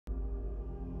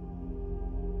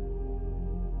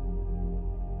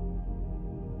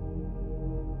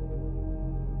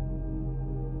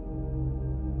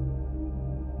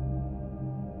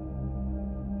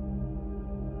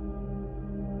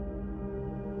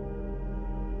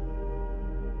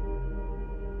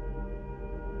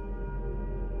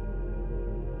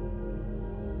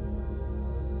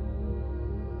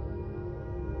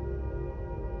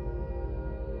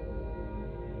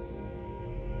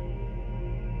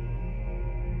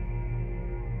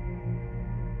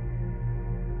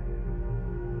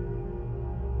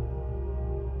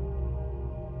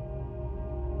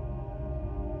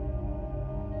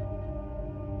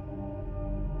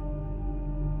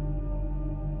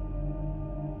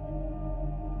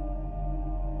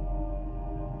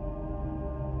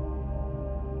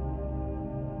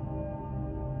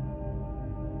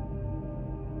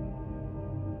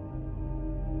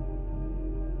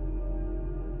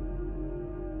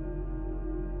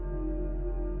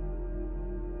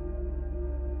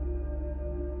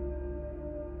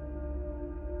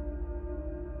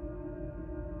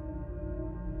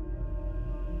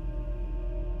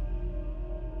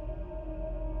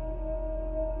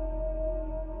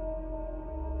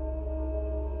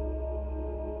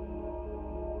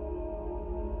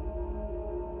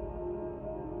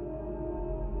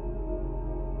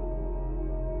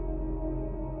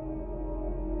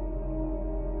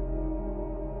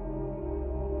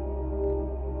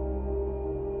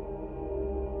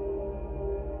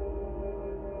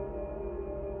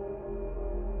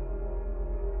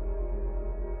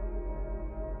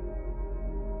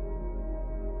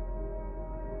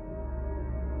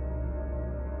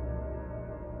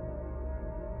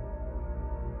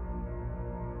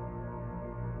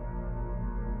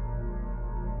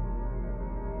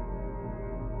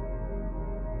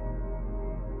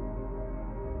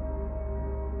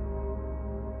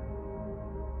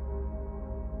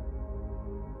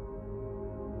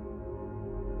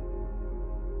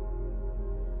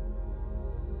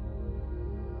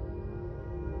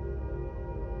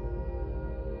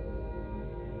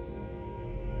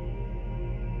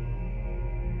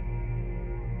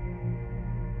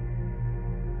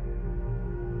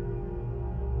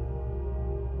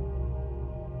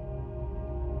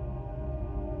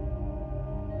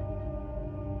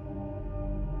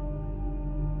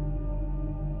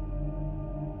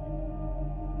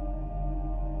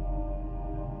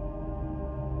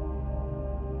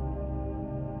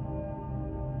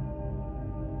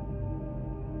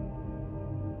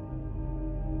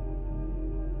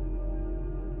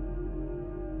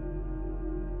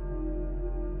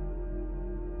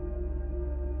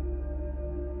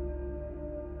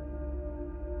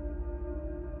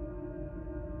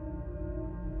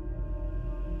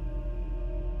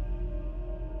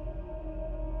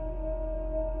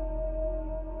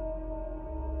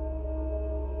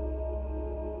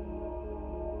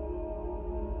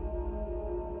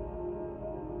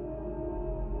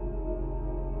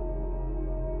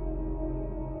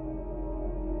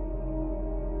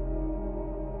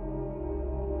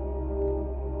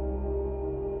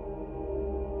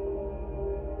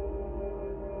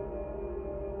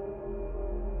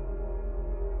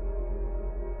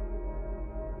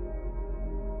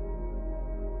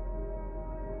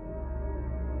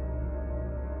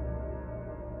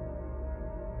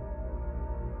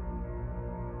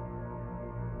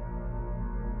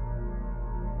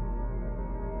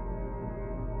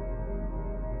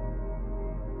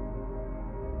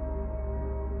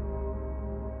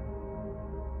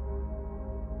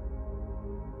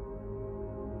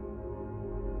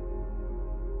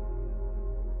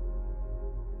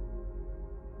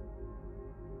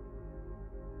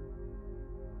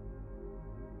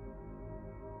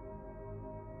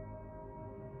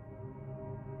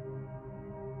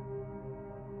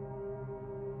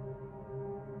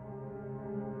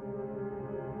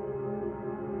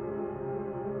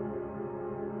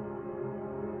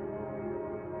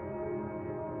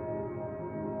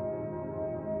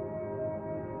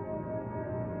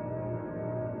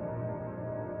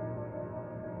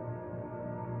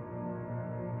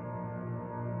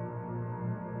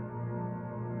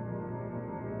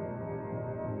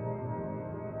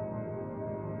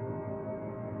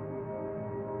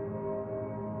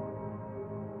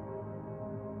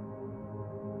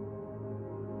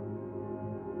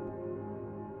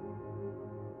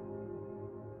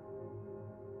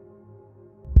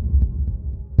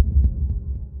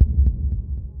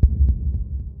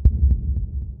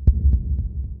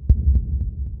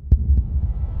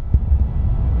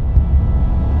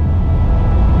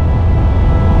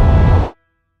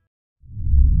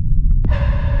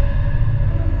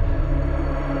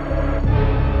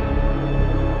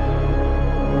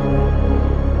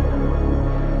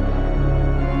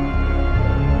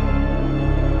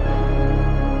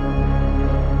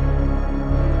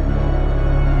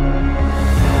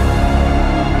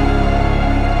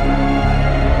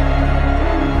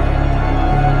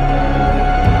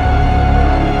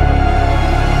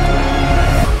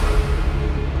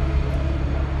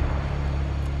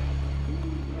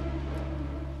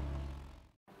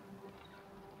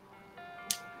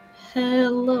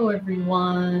Hello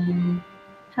everyone.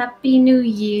 Happy New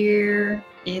Year.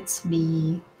 It's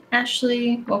me,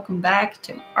 Ashley. Welcome back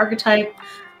to Archetype.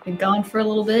 Been gone for a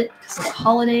little bit because of the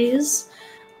holidays.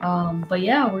 But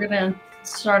yeah, we're gonna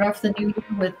start off the new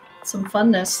year with some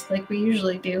funness like we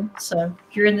usually do. So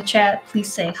if you're in the chat,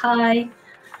 please say hi.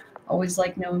 Always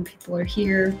like knowing people are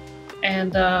here.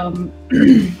 And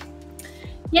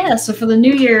yeah, so for the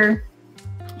new year,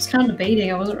 I was kind of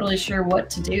debating. I wasn't really sure what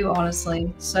to do,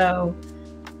 honestly. So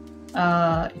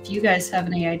if you guys have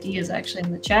any ideas actually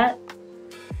in the chat,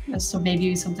 so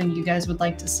maybe something you guys would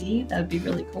like to see, that would be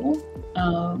really cool.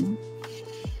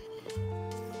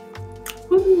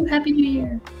 Woo, Happy New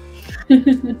Year.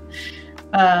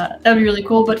 That would be really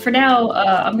cool. But for now,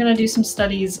 I'm going to do some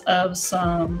studies of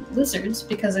some lizards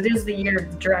because it is the year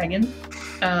of the dragon.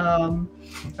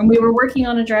 And we were working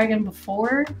on a dragon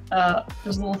before.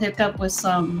 There's a little hiccup with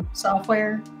some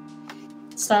software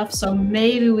stuff, so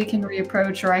maybe we can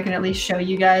reapproach, or I can at least show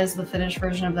you guys the finished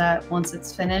version of that once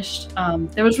it's finished.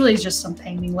 There was really just some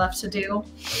painting left to do.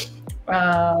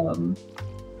 But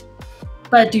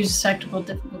due to technical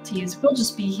difficulties, we'll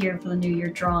just be here for the New Year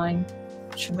drawing,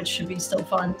 which should be still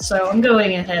fun. So I'm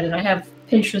going ahead and I have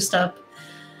Pinterest up,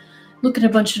 looking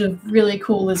at a bunch of really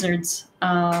cool lizards.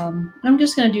 And I'm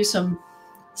just going to do some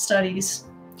studies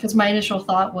because my initial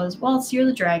thought was, well, it's Year of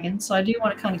the Dragon, so I do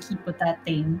want to kind of keep with that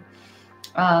theme.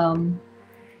 But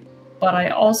I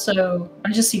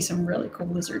just see some really cool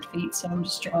lizard feet, so I'm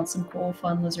just drawing some cool,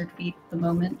 fun lizard feet at the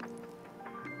moment.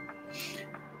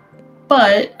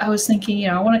 But I was thinking, you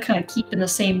know, I want to kind of keep in the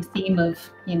same theme of,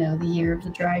 you know, the Year of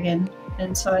the Dragon,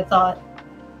 and so I thought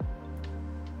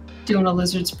doing a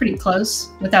lizard's pretty close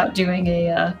without doing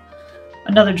a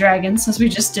another dragon, since we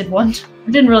just did one. I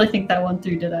didn't really think that one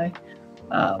through, did I?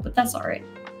 But that's all right.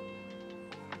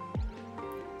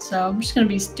 So I'm just going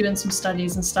to be doing some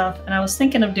studies and stuff, and I was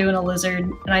thinking of doing a lizard,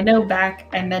 and I know back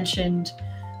I mentioned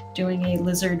doing a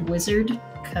lizard wizard,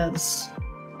 because,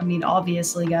 I mean,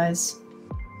 obviously, guys,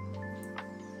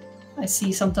 I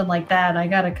see something like that, I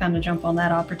gotta kind of jump on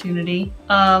that opportunity.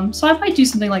 So I might do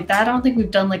something like that. I don't think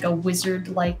we've done like a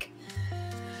wizard-like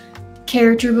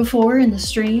character before in the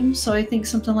stream, so I think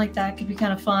something like that could be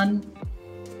kind of fun.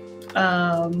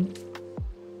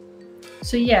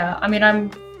 So yeah, I mean, I'm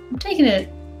gonna take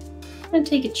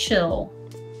it chill.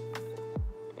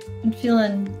 I'm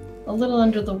feeling a little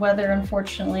under the weather,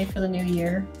 unfortunately, for the new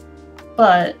year,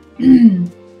 but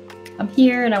I'm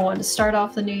here and I wanted to start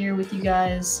off the new year with you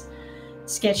guys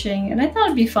sketching, and I thought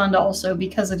it'd be fun to also,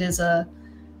 because it is a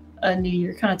new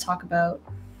year, kind of talk about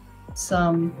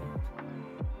some,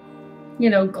 you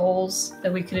know, goals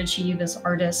that we could achieve as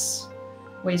artists,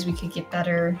 ways we could get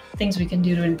better, things we can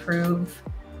do to improve.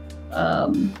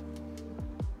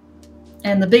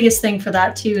 And the biggest thing for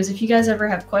that too is if you guys ever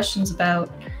have questions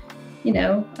about, you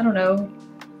know, I don't know,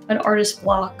 an artist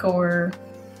block or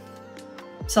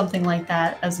something like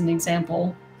that as an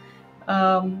example,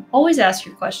 always ask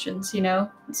your questions, you know.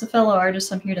 As a fellow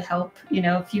artist, I'm here to help. You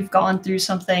know, if you've gone through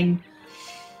something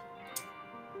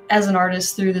as an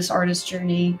artist through this artist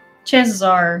journey, chances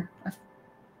are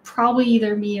probably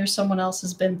either me or someone else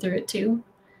has been through it too.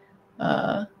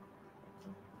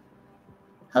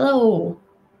 Hello,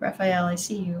 Raphael, I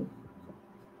see you.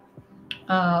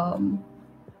 But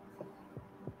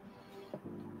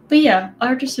yeah,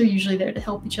 artists are usually there to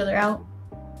help each other out.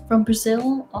 From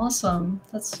Brazil? Awesome.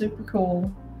 That's super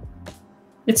cool.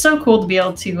 It's so cool to be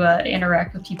able to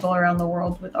interact with people around the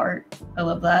world with art. I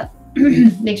love that.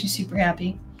 Makes me super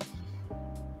happy.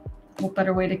 What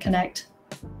better way to connect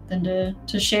than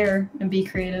to share and be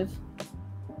creative.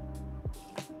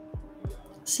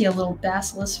 See a little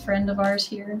basilisk friend of ours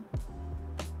here.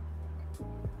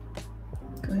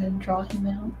 Go ahead and draw him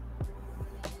out.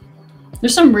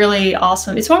 There's some really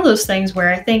awesome, it's one of those things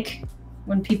where I think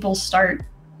when people start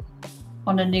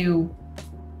on a new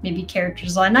maybe character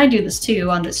design, and I do this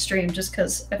too on this stream just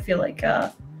because I feel like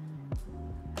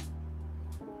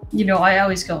you know, I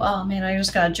always go, oh man, I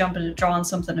just gotta jump into drawing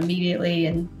something immediately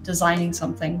and designing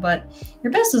something, but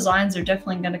your best designs are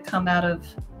definitely going to come out of,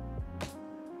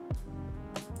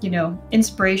 you know,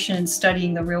 inspiration and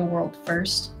studying the real world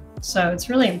first. So it's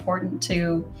really important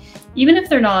to, even if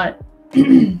they're not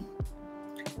like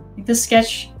this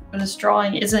sketch or this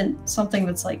drawing isn't something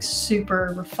that's like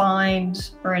super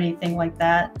refined or anything like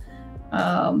that,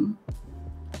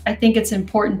 I think it's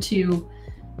important to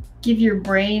give your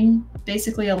brain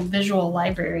basically a visual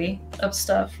library of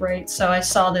stuff, right? So I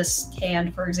saw this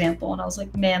hand, for example, and I was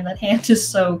like, man, that hand is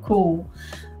so cool.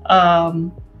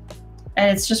 And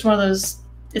it's just one of those,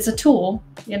 it's a tool,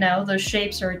 you know, those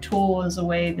shapes are a tool as a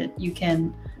way that you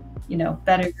can, you know,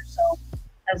 better yourself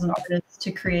as an artist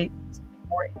to create something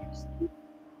more interesting.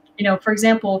 You know, for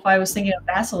example, if I was thinking of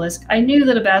basilisk, I knew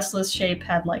that a basilisk shape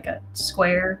had like a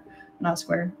square, not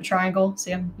square, a triangle.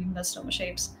 See, I'm messed up with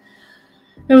shapes.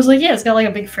 It was like, yeah, it's got like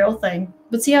a big frill thing.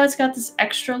 But see how it's got this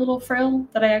extra little frill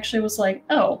that I actually was like,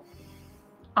 oh,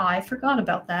 I forgot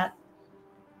about that.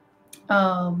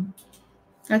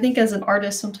 I think as an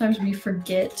artist, sometimes we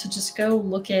forget to just go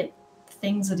look at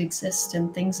things that exist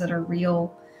and things that are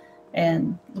real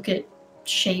and look at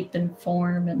shape and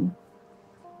form and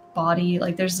body.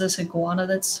 Like there's this iguana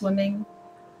that's swimming.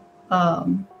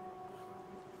 And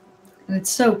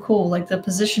it's so cool. Like the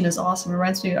position is awesome. It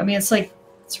reminds me, I mean, it's like,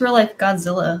 it's real life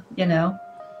Godzilla, you know?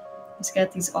 He's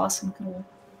got these awesome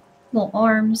little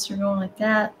arms are going like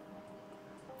that.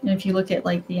 And if you look at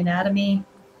like the anatomy,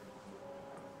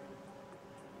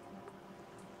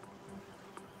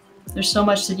 there's so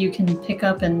much that you can pick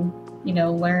up and, you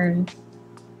know, learn.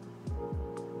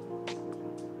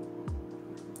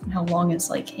 And how long his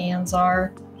like hands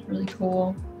are. It's really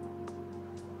cool.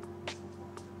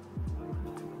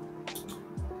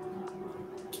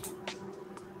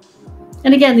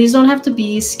 And again, these don't have to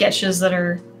be sketches that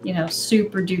are, you know,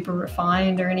 super duper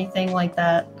refined or anything like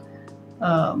that.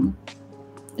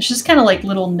 It's just kind of like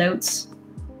little notes.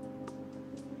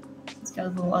 It's got a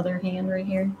little other hand right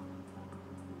here.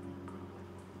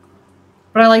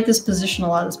 But I like this position a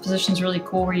lot. This position's really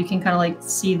cool where you can kind of like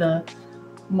see the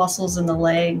muscles in the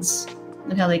legs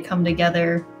and how they come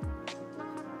together.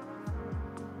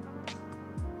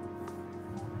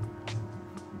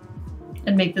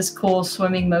 And make this cool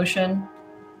swimming motion.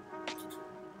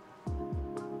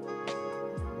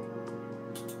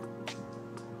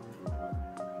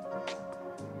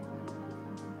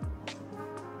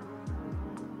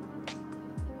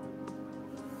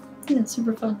 Yeah, it's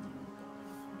super fun.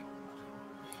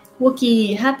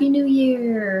 Wookie, Happy New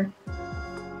Year!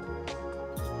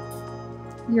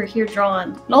 You're here drawing.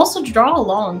 And also draw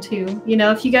along too. You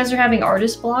know, if you guys are having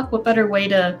artist block, what better way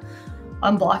to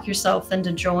unblock yourself than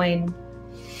to join,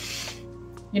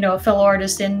 you know, a fellow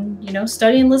artist in, you know,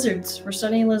 studying lizards. We're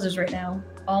studying lizards right now.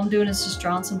 All I'm doing is just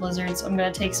drawing some lizards. I'm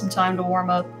going to take some time to warm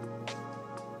up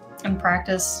and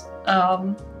practice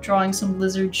drawing some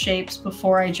lizard shapes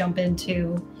before I jump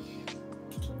into,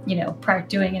 you know,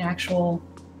 doing an actual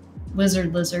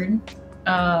lizard,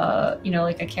 you know,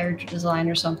 like a character design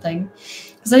or something.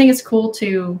 Because I think it's cool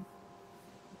to,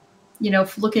 you know,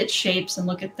 look at shapes and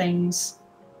look at things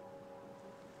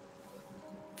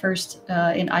first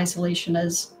in isolation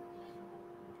as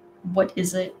what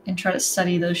is it, and try to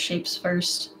study those shapes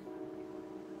first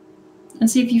and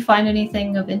see if you find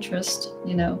anything of interest,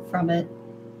 you know, from it.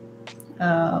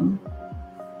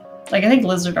 Like I think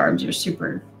lizard arms are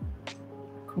super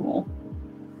cool.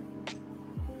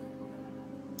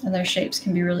 And their shapes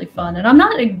can be really fun. And I'm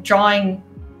not drawing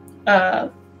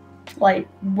like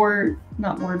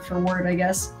not word for word, I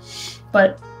guess,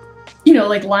 but you know,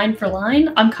 like line for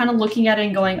line. I'm kind of looking at it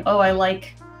and going, oh, I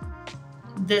like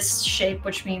this shape,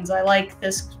 which means I like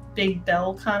this big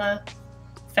bell kind of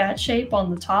fat shape on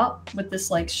the top with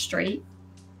this like straight,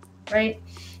 right?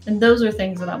 And those are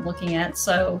things that I'm looking at.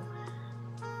 So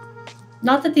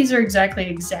not that these are exactly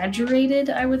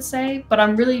exaggerated, I would say, but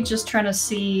I'm really just trying to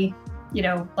see, you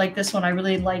know, like this one, I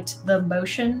really liked the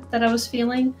motion that I was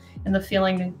feeling and the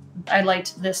feeling. I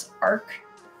liked this arc,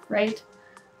 right?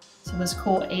 So this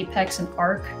cool apex and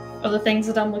arc are the things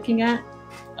that I'm looking at.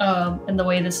 And the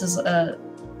way this is a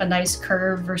nice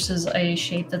curve versus a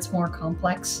shape that's more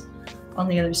complex on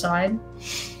the other side.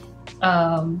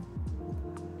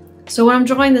 So when I'm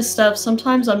drawing this stuff,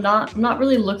 sometimes I'm not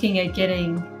really looking at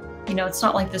getting, you know, it's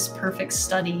not like this perfect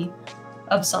study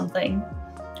of something.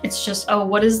 It's just, oh,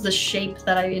 what is the shape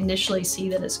that I initially see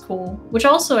that is cool? Which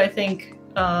also, I think,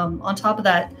 on top of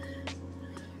that,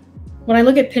 when I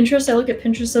look at Pinterest, I look at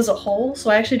Pinterest as a whole.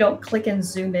 So I actually don't click and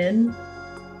zoom in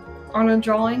on a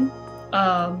drawing.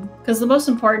 Because the most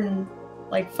important,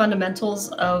 like, fundamentals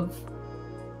of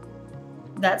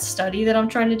that study that I'm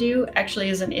trying to do actually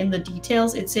isn't in the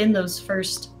details. It's in those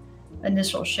first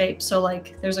initial shapes. So,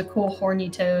 like, there's a cool horny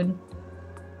toad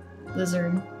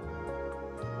lizard.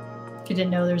 If you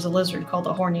didn't know, there's a lizard called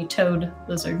a horny toad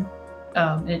lizard.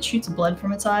 And it shoots blood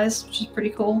from its eyes, which is pretty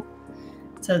cool.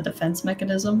 It's a defense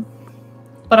mechanism.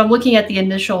 But I'm looking at the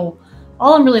initial,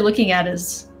 all I'm really looking at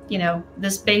is, you know,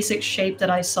 this basic shape that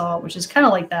I saw, which is kind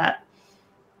of like that.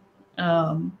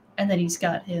 And then he's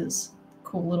got his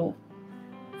cool little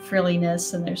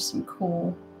frilliness, and there's some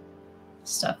cool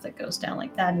stuff that goes down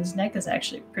like that. And his neck is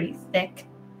actually pretty thick.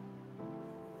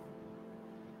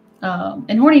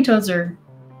 And horny toads are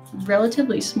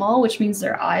relatively small, which means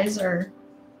their eyes are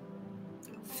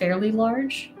fairly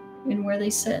large. in where they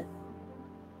sit.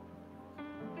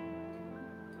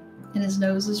 And his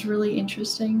nose is really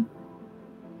interesting.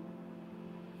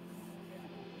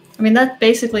 I mean, that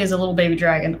basically is a little baby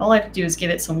dragon. All I have to do is give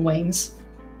it some wings.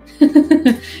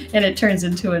 And it turns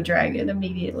into a dragon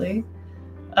immediately.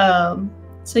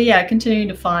 So yeah, continuing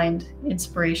to find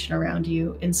inspiration around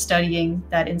you and studying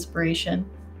that inspiration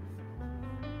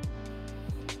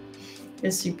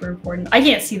is super important. I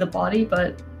can't see the body,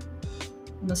 but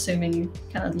I'm assuming you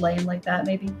kind of lay him like that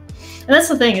maybe. And that's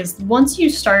the thing, is once you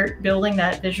start building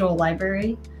that visual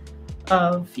library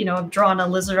of, you know, I've drawn a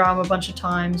lizard arm a bunch of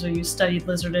times, or you studied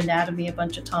lizard anatomy a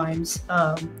bunch of times.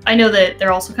 I know that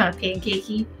they're also kind of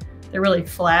pancakey. They're really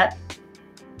flat.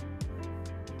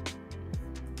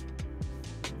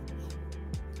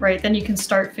 Right, then you can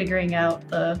start figuring out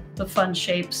the fun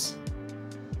shapes.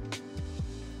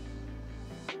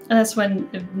 And that's when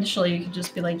initially you can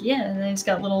just be like, yeah, and then he's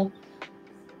got little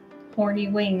horny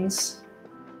wings.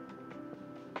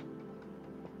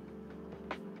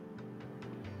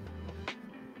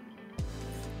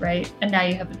 Right, and now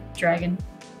you have a dragon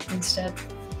instead.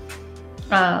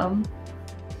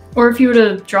 Or if you were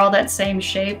to draw that same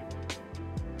shape,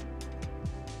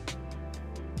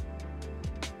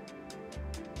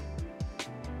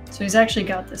 so he's actually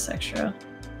got this extra,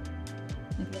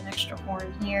 maybe an extra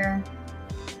horn here.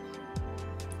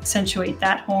 Accentuate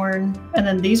that horn. And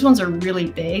then these ones are really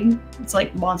big. It's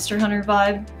like Monster Hunter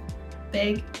vibe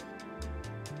big.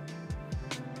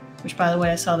 Which, by the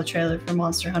way, I saw the trailer for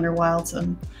Monster Hunter Wilds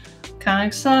and I'm kind of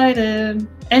excited.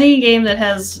 Any game that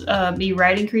has me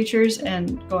riding creatures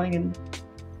and going and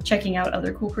checking out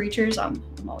other cool creatures, I'm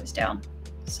always down.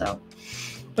 So,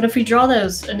 but if we draw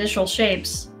those initial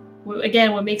shapes,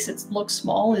 again, what makes it look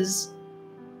small is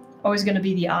always going to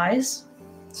be the eyes.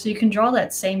 So you can draw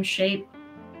that same shape,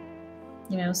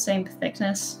 you know, same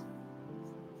thickness.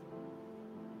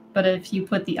 But if you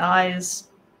put the eyes,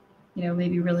 you know,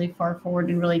 maybe really far forward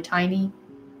and really tiny,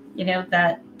 you know,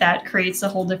 that creates a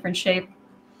whole different shape.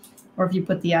 Or if you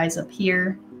put the eyes up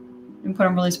here and put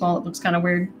them really small, it looks kind of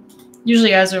weird.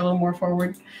 Usually eyes are a little more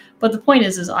forward. But the point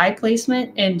is eye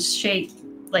placement and shape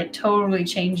like totally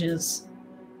changes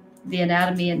the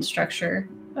anatomy and structure.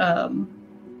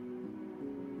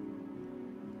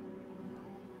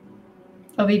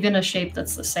 Of even a shape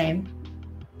that's the same.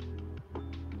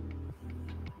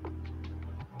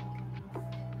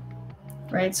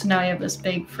 Right, so now you have this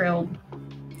big frilled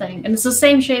thing. And it's the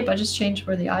same shape, I just changed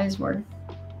where the eyes were.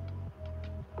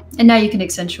 And now you can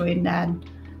accentuate and add,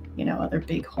 you know, other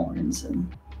big horns.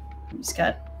 And he's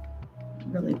got a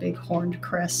really big horned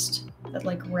crest that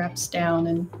like wraps down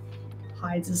and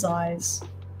hides his eyes.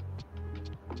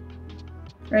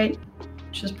 Right?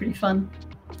 Which is pretty fun.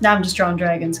 Now I'm just drawing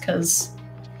dragons because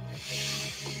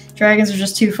dragons are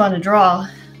just too fun to draw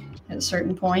at a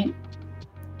certain point.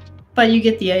 But you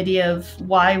get the idea of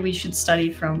why we should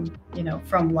study from, you know,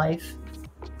 from life.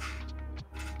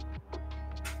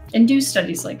 And do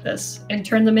studies like this and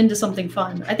turn them into something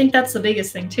fun. I think that's the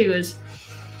biggest thing too is,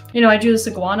 you know, I drew this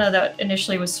iguana that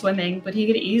initially was swimming, but he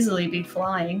could easily be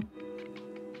flying.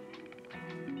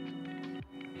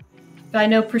 But I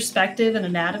know perspective and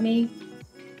anatomy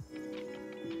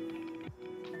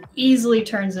easily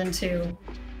turns into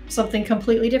something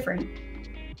completely different.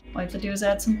 All I have to do is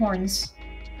add some horns.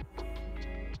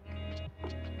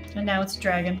 And now it's a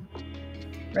dragon,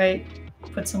 right?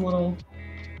 Put some little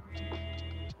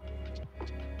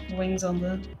wings on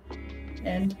the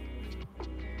end.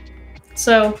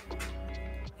 So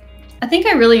I think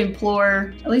I really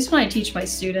implore, at least when I teach my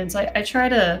students, I try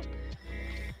to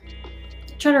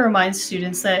remind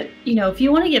students that, you know, if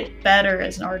you want to get better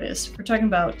as an artist, we're talking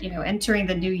about, you know, entering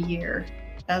the new year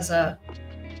as a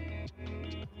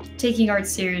taking art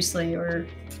seriously, or,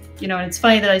 you know, and it's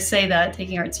funny that I say that,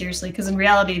 taking art seriously, because in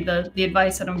reality, the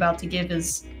advice that I'm about to give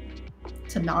is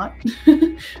to not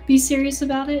be serious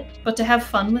about it, but to have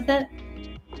fun with it.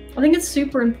 I think it's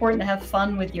super important to have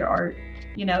fun with your art.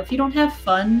 You know, if you don't have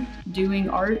fun doing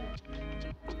art,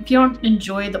 if you don't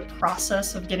enjoy the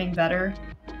process of getting better,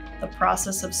 the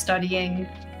process of studying,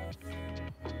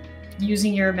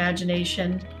 using your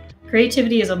imagination,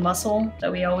 creativity is a muscle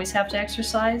that we always have to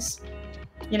exercise.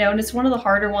 You know, and it's one of the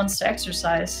harder ones to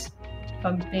exercise, if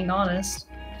I'm being honest.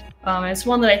 And it's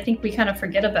one that I think we kind of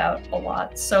forget about a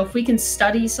lot. So if we can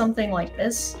study something like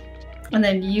this and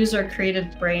then use our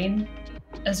creative brain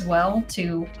as well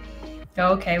to go,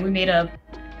 okay, we made a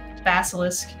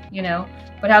basilisk, you know,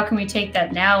 but how can we take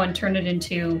that now and turn it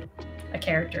into a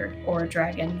character or a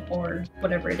dragon or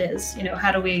whatever it is? You know,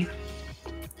 how do we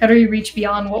reach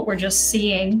beyond what we're just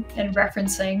seeing and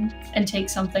referencing and take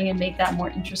something and make that more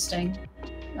interesting?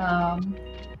 And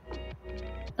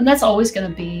And that's always going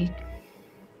to be,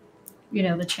 you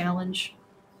know, the challenge.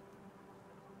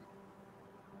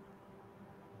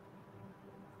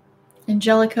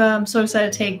 Angelica, I'm so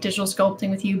excited to take digital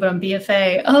sculpting with you, but I'm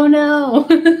BFA. Oh no!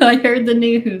 I heard the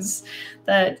news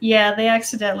that, yeah, they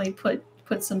accidentally put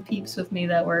some peeps with me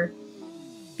that were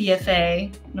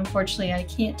BFA, and unfortunately I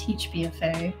can't teach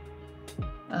BFA.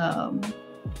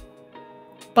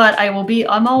 But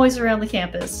I'm always around the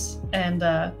campus,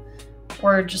 and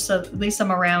or just at least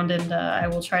I'm around, and I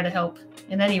will try to help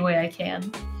in any way I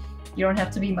can. You don't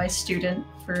have to be my student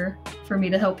for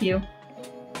me to help you.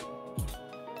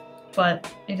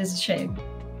 But it is a shame.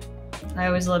 I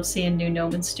always love seeing new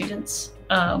Gnomon students.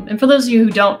 And for those of you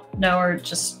who don't know or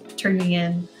just tuning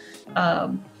in,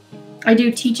 I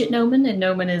do teach at Gnomon, and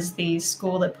Gnomon is the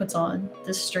school that puts on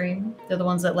this stream. They're the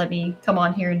ones that let me come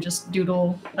on here and just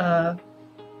doodle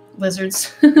lizards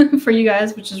for you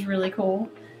guys, which is really cool.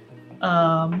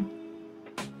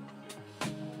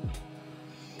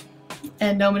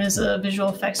 And Gnomon is a visual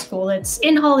effects school that's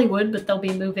in Hollywood, but they'll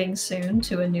be moving soon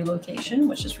to a new location,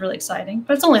 which is really exciting.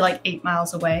 But it's only like 8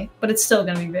 miles away, but it's still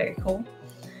going to be very cool.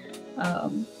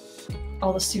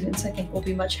 All the students, I think, will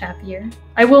be much happier.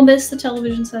 I will miss the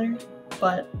television center,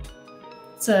 but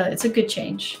it's a good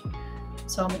change.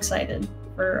 So I'm excited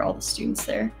for all the students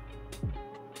there.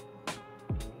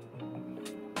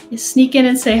 You sneak in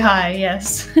and say hi,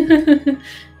 yes.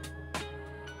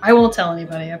 I won't tell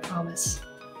anybody, I promise.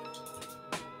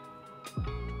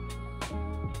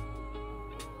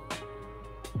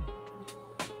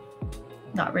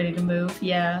 Not ready to move,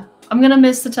 yeah. I'm gonna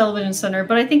miss the television center,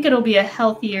 but I think it'll be a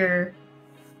healthier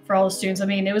for all the students. I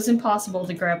mean, it was impossible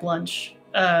to grab lunch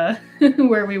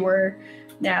where we were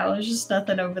now. There's just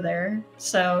nothing over there.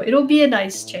 So it'll be a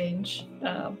nice change.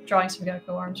 Drawing some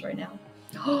gecko arms right now.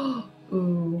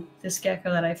 Ooh, this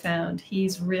gecko that I found.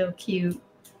 He's real cute.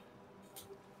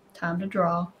 Time to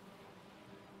draw.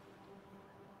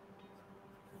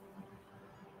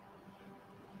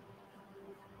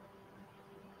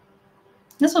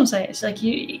 That's what I'm saying. It's like,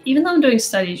 even though I'm doing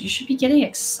studies, you should be getting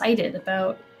excited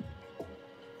about...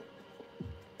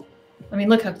 I mean,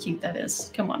 look how cute that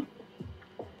is. Come on.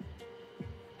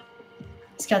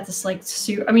 He's got this, like,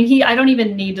 suit. I mean, I don't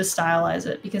even need to stylize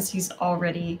it because he's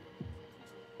already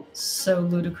so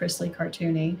ludicrously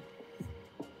cartoony.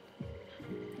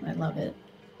 I love it.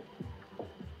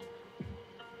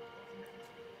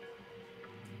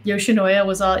 Yoshinoya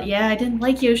was all, yeah, I didn't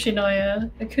like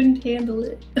Yoshinoya. I couldn't handle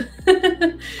it.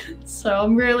 So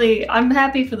I'm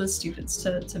happy for the students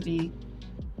to be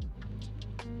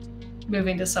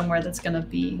moving to somewhere that's gonna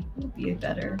be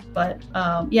better. But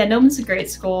yeah, Gnomon's a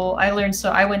great school. I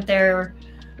went there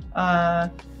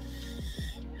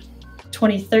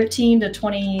 2013 to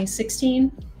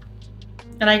 2016.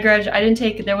 And I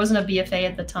graduated, there wasn't a BFA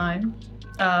at the time,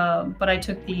 but I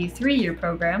took the 3-year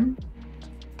program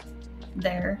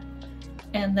there.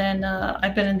 And then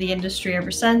I've been in the industry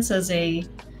ever since as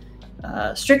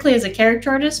strictly as a character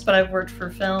artist, but I've worked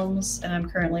for films and I'm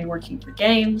currently working for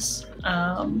games.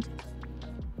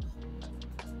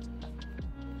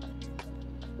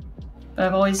 But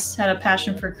I've always had a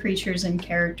passion for creatures and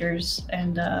characters,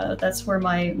 and that's where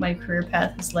my career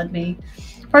path has led me.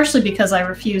 Partially because I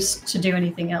refused to do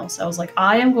anything else. I was like,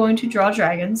 I am going to draw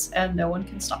dragons and no one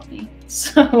can stop me.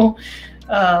 So,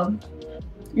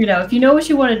 you know, if you know what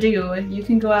you want to do, you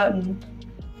can go out and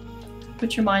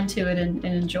put your mind to it and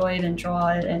enjoy it and draw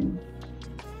it and,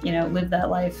 you know, live that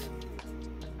life.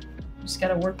 You just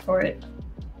gotta work for it.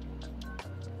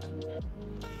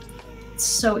 It's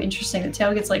so interesting. The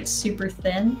tail gets like super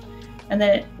thin and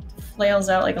then it flails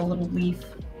out like a little leaf.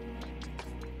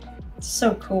 It's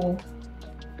so cool.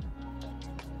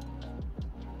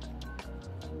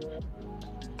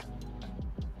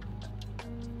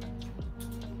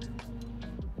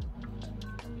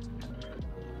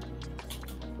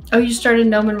 Oh, you started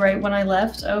Gnomon right when I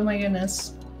left? Oh my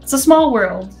goodness. It's a small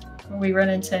world where we run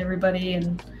into everybody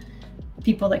and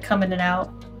people that come in and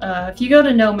out. If you go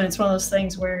to Gnomon, it's one of those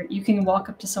things where you can walk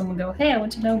up to someone and go, hey, I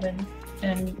went to Gnomon.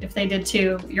 And if they did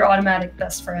too, you're automatic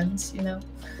best friends, you know?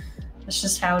 That's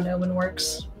just how Gnomon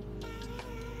works,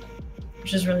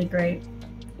 which is really great.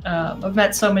 I've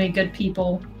met so many good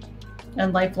people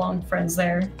and lifelong friends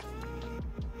there.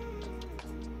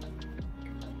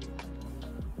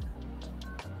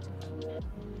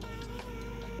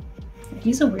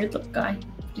 He's a weird little guy,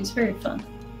 but he's very fun.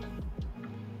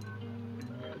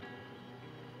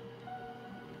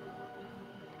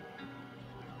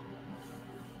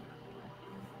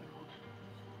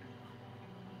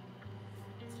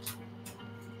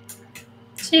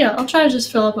 So yeah, I'll try to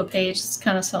just fill up a page. It's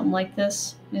kind of something like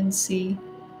this and see.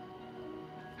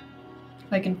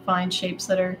 If I can find shapes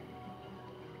that are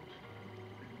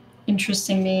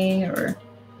interesting me, or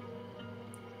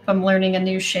if I'm learning a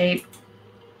new shape.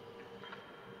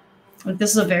 Like,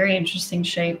 this is a very interesting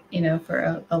shape, you know,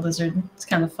 for a lizard. It's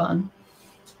kind of fun.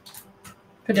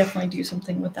 Could definitely do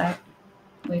something with that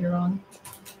later on.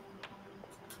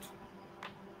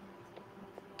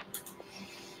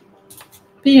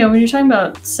 But, you know, when you're talking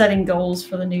about setting goals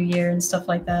for the new year and stuff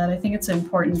like that, I think it's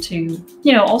important to,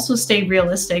 you know, also stay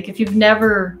realistic. If you're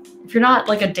not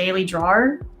like a daily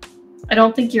drawer, I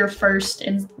don't think your first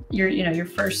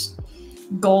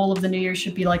goal of the new year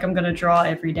should be like, I'm going to draw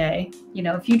every day. You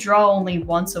know, if you draw only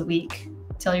once a week,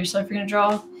 tell yourself you're going to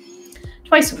draw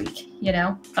twice a week, you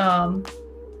know.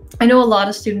 I know a lot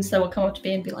of students that will come up to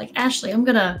me and be like, Ashley, I'm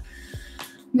gonna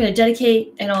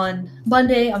dedicate, and on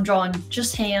Monday I'm drawing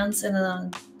just hands, and then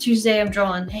on Tuesday I'm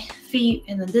drawing feet,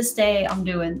 and then this day I'm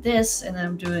doing this, and then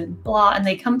I'm doing blah. And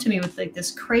they come to me with like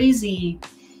this crazy,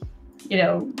 you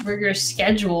know, rigorous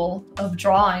schedule of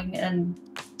drawing. And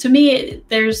to me,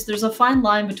 there's a fine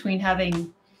line between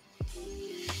having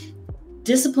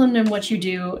discipline in what you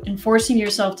do and forcing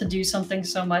yourself to do something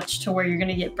so much to where you're going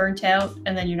to get burnt out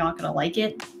and then you're not going to like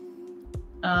it.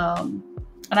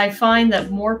 And I find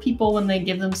that more people, when they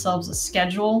give themselves a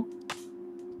schedule,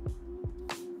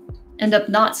 end up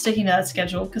not sticking to that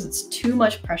schedule because it's too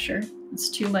much pressure. It's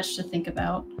too much to think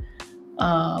about.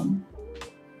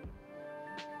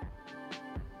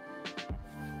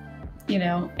 You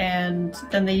know, and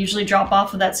then they usually drop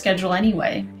off of that schedule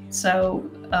anyway. So,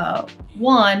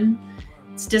 one,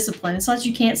 it's discipline. It's not that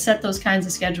you can't set those kinds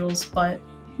of schedules, but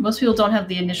most people don't have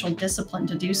the initial discipline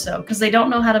to do so because they don't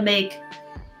know how to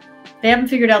they haven't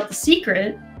figured out the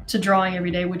secret to drawing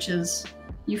every day, which is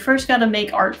you first got to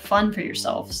make art fun for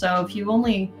yourself. So if you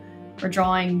only are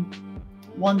drawing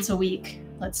once a week,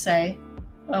 let's say,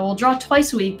 we'll draw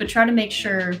twice a week, but try to make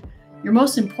sure your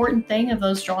most important thing of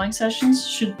those drawing sessions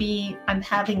should be, I'm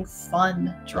having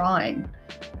fun drawing.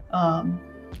 And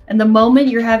the moment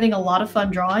you're having a lot of fun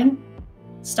drawing,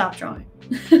 stop drawing.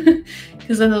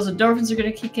 Because then those endorphins are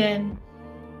going to kick in.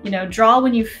 You know,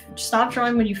 stop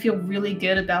drawing when you feel really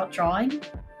good about drawing.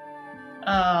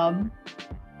 And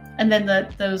then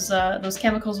those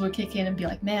chemicals would kick in and be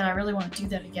like, man, I really want to do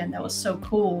that again. That was so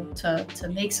cool to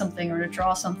make something or to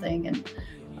draw something. And,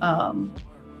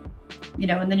 you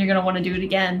know, and then you're going to want to do it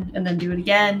again and then do it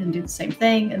again and do the same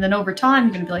thing. And then over time,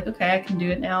 you're going to be like, okay, I can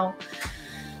do it now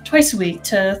twice a week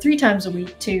to 3 times a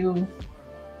week to,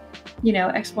 you know,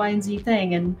 X, Y, and Z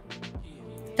thing. And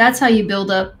that's how you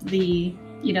build up the,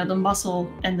 you know, the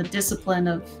muscle and the discipline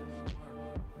of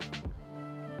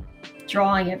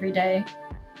drawing every day.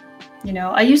 You know,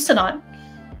 I used to not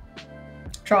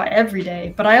draw every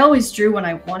day, but I always drew when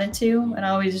I wanted to, and I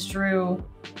always drew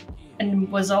and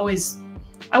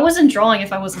I wasn't drawing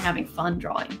if I wasn't having fun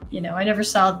drawing. You know, I never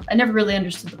really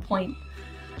understood the point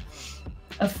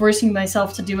of forcing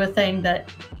myself to do a thing that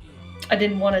I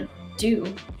didn't want to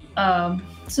do.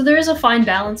 So there is a fine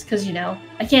balance because, you know,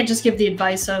 I can't just give the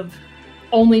advice of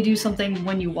only do something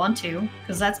when you want to,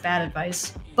 because that's bad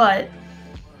advice. But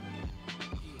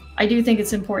I do think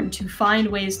it's important to find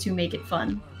ways to make it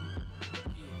fun.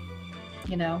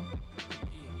 You know?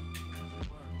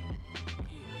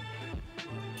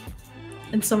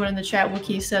 And someone in the chat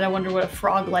wiki said, I wonder what a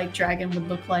frog-like dragon would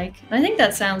look like. And I think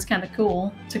that sounds kind of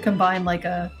cool to combine like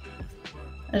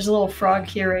there's a little frog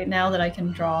here right now that I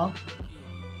can draw.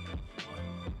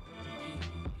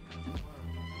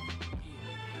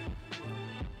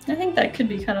 I think that could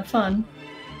be kind of fun.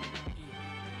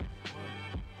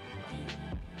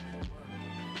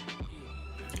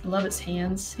 I love its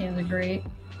hands. Hands are great.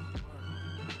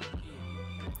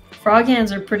 Frog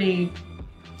hands are pretty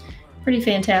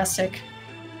fantastic.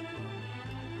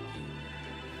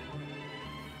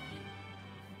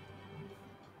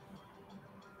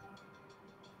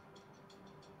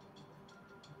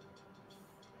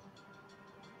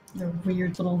 Their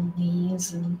weird little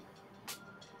knees and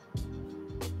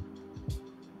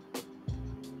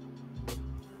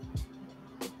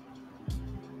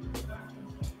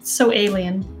so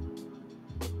alien.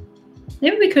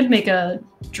 Maybe we could make a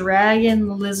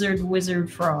dragon, lizard,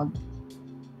 wizard, frog.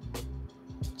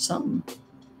 Something.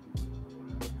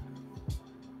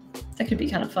 That could be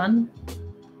kind of fun.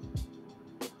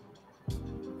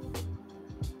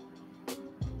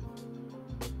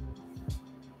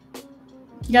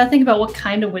 You gotta think about what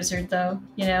kind of wizard, though.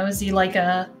 You know, is he like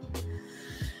a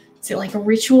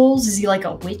rituals? Is he like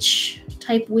a witch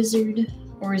type wizard?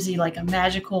 Or is he like a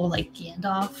magical, like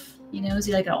Gandalf? You know, is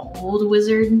he like an old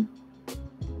wizard?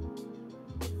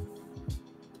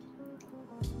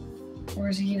 Or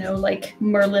is he, you know, like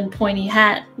Merlin pointy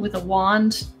hat with a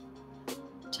wand?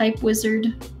 archetype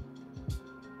wizard.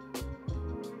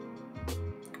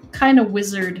 What kind of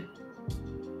wizard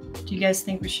do you guys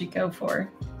think we should go for?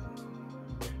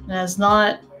 And that's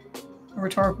not a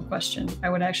rhetorical question. I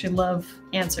would actually love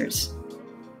answers.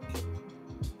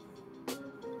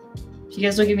 If you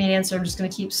guys don't give me an answer, I'm just going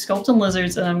to keep sculpting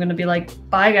lizards and I'm going to be like,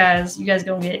 bye guys, you guys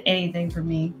don't get anything from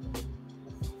me.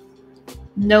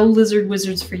 No lizard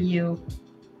wizards for you.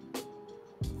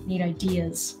 Need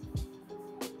ideas.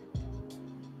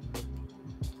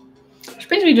 Which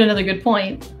brings me to another good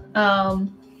point.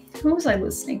 Who was I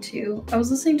listening to? I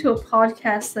was listening to a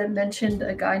podcast that mentioned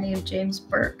a guy named James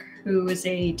Burke, who is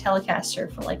a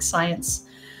telecaster for like science.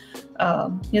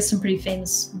 He has some pretty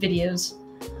famous videos.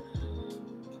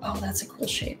 Oh, that's a cool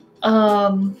shape. I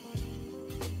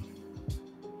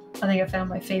think I found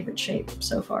my favorite shape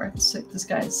so far. This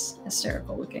guy's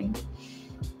hysterical looking.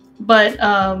 But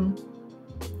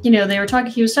you know,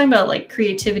 he was talking about like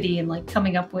creativity and like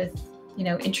coming up with, you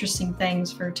know, interesting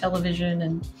things for television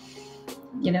and,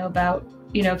 you know, about,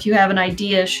 you know, if you have an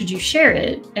idea, should you share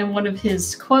it? And one of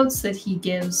his quotes that he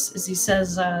gives is he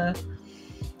says,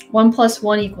 1 +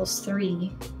 1 =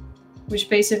 3, which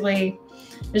basically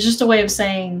is just a way of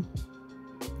saying,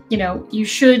 you know, you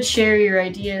should share your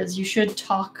ideas. You should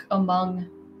talk among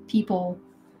people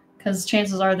because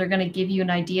chances are they're going to give you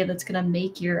an idea that's going to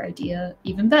make your idea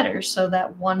even better. So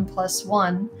that 1 +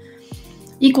 1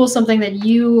 = something that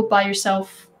you by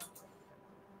yourself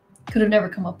could have never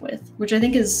come up with, which I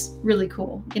think is really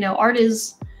cool. You know, art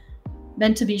is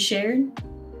meant to be shared.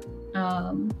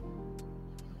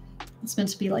 It's meant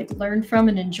to be like learned from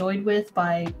and enjoyed with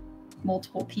by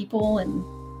multiple people. And,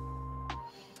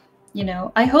 you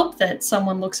know, I hope that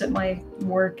someone looks at my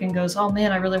work and goes, oh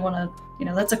man, I really want to, you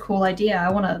know, that's a cool idea. I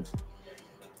want to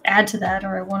add to that,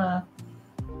 or I want to,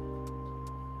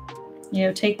 you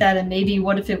know, take that and maybe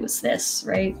what if it was this,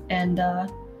 right? And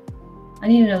I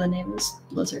need to know the name of this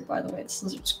lizard, by the way. This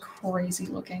lizard's crazy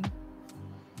looking.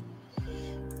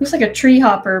 Looks like a tree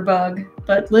hopper bug,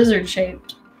 but lizard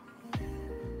shaped.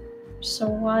 So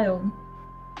wild.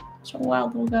 So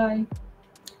wild little guy.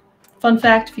 Fun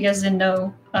fact, if you guys didn't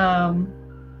know,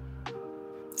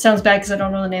 it sounds bad because I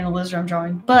don't know the name of the lizard I'm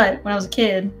drawing, but when I was a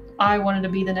kid, I wanted to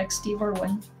be the next Steve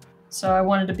Irwin. So I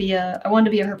wanted to be a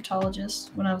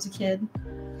herpetologist when I was a kid.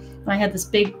 And I had this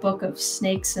big book of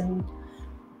snakes and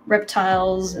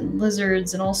reptiles and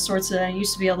lizards and all sorts of, I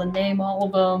used to be able to name all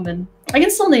of them, and I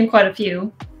can still name quite a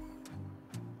few.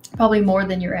 Probably more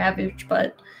than your average,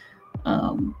 but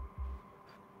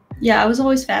yeah, I was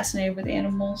always fascinated with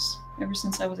animals ever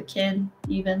since I was a kid,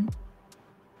 even.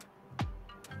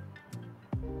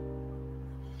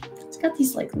 It's got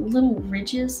these like little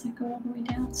ridges that go all the way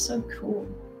down. It's so cool.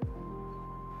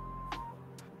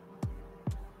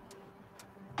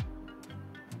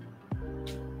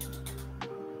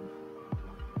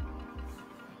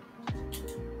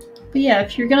 But yeah,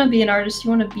 if you're gonna be an artist,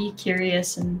 you want to be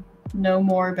curious and know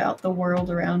more about the world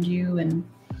around you and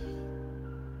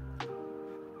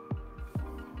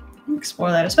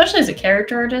explore that, especially as a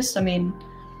character artist. I mean,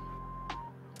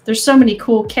 there's so many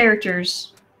cool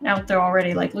characters out there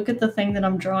already. Like, look at the thing that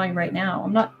I'm drawing right now.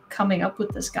 I'm not coming up with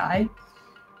this guy.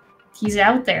 He's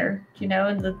out there, you know,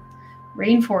 in the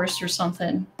rainforest or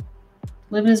something,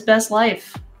 living his best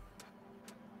life.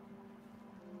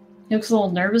 He looks a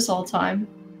little nervous all the time.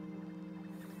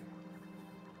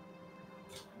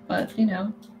 But, you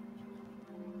know,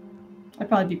 I'd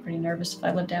probably be pretty nervous if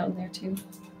I lived out in there too.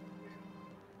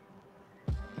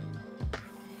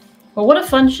 But what a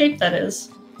fun shape that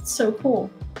is. It's so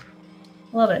cool.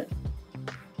 Love it.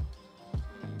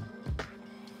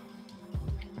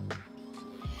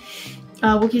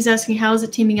 Wookie's asking, how is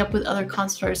it teaming up with other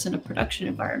concept artists in a production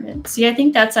environment? See, I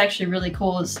think that's actually really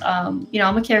cool. Is you know,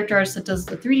 I'm a character artist that does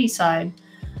the 3D side,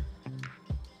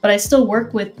 but I still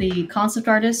work with the concept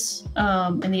artists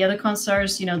and the other concept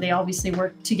artists. You know, they obviously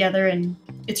work together, and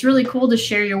it's really cool to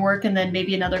share your work, and then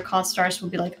maybe another concept artist will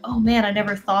be like, oh man, I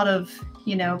never thought of,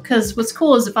 you know, because what's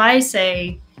cool is if I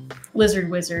say lizard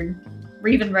wizard, or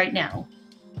even right now,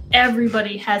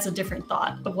 everybody has a different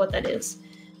thought of what that is.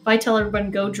 If I tell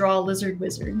everyone go draw a lizard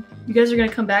wizard, you guys are going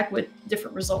to come back with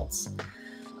different results,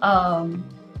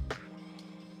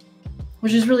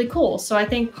 which is really cool. So I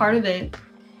think part of it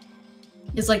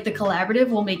is like the collaborative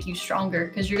will make you stronger,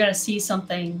 because you're going to see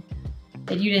something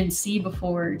that you didn't see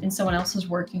before in someone else's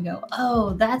work and go,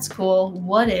 oh, that's cool.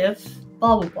 What if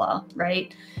blah, blah, blah,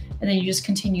 right? And then you just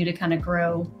continue to kind of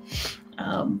grow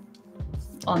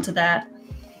onto that,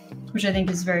 which I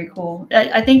think is very cool.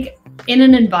 I think in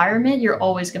an environment, you're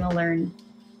always going to learn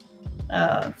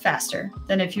faster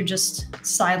than if you're just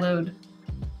siloed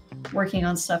working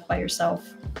on stuff by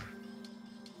yourself.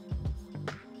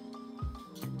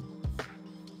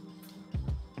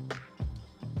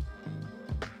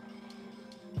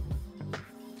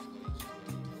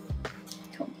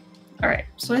 All right,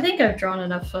 so I think I've drawn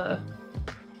enough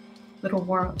little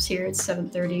warm-ups here. It's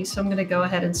 7:30, so I'm going to go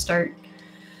ahead and start.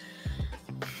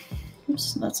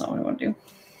 Oops, that's not what I want to do.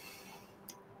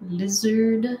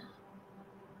 Lizard.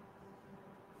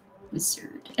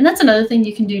 And that's another thing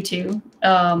you can do too.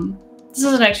 This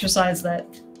is an exercise that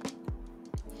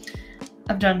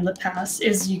I've done in the past,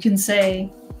 is you can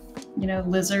say, you know,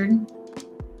 lizard, and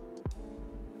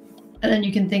then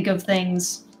you can think of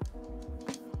things,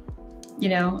 you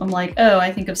know, I'm like, oh,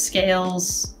 I think of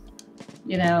scales,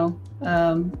 you know,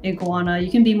 iguana.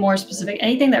 You can be more specific,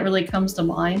 anything that really comes to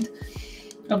mind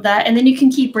of that, and then you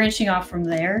can keep branching off from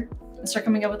there and start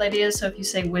coming up with ideas. So if you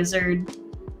say wizard,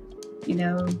 you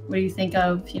know, what do you think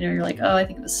of? You know, you're like, oh, I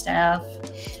think of a staff.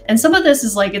 And some of this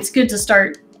is like, it's good to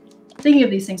start thinking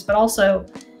of these things, but also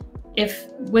if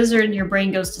wizard in your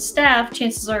brain goes to staff,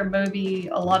 chances are maybe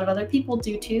a lot of other people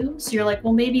do too. So you're like,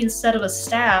 well, maybe instead of a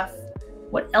staff,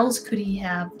 what else could he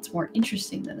have that's more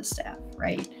interesting than a staff,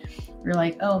 right? You're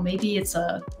like, oh, maybe it's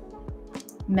a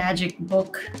magic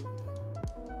book,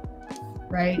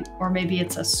 right? Or maybe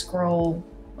it's a scroll.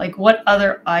 Like, what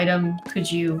other item could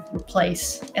you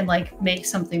replace and like make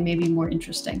something maybe more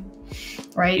interesting,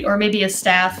 right? Or maybe a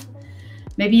staff.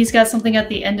 Maybe he's got something at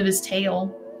the end of his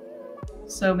tail.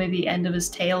 So maybe end of his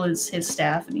tail is his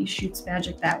staff and he shoots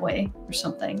magic that way or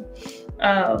something.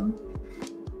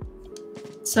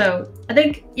 So I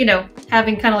think, you know,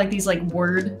 having kind of like these like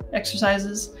word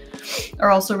exercises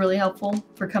are also really helpful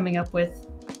for coming up with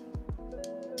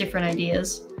different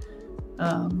ideas.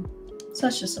 So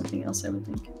that's just something else I would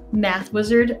think. Math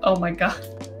wizard. Oh my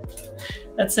god.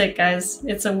 That's it, guys.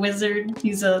 It's a wizard.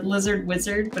 He's a lizard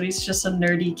wizard, but he's just a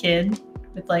nerdy kid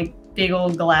with like big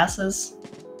old glasses.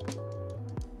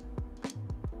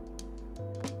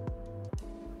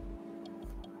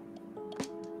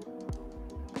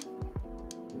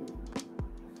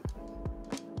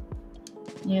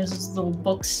 He has his little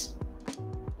books.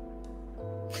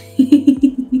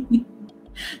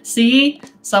 See?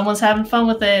 Someone's having fun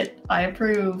with it. I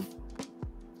approve.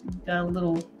 Got a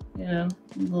little, you know,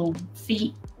 little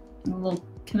feet, a little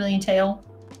chameleon tail.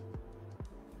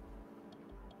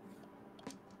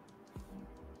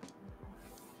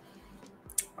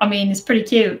 I mean, it's pretty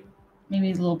cute. Maybe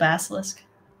he's a little basilisk.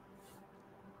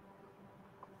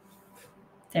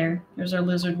 There's our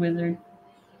lizard wizard.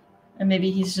 And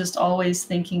maybe he's just always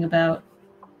thinking about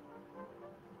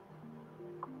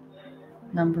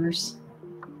numbers.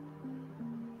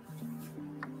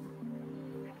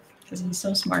 Because he's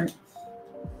so smart.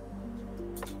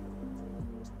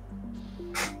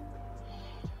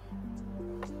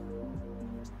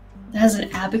 It has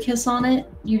an abacus on it.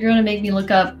 You're going to make me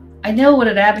look up. I know what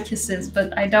an abacus is,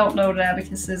 but I don't know what an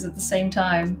abacus is at the same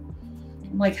time.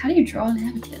 I'm like, how do you draw an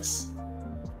abacus?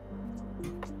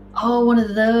 Oh, one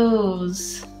of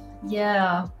those.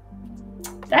 Yeah.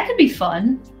 That could be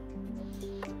fun.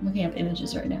 I'm looking up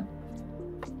images right now.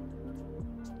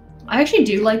 I actually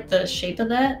do like the shape of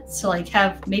that. So like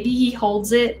have, maybe he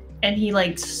holds it and he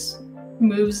like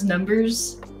moves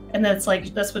numbers and that's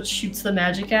what shoots the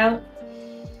magic out.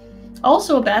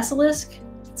 Also a basilisk.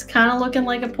 It's kind of looking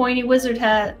like a pointy wizard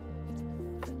hat.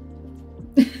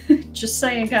 Just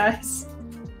saying, guys.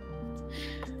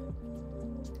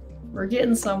 We're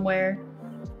getting somewhere.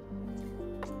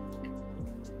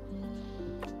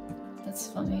 That's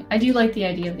funny. I do like the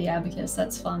idea of the abacus.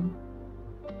 That's fun.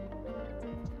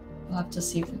 We'll have to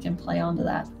see if we can play onto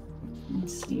that. Let me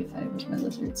see if where's my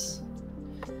lizards.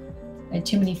 I had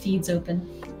too many feeds open.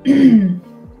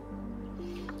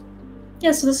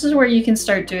 Yeah, so this is where you can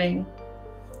start doing,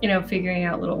 you know, figuring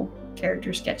out little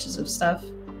character sketches of stuff.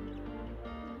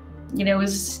 You know,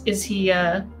 is he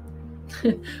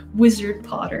Wizard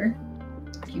Potter?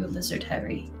 You a lizard,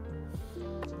 Harry?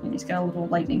 And he's got a little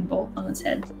lightning bolt on his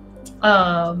head.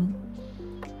 I'm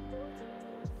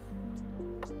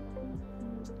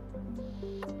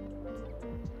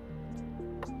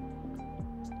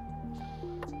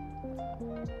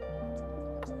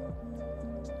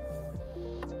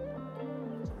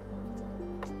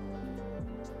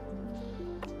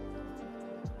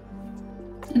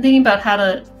thinking about how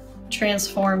to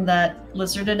transform that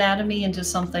lizard anatomy into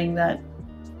something that,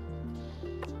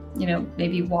 you know,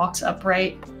 maybe walks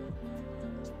upright.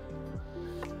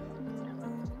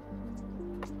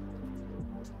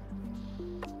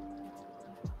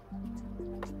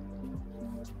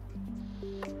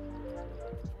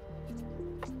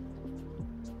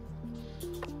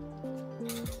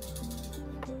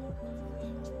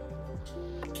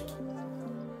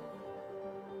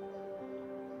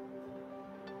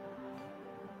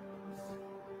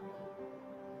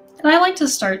 And I like to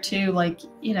start too, like,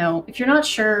 you know, if you're not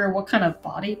sure what kind of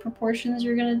body proportions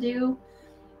you're gonna do,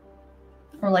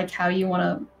 or like how you want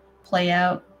to play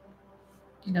out,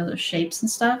 you know, the shapes and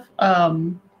stuff,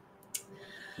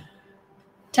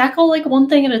 tackle like one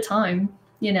thing at a time.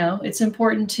 You know, it's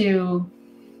important to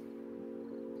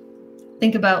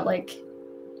think about like,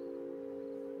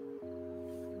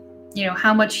 you know,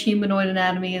 how much humanoid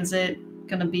anatomy is it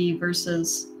gonna be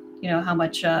versus, you know, how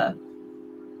much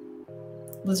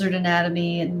lizard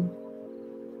anatomy and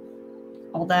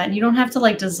all that. And you don't have to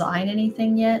like design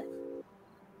anything yet,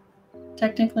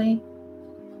 technically.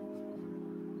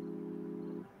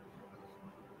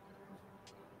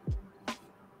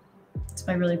 It's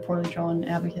my really poorly drawn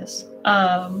abacus.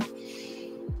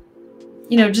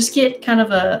 You know, just get kind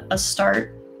of a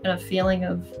start and a feeling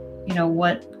of, you know,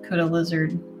 what could a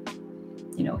lizard,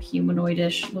 you know,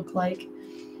 humanoid-ish look like.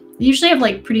 They usually have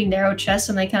like pretty narrow chests,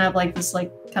 and they kind of have like this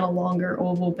like kind of longer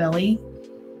oval belly,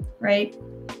 right?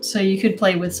 So you could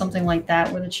play with something like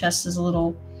that where the chest is a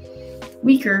little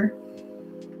weaker,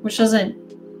 which doesn't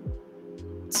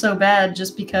so bad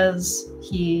just because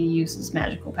he uses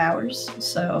magical powers.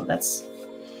 So that's,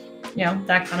 you know,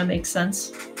 that kind of makes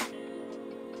sense.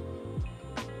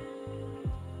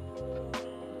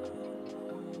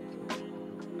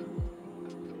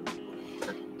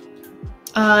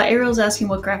 Ariel's asking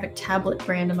what graphic tablet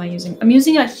brand am I using? I'm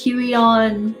using a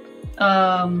Huion,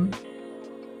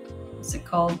 what's it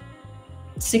called?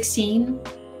 16.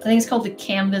 I think it's called the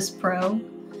Canvas Pro.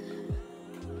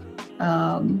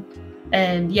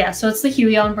 And yeah, so it's the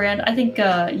Huion brand. I think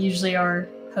usually our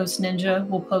host Ninja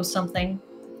will post something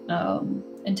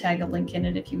and tag a link in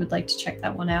it if you would like to check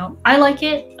that one out. I like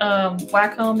it.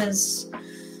 Wacom is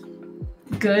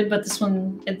good, but this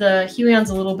one, the Huion's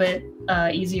a little bit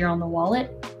easier on the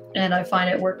wallet, and I find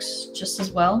it works just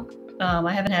as well.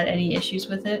 I haven't had any issues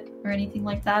with it or anything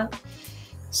like that.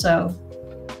 So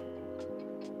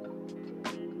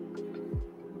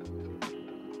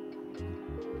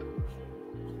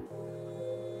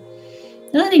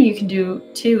another thing you can do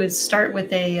too is start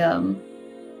with a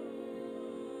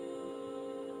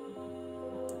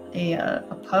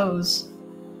pose.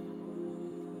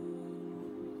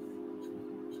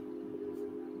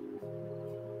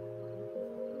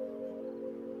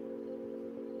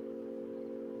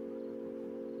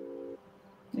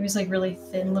 Maybe it's like really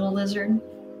thin little lizard.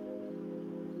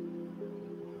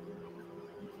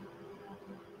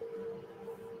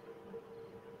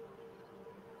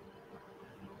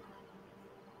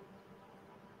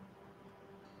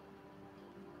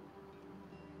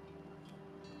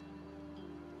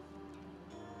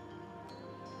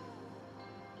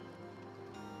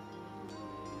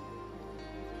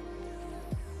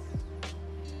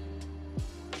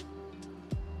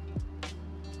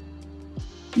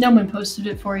 Gnomon posted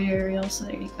it for you, Ariel, so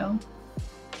there you go.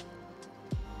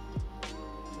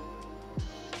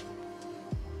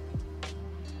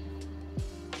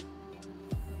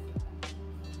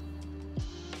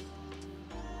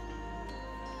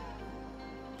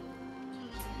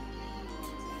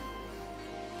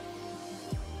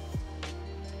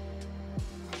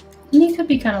 And he could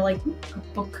be kind of like a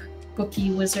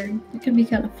booky wizard. It could be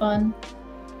kind of fun.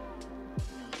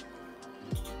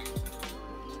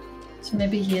 So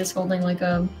maybe he is holding like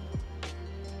a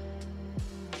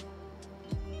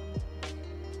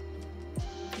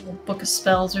book of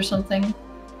spells or something.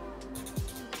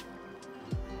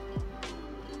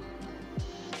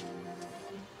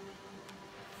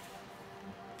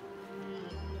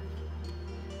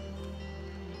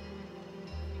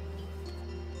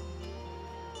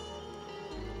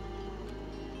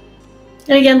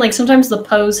 And again, like sometimes the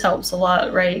pose helps a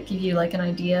lot, right? Give you like an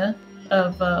idea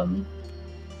of,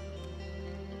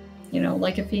 you know,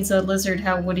 like if he's a lizard,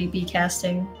 how would he be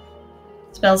casting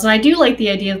spells? And I do like the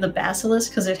idea of the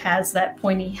basilisk because it has that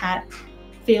pointy hat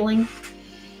feeling,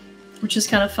 which is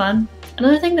kind of fun.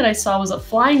 Another thing that I saw was a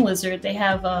flying lizard. They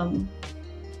have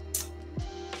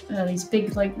these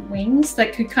big like wings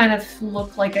that could kind of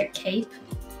look like a cape.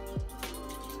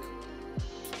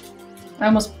 I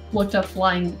almost looked up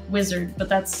flying wizard, but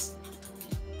that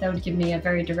would give me a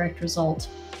very direct result.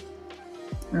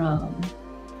 But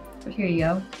here you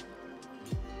go.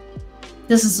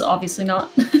 This is obviously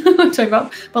not what I'm talking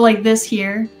about, but like this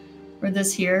here, or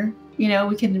this here, you know,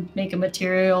 we can make a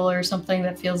material or something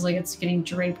that feels like it's getting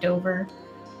draped over.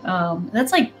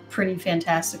 That's like pretty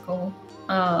fantastical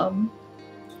and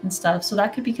stuff. So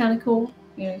that could be kind of cool.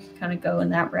 You know, you can kind of go in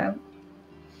that route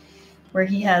where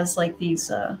he has like these,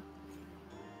 they're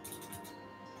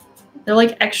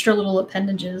like extra little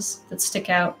appendages that stick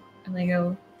out, and they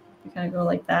kind of go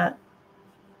like that.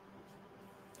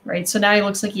 Right, so now he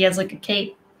looks like he has like a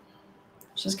cape,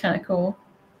 which is kind of cool.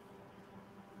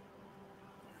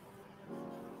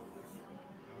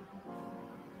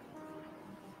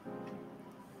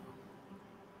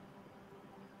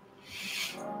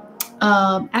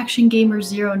 Action Gamer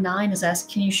 09 is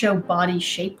asked, can you show body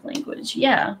shape language?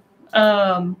 Yeah.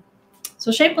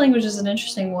 So shape language is an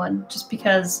interesting one, just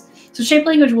because, so shape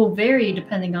language will vary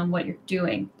depending on what you're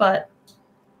doing, but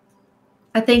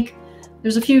I think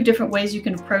there's a few different ways you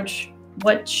can approach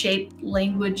what shape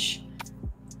language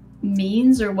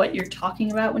means or what you're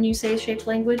talking about when you say shape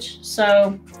language.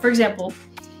 So for example,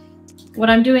 when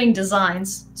I'm doing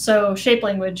designs, so shape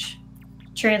language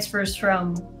transfers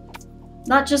from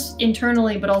not just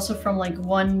internally, but also from like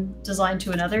one design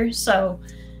to another. So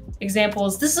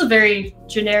examples, this is a very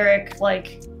generic,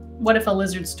 like, what if a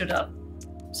lizard stood up?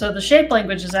 So the shape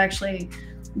language is actually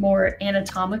more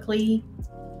anatomically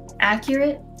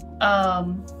accurate.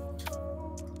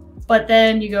 But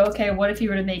then you go, okay, what if you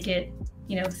were to make it,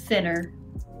 you know, thinner,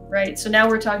 right? So now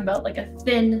we're talking about like a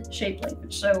thin shape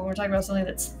language. So when we're talking about something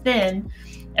that's thin,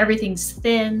 everything's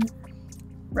thin,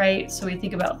 right? So we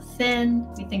think about thin,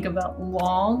 we think about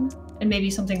long, and maybe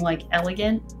something like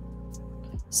elegant.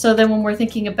 So then when we're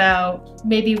thinking about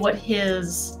maybe what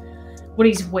he's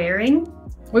wearing,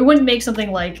 we wouldn't make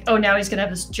something like, oh, now he's gonna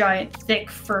have this giant thick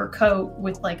fur coat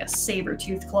with like a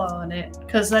saber-toothed claw on it,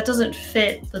 because that doesn't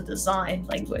fit the design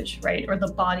language, right? Or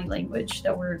the body language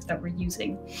that we're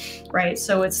using, right?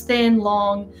 So it's thin,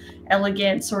 long,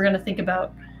 elegant. So we're gonna think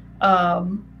about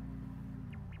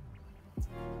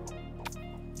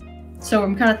so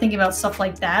I'm kind of thinking about stuff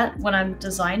like that when I'm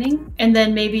designing. And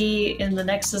then maybe in the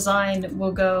next design,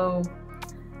 we'll go,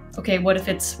 okay, what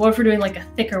if we're doing like a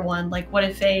thicker one? Like what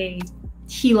if a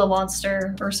Gila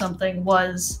monster or something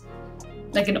was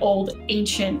like an old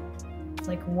ancient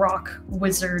like rock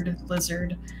wizard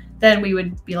lizard? Then we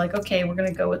would be like, okay, we're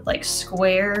gonna go with like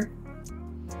square.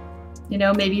 You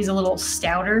know, maybe he's a little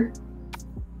stouter.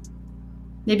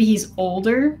 Maybe he's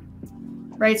older,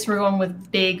 right? So we're going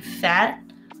with big, fat,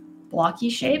 blocky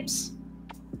shapes.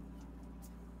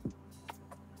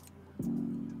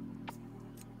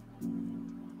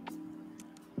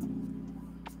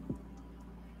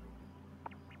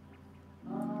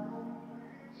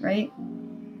 Right?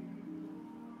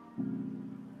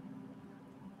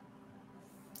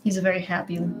 He's a very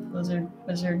happy wizard.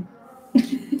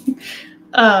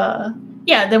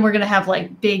 Yeah, then we're gonna have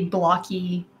like big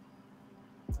blocky,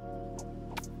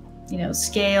 you know,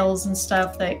 scales and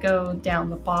stuff that go down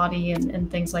the body and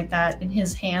things like that. And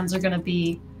his hands are going to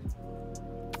be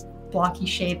blocky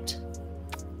shaped.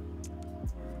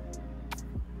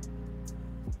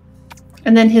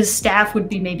 And then his staff would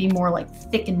be maybe more like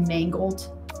thick and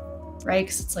mangled, right?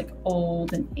 Because it's like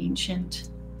old and ancient.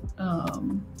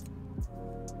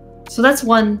 So that's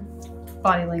one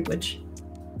body language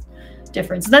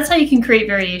difference. And that's how you can create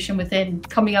variation within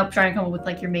trying to come up with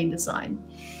like your main design.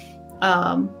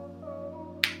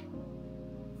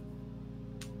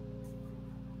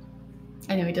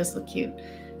 I know he does look cute.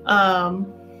 And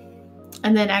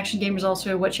then Action Gamer's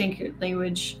also what shape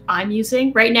language I'm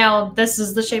using. Right now, this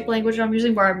is the shape language I'm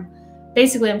using, where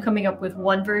I'm coming up with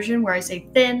one version where I say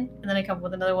thin, and then I come up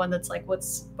with another one that's like, what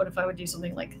if I would do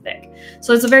something like thick?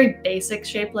 So it's a very basic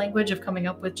shape language of coming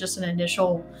up with just an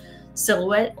initial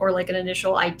silhouette or like an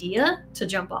initial idea to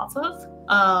jump off of.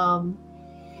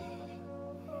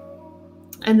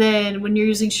 And then when you're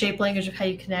using shape language of how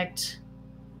you connect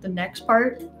the next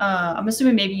part, I'm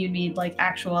assuming maybe you need like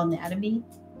actual anatomy,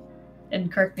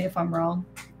 and correct me if I'm wrong.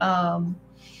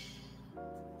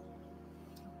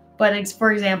 But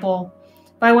for example,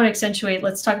 if I want to accentuate,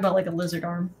 let's talk about like a lizard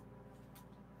arm.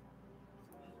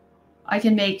 I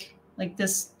can make like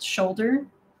this shoulder,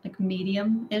 like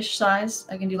medium-ish size.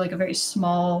 I can do like a very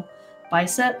small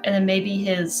bicep, and then maybe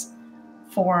his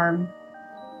forearm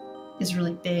is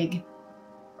really big.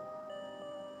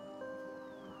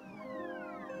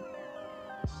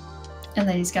 And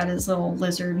then he's got his little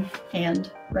lizard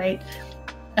hand, right?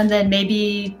 And then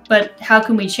maybe, but how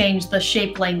can we change the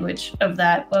shape language of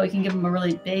that? Well, we can give him a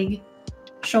really big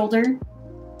shoulder.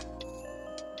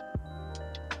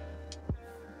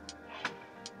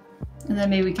 And then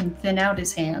maybe we can thin out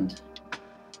his hand.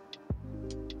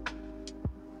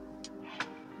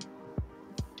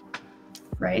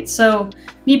 Right, so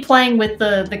me playing with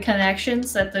the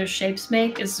connections that those shapes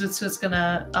make is what's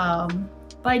gonna,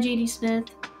 by J.D. Smith,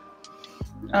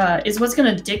 is what's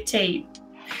going to dictate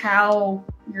how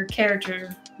your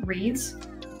character reads,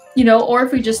 you know. Or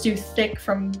if we just do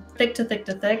from thick to thick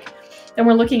to thick, then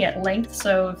we're looking at length.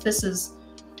 So if this is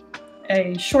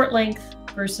a short length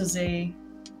versus a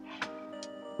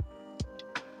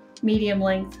medium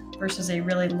length versus a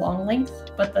really long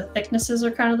length, but the thicknesses are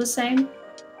kind of the same,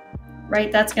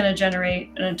 right? That's going to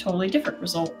generate a totally different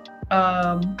result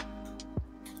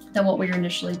than what we were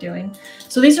initially doing.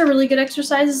 So these are really good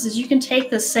exercises, is you can take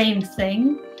the same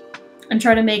thing and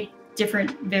try to make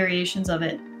different variations of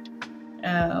it.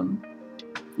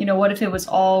 You know, what if it was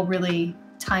all really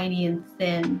tiny and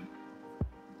thin?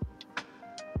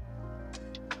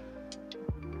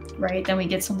 Right? Then we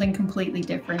get something completely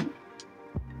different.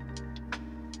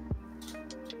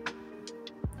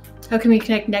 How can we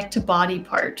connect neck to body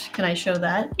part? Can I show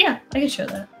that? Yeah, I can show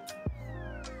that.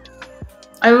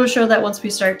 I will show that once we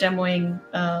start demoing,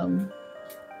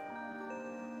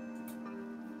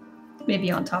 maybe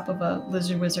on top of a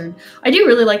lizard wizard. I do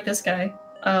really like this guy.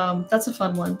 That's a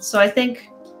fun one. So I think,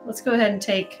 let's go ahead and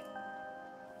take...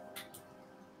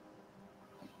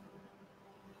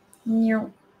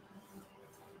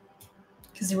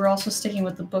 Because we're also sticking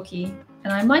with the bookie.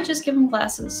 And I might just give him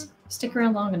glasses. Stick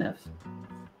around long enough.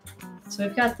 So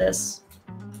we've got this.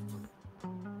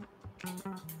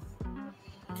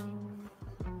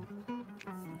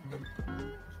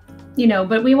 You know,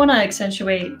 but we want to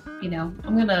accentuate, you know,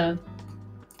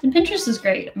 and Pinterest is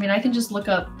great. I mean, I can just look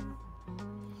up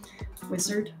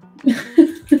wizard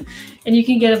and you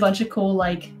can get a bunch of cool,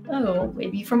 like, oh,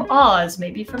 maybe from Oz,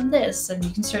 maybe from this, and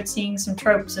you can start seeing some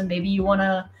tropes, and maybe you want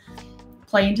to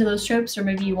play into those tropes, or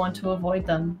maybe you want to avoid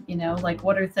them, you know, like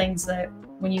what are things that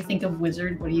when you think of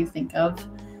wizard, what do you think of,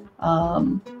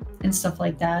 and stuff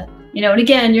like that, you know. And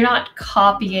again, you're not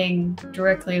copying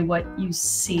directly what you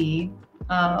see.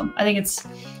 I think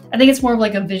it's more of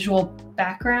like a visual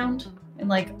background and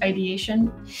like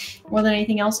ideation more than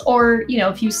anything else. Or, you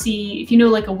know, if you know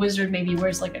like a wizard maybe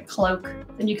wears like a cloak,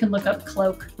 then you can look up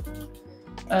cloak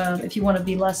if you want to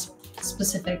be less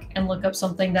specific, and look up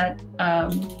something that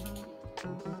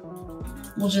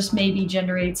will just maybe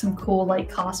generate some cool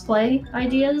like cosplay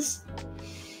ideas.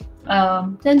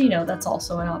 Then, you know, that's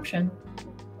also an option.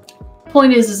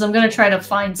 Point is I'm going to try to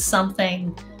find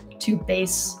something to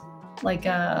base like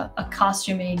a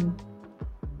costuming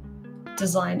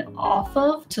design off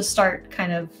of, to start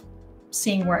kind of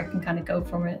seeing where I can kind of go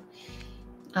from it,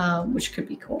 which could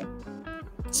be cool.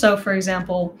 So for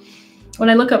example,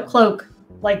 when I look up cloak,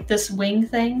 like this wing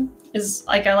thing is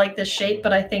like, I like this shape,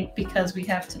 but I think because we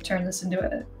have to turn this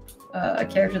into a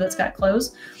character that's got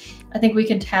clothes, I think we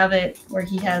can have it where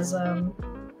he has, go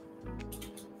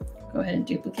ahead and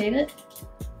duplicate it,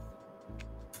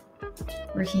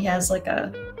 where he has like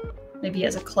maybe he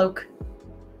has a cloak.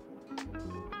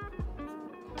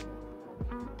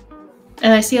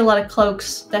 And I see a lot of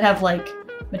cloaks that have like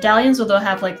medallions, or they'll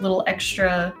have like little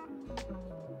extra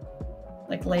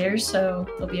like layers. So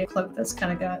there'll be a cloak that's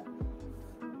kind of got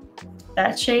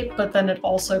that shape, but then it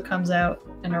also comes out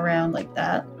and around like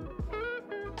that.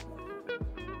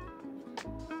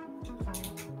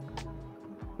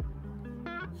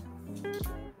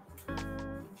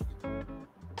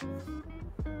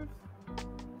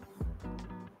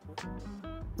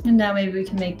 And now maybe we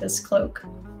can make this cloak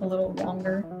a little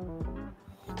longer,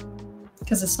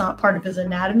 because it's not part of his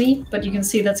anatomy, but you can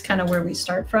see that's kind of where we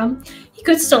start from. He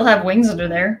could still have wings under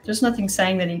there. There's nothing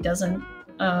saying that he doesn't.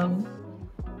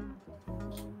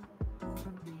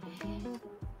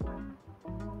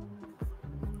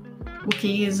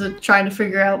 Wookie is trying to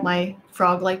figure out my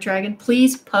frog-like dragon.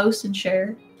 Please post and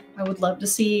share. I would love to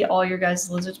see all your guys'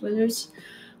 lizards wizards.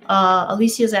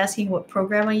 Alicia's asking what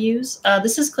program I use.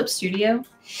 This is Clip Studio.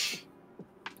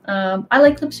 I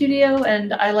like Clip Studio,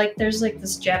 and I like, there's like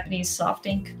this Japanese soft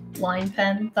ink line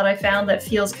pen that I found that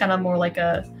feels kind of more like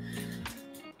a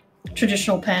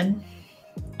traditional pen.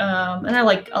 And I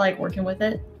like working with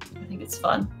it. I think it's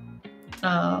fun.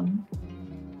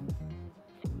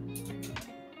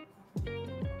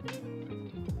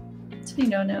 So you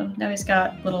know, now he's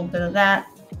got a little bit of that.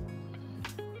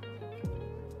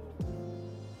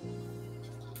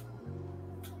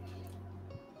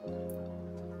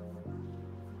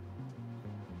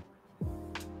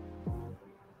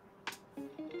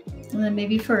 And then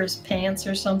maybe for his pants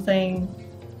or something.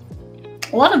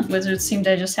 A lot of wizards seem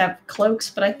to just have cloaks,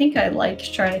 but I think I like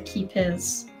trying to keep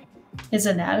his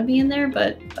anatomy in there,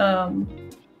 but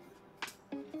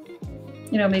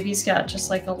you know, maybe he's got just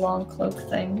like a long cloak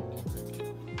thing.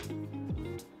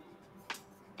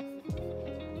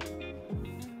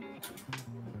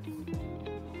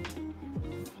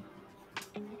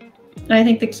 And I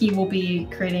think the key will be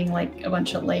creating like a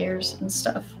bunch of layers and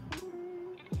stuff.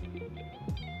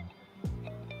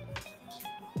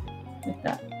 Like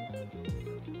that.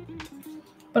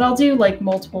 But I'll do like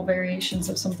multiple variations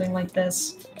of something like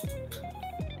this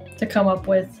to come up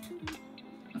with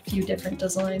a few different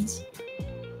designs.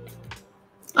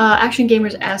 Action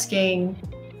Gamer's asking,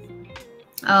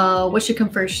 what should come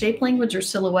first, shape language or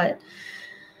silhouette?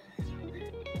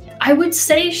 I would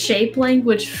say shape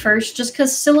language first, just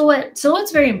because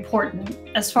silhouette's very important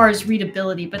as far as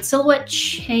readability, but silhouette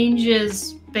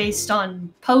changes based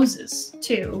on poses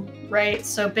too, right?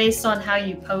 So based on how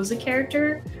you pose a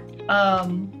character,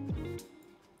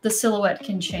 the silhouette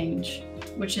can change,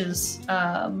 which is,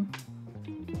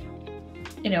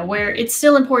 you know, where it's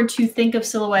still important to think of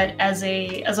silhouette as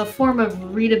a form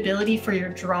of readability for your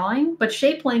drawing, but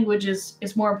shape language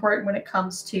is more important when it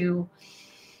comes to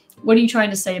what are you trying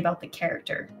to say about the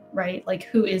character, right? Like,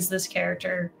 who is this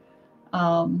character?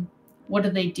 What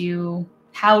do they do?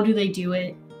 How do they do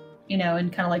it? You know,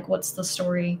 and kind of like, what's the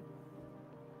story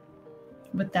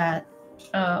with that?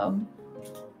 I'll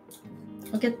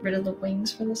get rid of the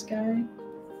wings for this guy.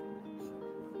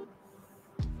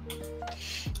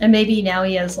 And maybe now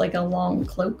he has like a long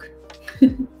cloak,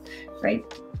 right?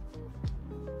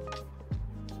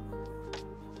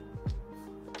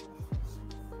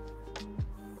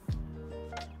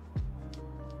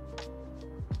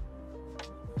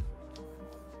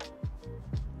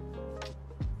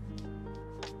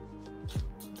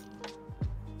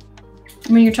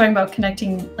 I mean, you're talking about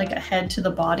connecting like a head to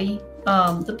the body.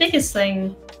 The biggest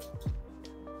thing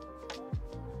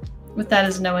with that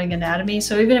is knowing anatomy.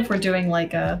 So even if we're doing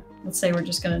like a, let's say we're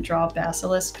just going to draw a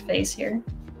basilisk face here.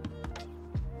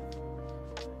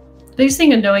 The biggest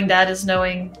thing of knowing that is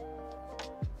knowing,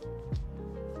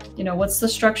 you know, what's the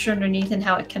structure underneath and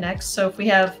how it connects. So if we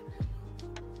have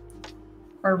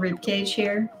our rib cage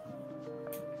here,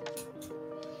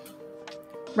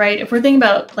 right? If we're thinking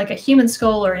about like a human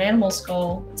skull or an animal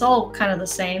skull, it's all kind of the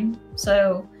same.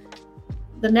 So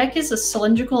the neck is a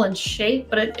cylindrical in shape,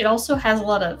 but it also has a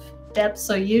lot of depth.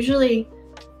 So usually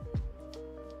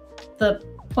the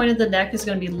point of the neck is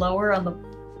going to be lower on the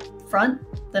front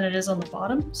than it is on the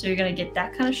bottom. So you're going to get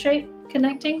that kind of shape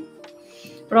connecting.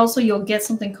 But also you'll get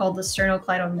something called the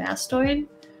sternocleidomastoid,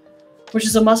 which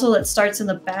is a muscle that starts in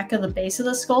the back of the base of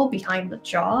the skull behind the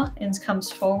jaw and comes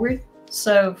forward.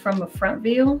 So from a front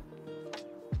view,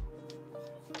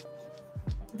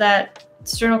 that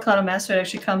sternocleidomastoid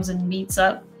actually comes and meets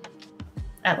up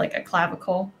at like a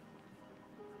clavicle.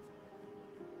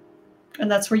 And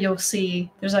that's where you'll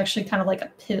see there's actually kind of like a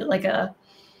pivot, like a,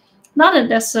 not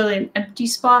necessarily an empty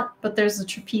spot, but there's the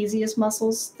trapezius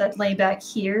muscles that lay back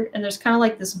here. And there's kind of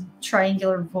like this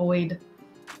triangular void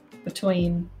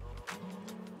between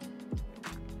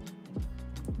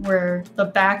where the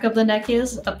back of the neck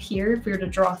is up here, if we were to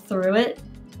draw through it,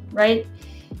 right?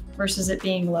 Versus it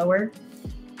being lower.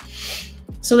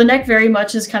 So the neck very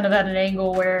much is kind of at an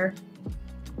angle where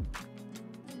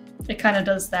it kind of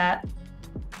does that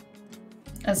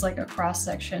as like a cross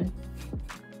section.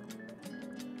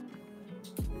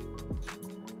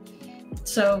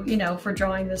 So, you know, for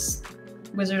drawing this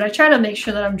wizard, I try to make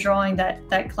sure that I'm drawing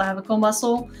that clavicle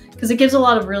muscle because it gives a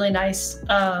lot of really nice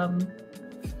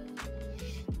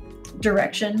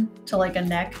direction to like a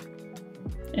neck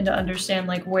and to understand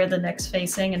like where the neck's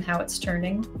facing and how it's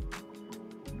turning.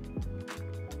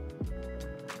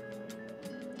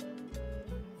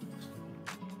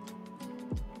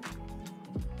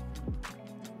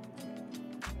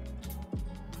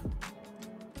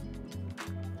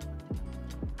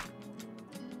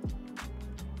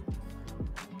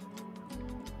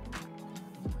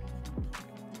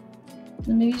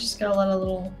 And maybe just got a lot of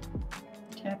little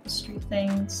tapestry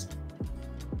things.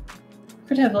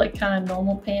 Could have like kind of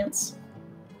normal pants.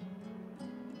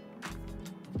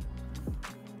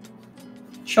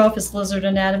 Show off his lizard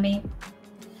anatomy.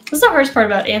 That's the hardest part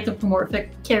about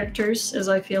anthropomorphic characters, is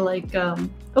I feel like, oh,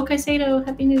 Kaisedo,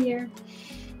 Happy New Year.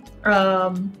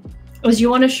 Was you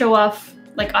want to show off,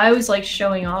 like I always like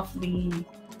showing off the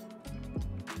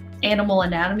animal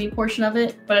anatomy portion of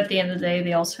it, but at the end of the day,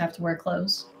 they also have to wear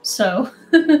clothes. So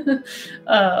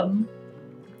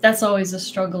that's always a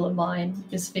struggle of mine,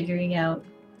 is figuring out,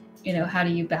 you know, how do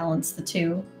you balance the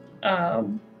two?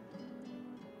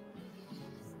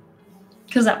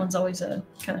 Because that one's always a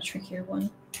kind of trickier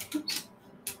one. Oops.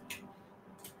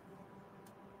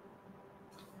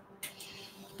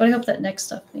 But I hope that next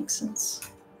stuff makes sense.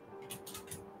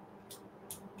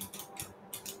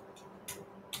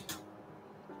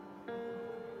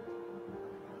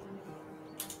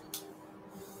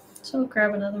 So I'll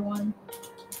grab another one.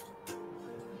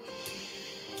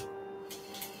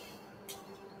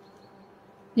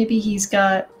 Maybe he's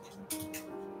got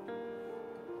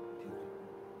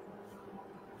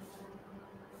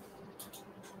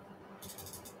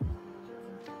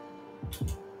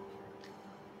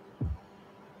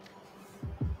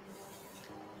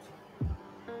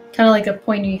kind of like a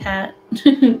pointy hat,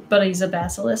 but he's a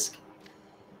basilisk.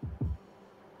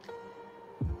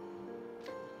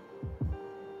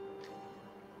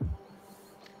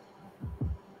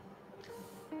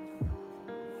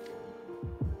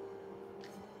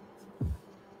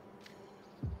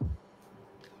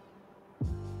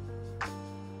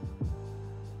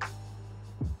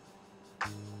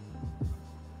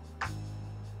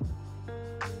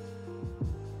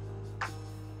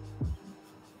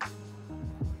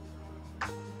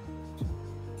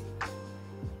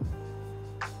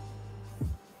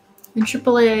 And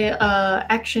AAA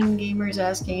Action Gamers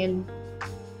asking,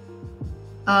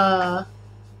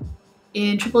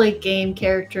 in AAA game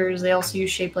characters, they also use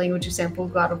shape language. Example: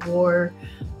 God of War,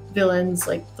 villains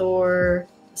like Thor,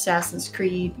 Assassin's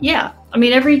Creed. Yeah, I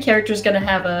mean, every good character is gonna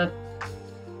have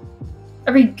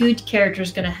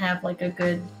like a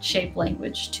good shape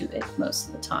language to it most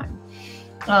of the time.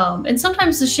 And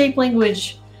sometimes the shape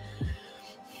language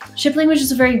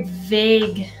is a very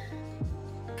vague,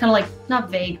 kind of like, not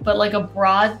vague, but like a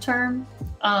broad term.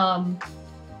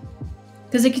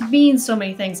 Because it could mean so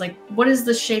many things. Like, what is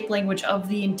the shape language of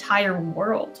the entire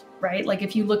world, right? Like,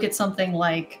 if you look at something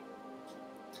like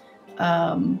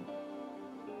Rick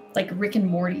and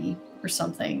Morty or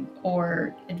something,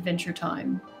 or Adventure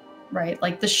Time, right?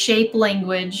 Like, the shape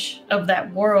language of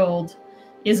that world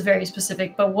is very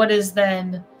specific, but what is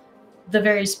then the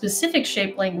very specific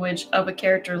shape language of a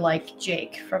character like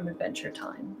Jake from Adventure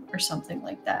Time or something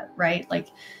like that, right? Like,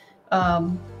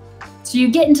 so you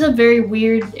get into very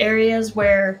weird areas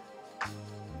where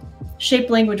shape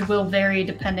language will vary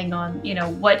depending on, you know,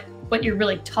 what you're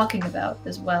really talking about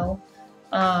as well.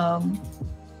 And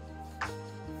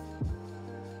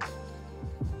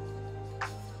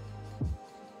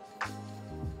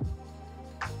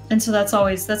so that's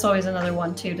always another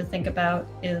one too to think about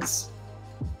is,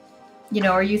 you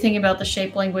know, are you thinking about the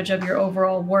shape language of your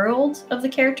overall world of the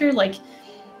character, like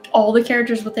all the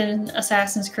characters within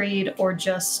Assassin's Creed, or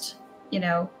just, you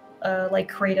know,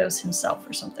 like Kratos himself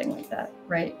or something like that,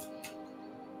 right?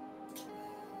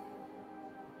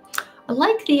 I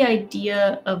like the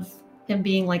idea of him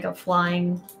being like a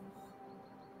flying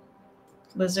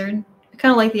lizard. I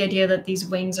kind of like the idea that these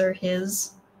wings are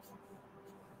his,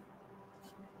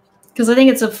 because I think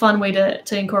it's a fun way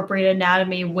to incorporate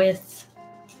anatomy with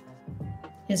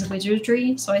his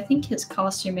wizardry. So I think his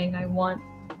costuming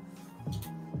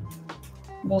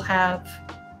will have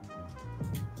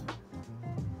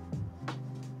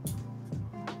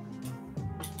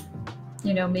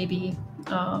you know, maybe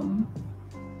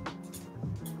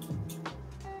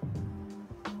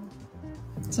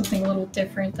something a little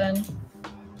different then.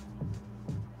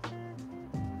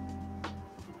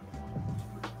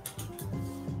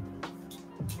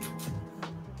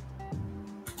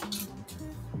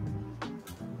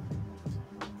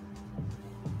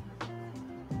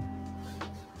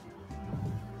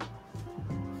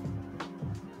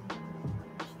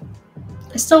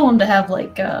 I still want to have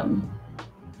like,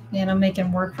 man, I'm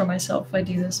making work for myself if I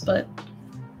do this, but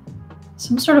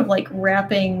some sort of like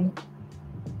wrapping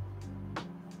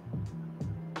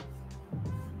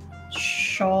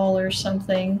shawl or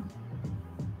something.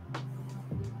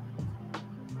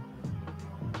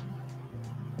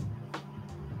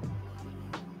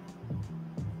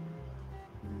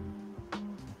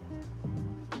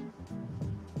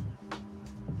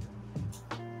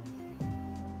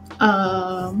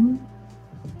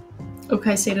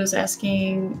 Okay, Sato's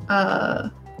asking,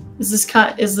 is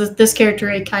this character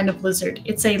a kind of lizard?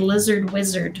 It's a lizard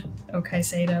wizard. Okay,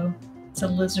 Sato, it's a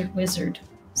lizard wizard.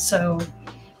 So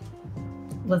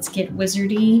let's get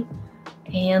wizardy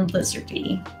and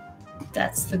lizardy.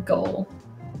 That's the goal.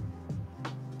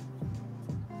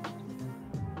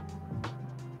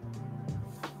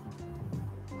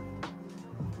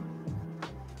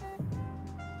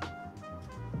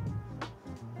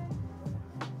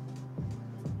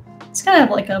 It's kind of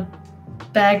like a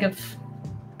bag of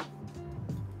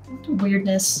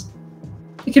weirdness.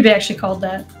 It could be actually called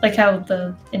that. Like how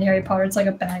in Harry Potter, it's like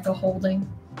a bag of holding.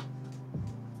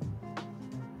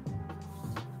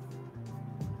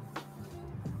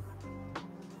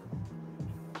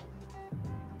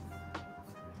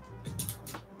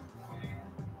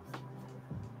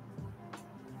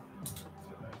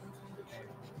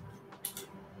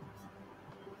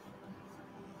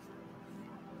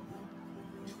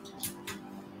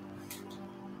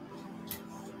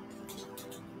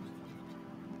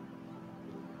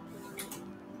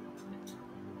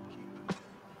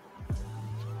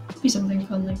 Be something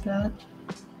fun like that.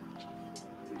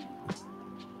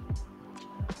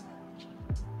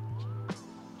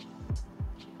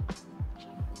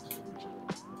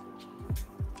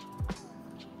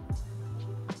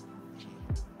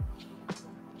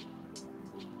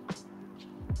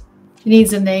 It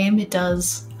needs a name. It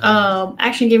does.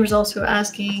 Action Gamer's also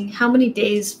asking how many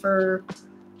days for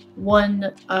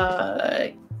one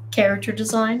character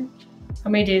design. How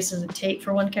many days does it take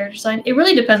for one character design? It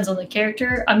really depends on the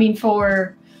character. I mean,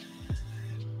 for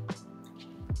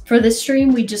this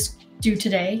stream, we just do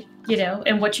today, you know,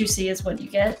 and what you see is what you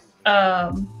get,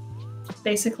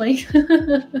 basically.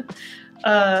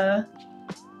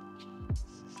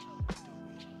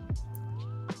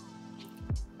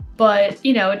 But,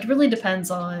 you know, it really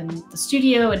depends on the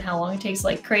studio and how long it takes.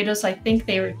 Like Kratos, I think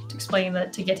they were explaining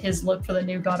that to get his look for the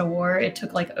new God of War, it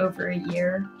took like over a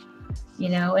year, you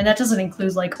know, and that doesn't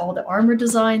include like all the armor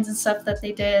designs and stuff that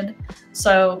they did.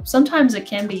 So sometimes it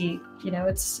can be, you know,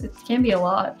 it can be a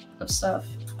lot of stuff.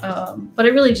 But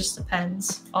it really just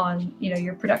depends on, you know,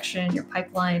 your production, your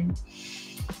pipeline,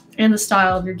 and the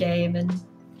style of your game and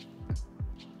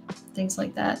things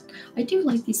like that. I do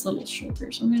like these little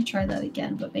shoulders. I'm going to try that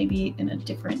again, but maybe in a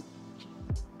different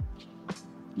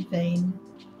vein.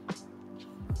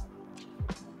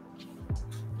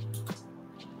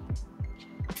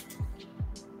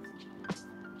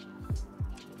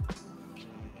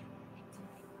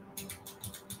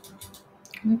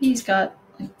 Maybe he's got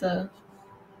like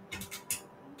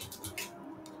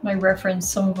my reference,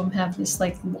 some of them have this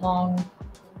like long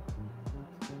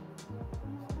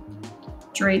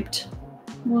draped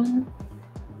one.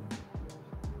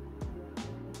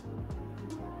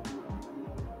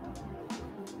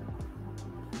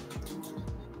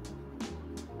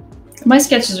 My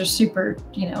sketches are super,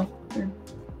 you know,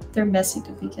 they're messy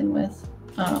to begin with,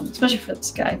 especially for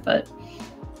this guy, but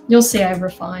you'll see I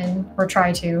refine, or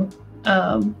try to,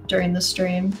 during the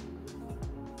stream.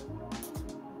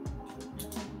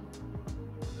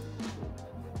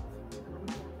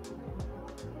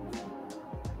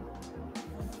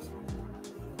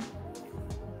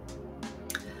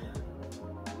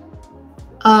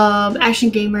 Action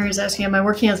Gamer is asking, am I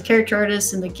working as a character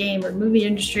artist in the game or movie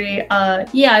industry?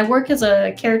 Yeah, I work as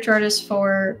a character artist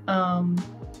for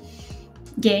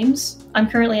games. I'm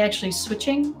currently actually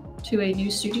switching to a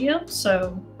new studio,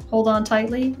 so hold on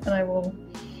tightly, and I will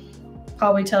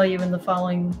probably tell you in the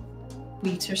following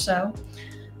weeks or so.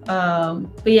 But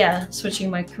yeah, switching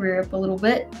my career up a little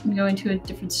bit. I'm going to a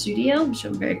different studio, which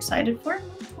I'm very excited for.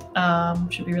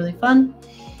 Should be really fun.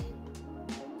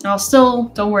 I'll still,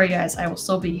 don't worry guys, I will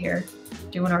still be here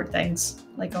doing art things,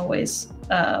 like always.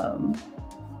 I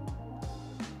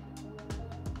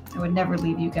would never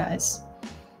leave you guys.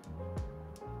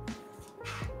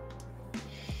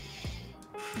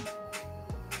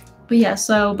 But yeah,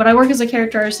 but I work as a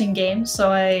character artist in games,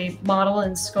 so I model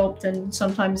and sculpt and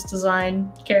sometimes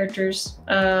design characters.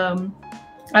 I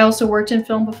also worked in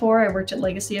film before. I worked at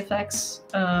Legacy Effects,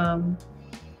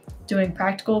 doing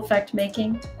practical effect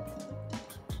making.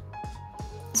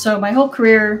 So my whole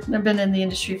career, I've been in the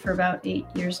industry for about 8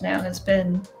 years now, has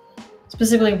been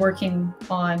specifically working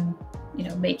on, you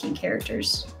know, making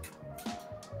characters.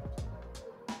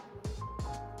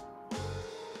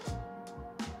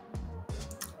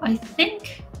 I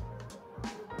think,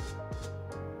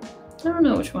 I don't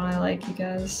know which one I like, you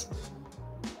guys.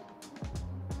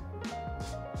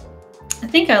 I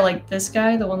think I like this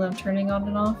guy, the one that I'm turning on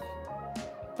and off.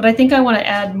 But I think I want to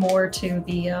add more to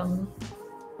the,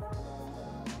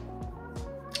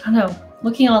 I don't know,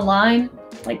 looking online,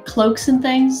 like cloaks and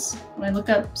things, when I look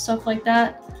up stuff like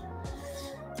that,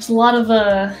 there's a lot of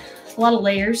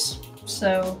layers,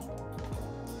 so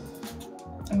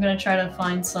I'm gonna try to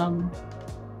find some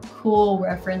cool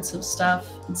reference of stuff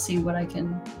and see what I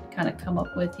can kind of come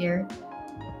up with here.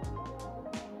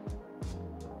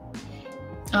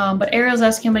 But Ariel's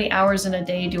asking how many hours in a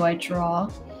day do I draw?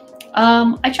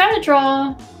 I try to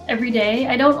draw every day.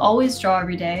 I don't always draw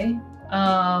every day.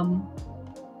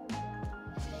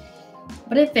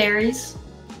 But it varies.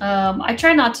 I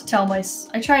try not to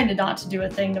not to do a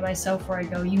thing to myself where I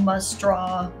go, you must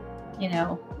draw, you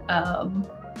know,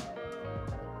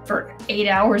 for 8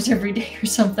 hours every day or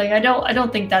something. I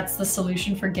don't think that's the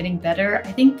solution for getting better.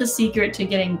 I think the secret to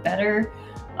getting better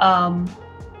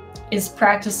is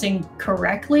practicing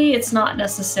correctly. It's not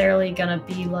necessarily gonna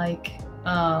be like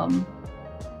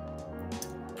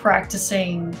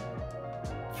practicing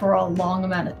for a long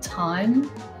amount of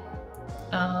time.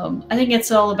 I think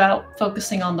it's all about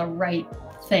focusing on the right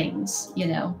things, you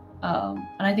know, and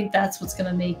I think that's what's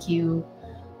going to make you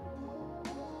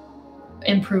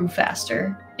improve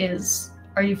faster.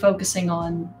 Are you focusing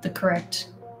on the correct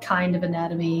kind of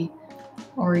anatomy,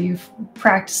 or are you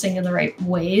practicing in the right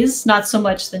ways? Not so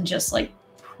much than just like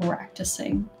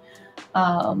practicing.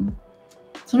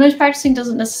 Sometimes practicing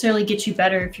doesn't necessarily get you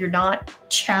better if you're not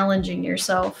challenging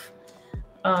yourself.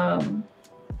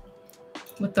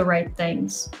 with the right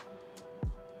things.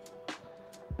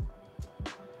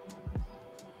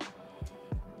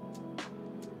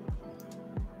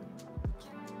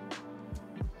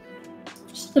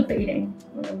 Just debating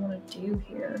what I want to do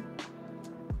here.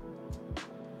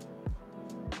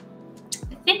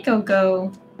 I think I'll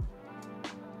go.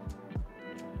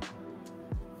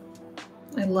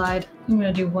 I lied. I'm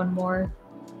gonna do one more.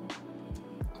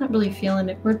 Not really feeling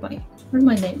it. Where'd my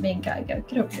main guy go?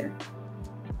 Get over here.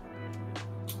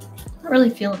 Not really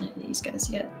feeling any of these guys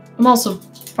yet. I'm also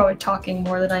probably talking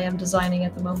more than I am designing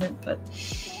at the moment, but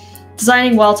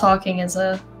designing while talking is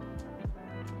a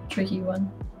tricky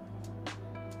one.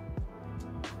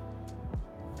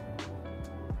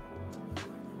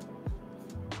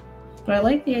 But I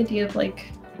like the idea of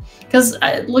like, because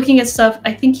looking at stuff,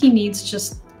 I think he needs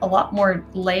just a lot more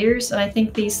layers, and I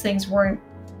think these things weren't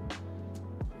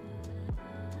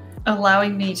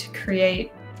allowing me to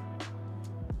create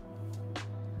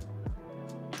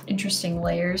interesting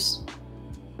layers.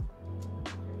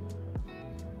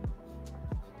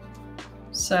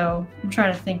 So I'm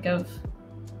trying to think of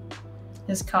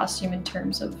his costume in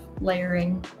terms of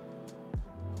layering.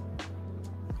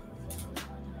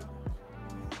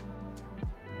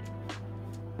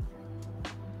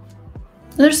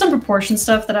 There's some proportion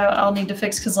stuff that I'll need to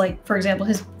fix because, like, for example,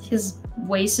 his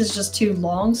waist is just too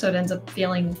long, so it ends up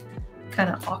feeling kind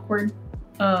of awkward.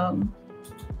 But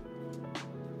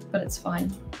it's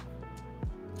fine.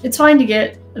 It's fine to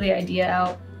get the idea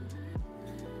out.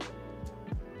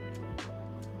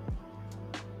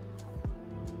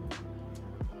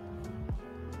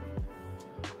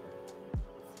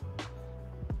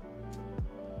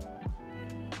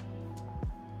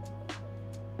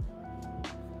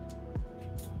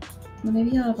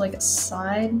 Maybe I'll have like a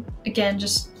side. Again,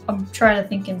 just I'm trying to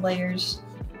think in layers.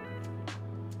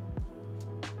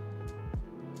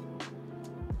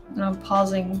 And I'm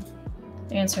pausing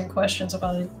answering questions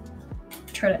while I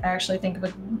try to actually think of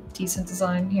a decent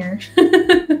design here.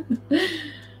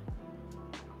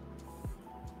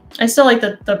 I still like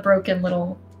the broken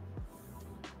little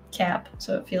cap,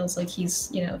 so it feels like he's,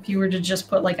 you know, if you were to just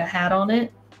put like a hat on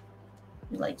it,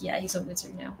 you're like, yeah, he's a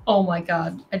wizard now. Oh my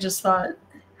god, I just thought,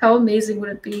 how amazing would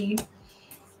it be?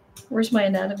 Where's my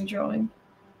anatomy drawing?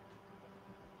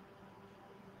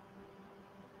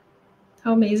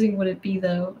 How amazing would it be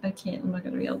though? I'm not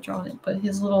gonna be able to draw it, but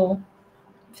his little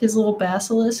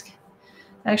basilisk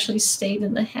actually stayed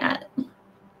in the hat.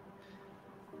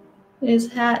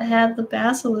 His hat had the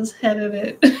basilisk head in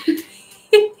it.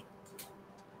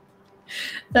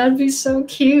 That'd be so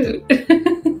cute.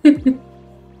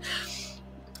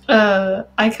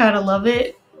 I kind of love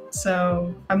it,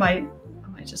 so I might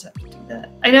just have to do that.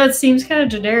 I know it seems kind of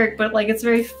generic, but like it's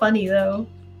very funny though.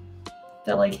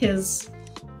 That like the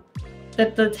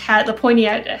pointy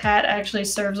hat actually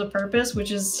serves a purpose,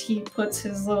 which is he puts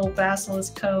his little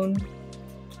basilisk cone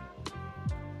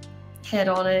head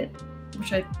on it,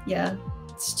 which yeah,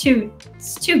 it's too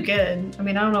good. I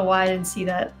mean, I don't know why I didn't see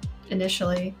that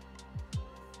initially.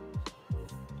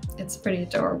 It's pretty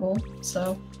adorable,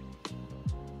 so.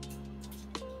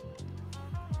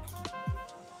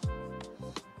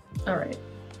 All right.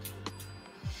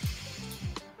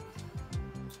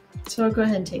 So I'll go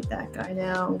ahead and take that guy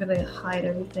now. I'm gonna hide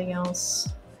everything else.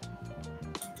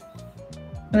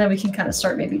 And then we can kind of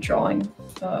start maybe drawing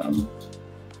a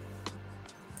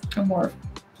more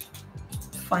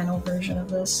final version of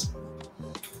this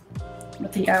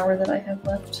with the hour that I have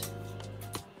left.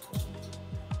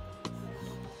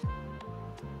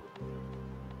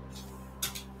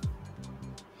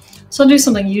 So I'll do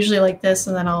something usually like this,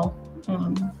 and then I'll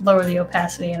lower the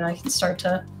opacity and I can start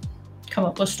to come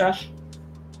up with stuff.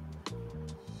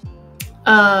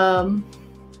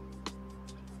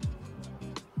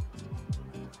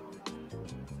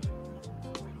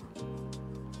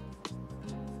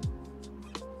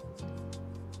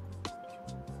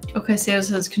 Okay, so it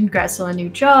says congrats on a new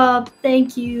job.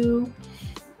 Thank you.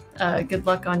 Good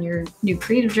luck on your new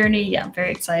creative journey. Yeah, I'm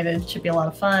very excited. Should be a lot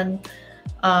of fun.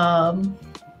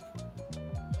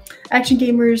 Action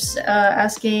Gamers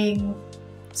asking,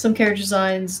 some character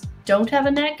designs don't have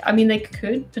a neck. I mean, they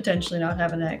could potentially not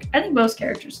have a neck. I think most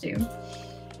characters do.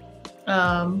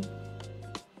 But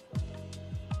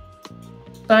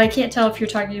I can't tell if you're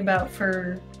talking about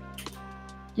for,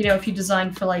 you know, if you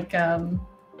design for like in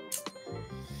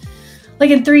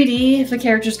 3D, if a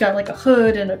character's got like a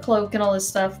hood and a cloak and all this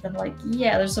stuff, then like,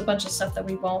 yeah, there's a bunch of stuff that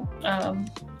we won't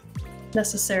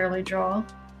necessarily draw.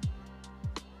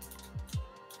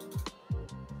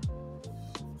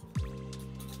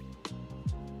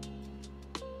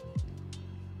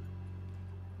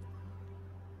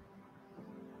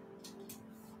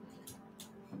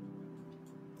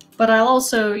 But I'll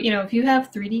also, you know, if you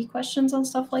have 3D questions on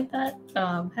stuff like that,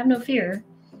 have no fear.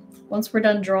 Once we're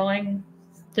done drawing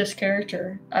this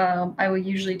character, I will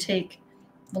usually take,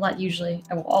 well, not usually,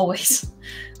 I will always,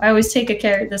 I always take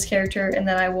this character and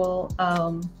then I will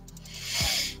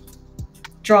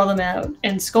draw them out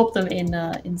and sculpt them in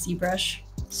ZBrush.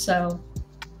 So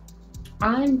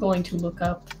I'm going to look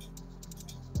up.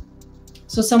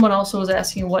 So someone also was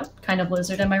asking what kind of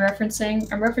lizard am I referencing?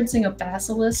 I'm referencing a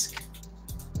basilisk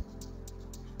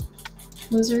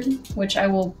lizard, which I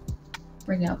will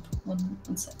bring up one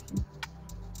second.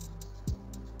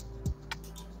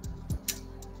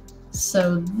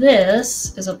 So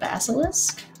this is a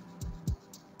basilisk.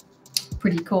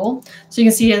 Pretty cool. So you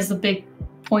can see he has the big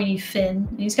pointy fin.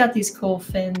 And he's got these cool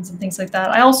fins and things like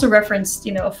that. I also referenced,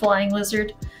 you know, a flying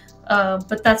lizard,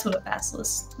 but that's what a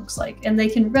basilisk looks like. And they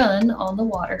can run on the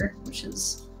water, which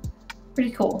is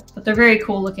pretty cool. But they're very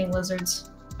cool looking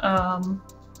lizards.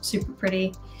 Super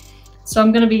pretty. So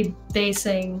I'm going to be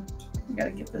basing, I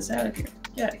gotta get this out of here.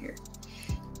 Get out of here.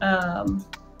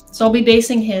 So I'll be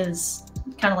basing his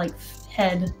kind of like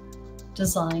head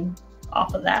design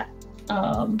off of that.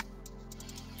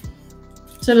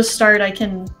 So to start, I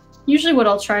can, usually what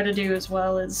I'll try to do as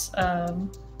well is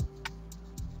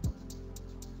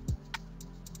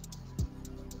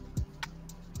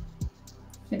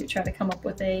maybe try to come up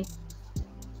with a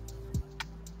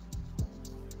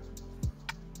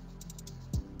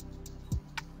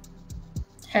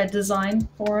head design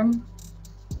for him.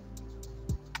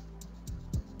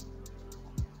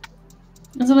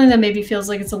 And something that maybe feels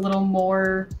like it's a little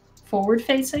more forward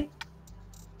facing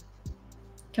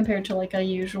compared to like a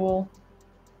usual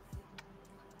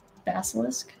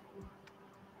basilisk.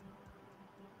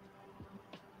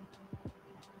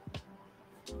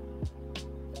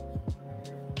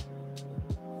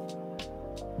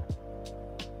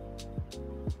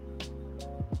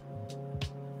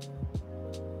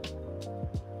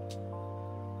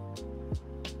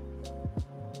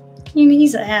 I mean,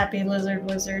 he's a happy lizard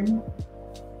wizard. I'm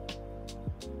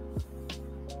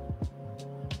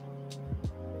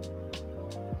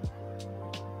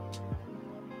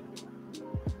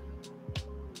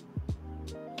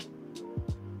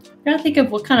trying to think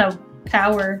of what kind of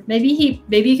power. Maybe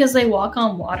because they walk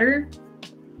on water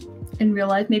in real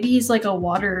life, maybe he's like a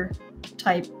water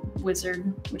type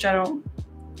wizard, which I don't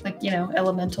like, you know,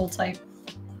 elemental type.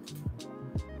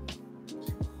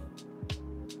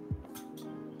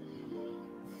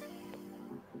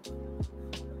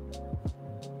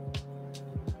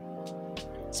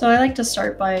 So I like to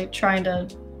start by trying to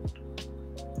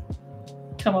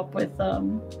come up with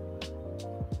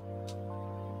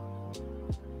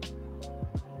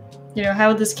you know, how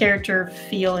would this character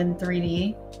feel in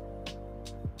 3D?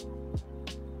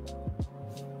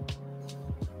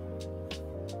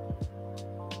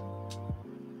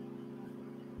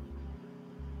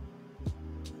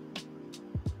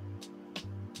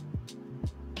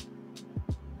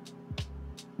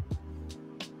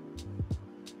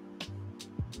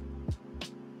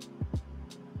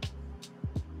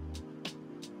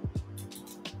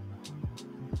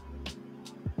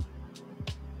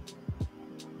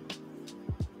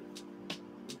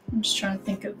 I'm just trying to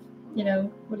think of, you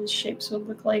know, what his shapes would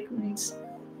look like when he's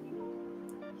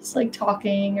like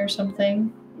talking or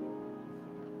something.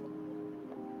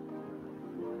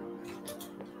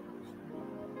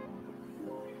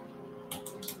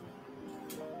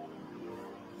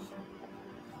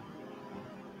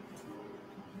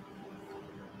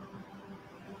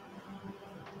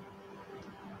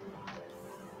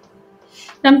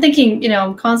 I'm thinking, you know,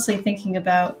 I'm constantly thinking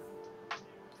about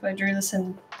if I drew this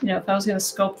in, you know, if I was going to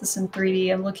sculpt this in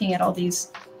 3D, I'm looking at all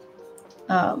these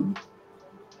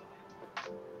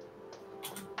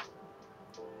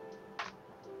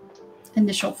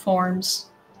initial forms.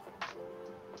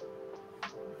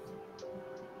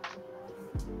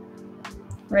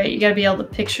 Right, you got to be able to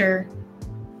picture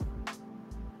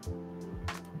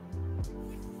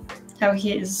how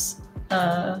he is.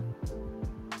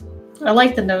 I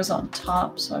like the nose on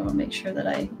top, so I want to make sure that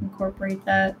I incorporate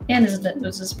that. And his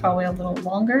nose is probably a little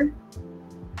longer.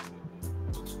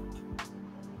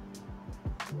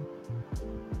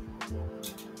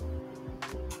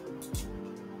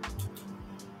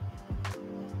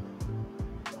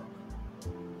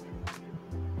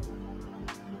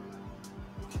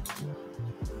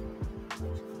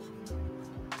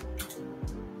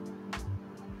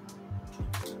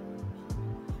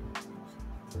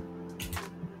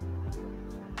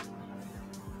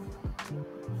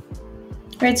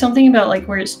 Right, so I'm thinking about like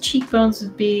where his cheekbones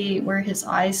would be, where his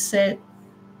eyes sit.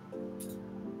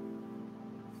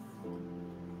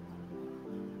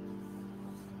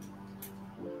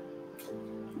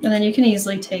 And then you can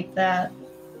easily take that.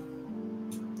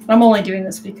 I'm only doing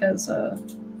this because for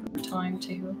time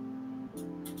too.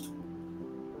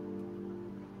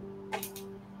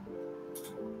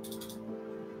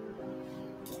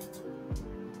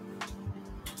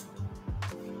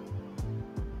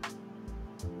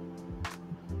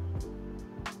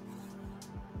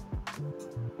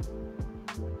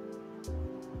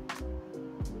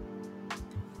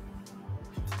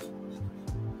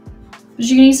 But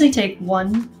you can easily take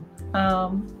one.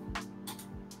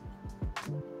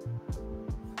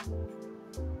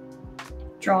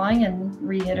 Drawing and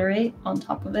reiterate on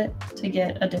top of it to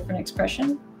get a different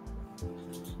expression.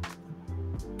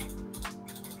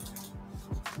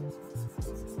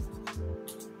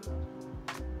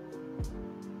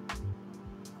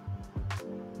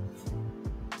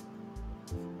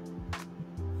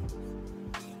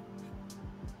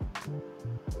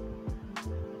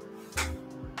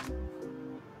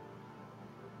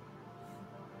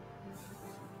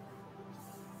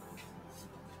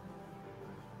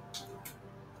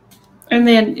 And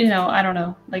then, you know, I don't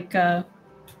know, like, now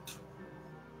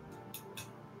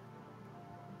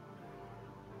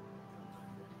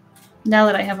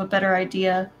that I have a better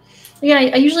idea, yeah,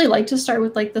 I usually like to start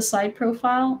with like the side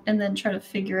profile and then try to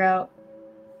figure out,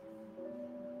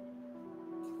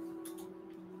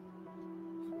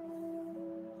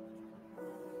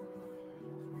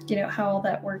 you know, how all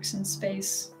that works in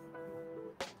space.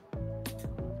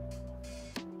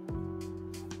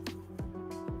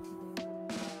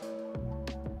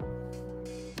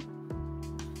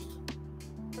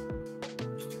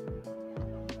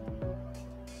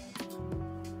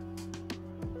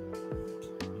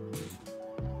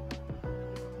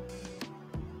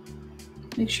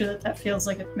 Make sure that that feels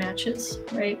like it matches,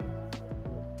 right?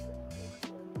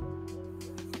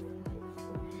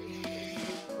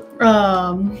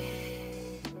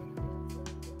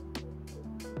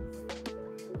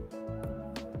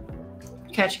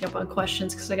 Catching up on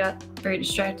questions because I got very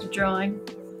distracted drawing.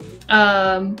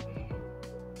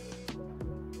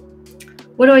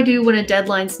 What do I do when a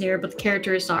deadline's near but the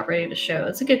character is not ready to show?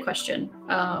 That's a good question.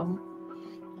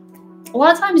 A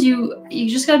lot of times you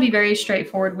just gotta be very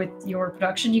straightforward with your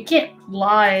production. You can't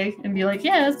lie and be like,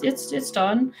 yeah, it's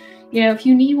done. You know, if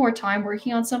you need more time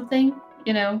working on something,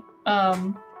 you know,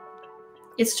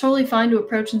 it's totally fine to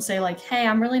approach and say like, hey,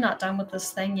 I'm really not done with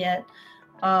this thing yet.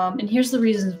 And here's the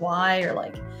reasons why, or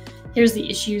like, here's the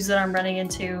issues that I'm running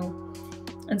into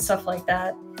and stuff like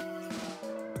that.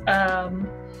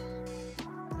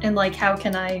 And like, how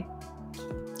can I,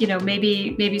 you know,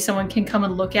 maybe someone can come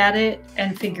and look at it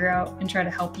and figure out and try to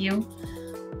help you.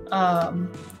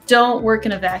 Don't work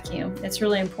in a vacuum. It's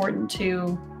really important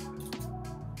to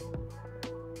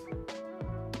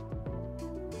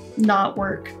not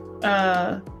work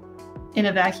in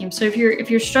a vacuum. So if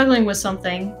you're struggling with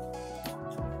something,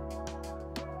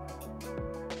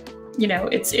 you know,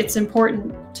 it's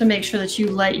important to make sure that you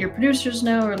let your producers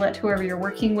know or let whoever you're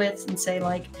working with and say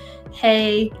like,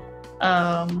 hey,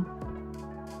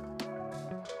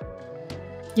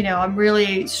 you know, I'm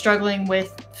really struggling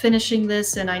with finishing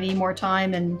this and I need more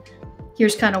time and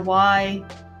here's kind of why,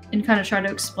 and kind of try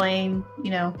to explain,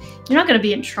 you know, you're not going to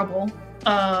be in trouble.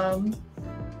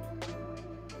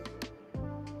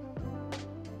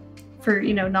 For,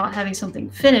 you know, not having something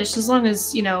finished, as long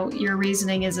as, you know, your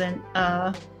reasoning isn't,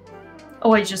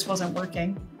 oh, it just wasn't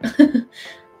working.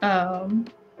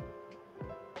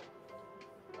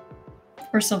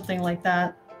 Or something like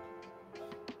that.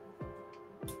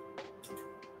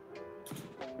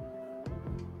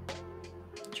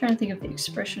 I'm trying to think of the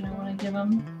expression I want to give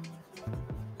them.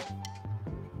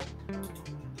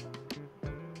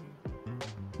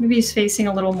 Maybe he's facing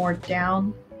a little more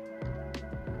down.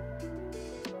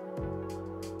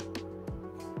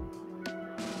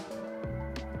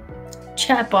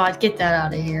 Chatbot, get that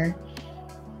out of here.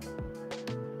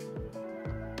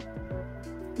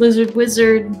 Lizard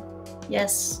Wizard,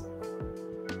 yes.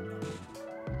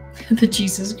 The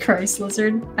Jesus Christ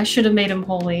lizard. I should have made him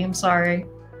holy, I'm sorry.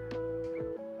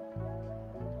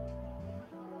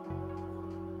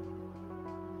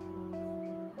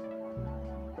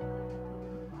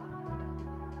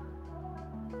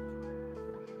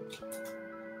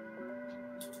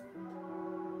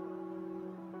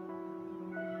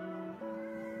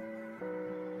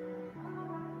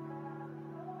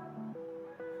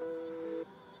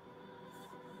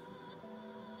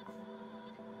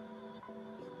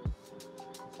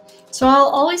 So I'll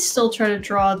always still try to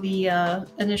draw the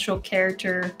initial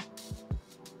character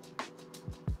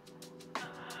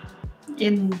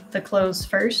in the clothes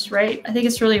first, right? I think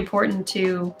it's really important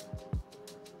to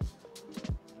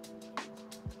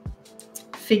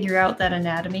figure out that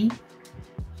anatomy.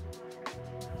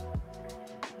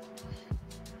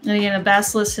 And again, a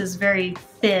basilisk is very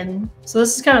thin. So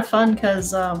this is kind of fun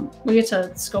because we get to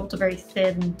sculpt a very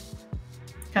thin,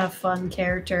 kind of fun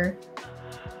character.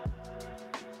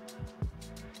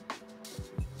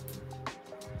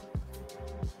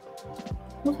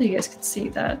 Hopefully you guys can see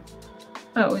that.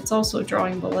 Oh, it's also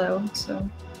drawing below, so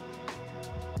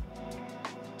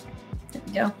there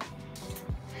we go.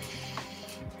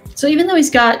 So even though he's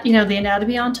got, you know, the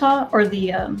anatomy on top, or the,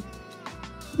 you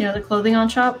know, the clothing on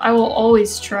top, I will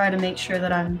always try to make sure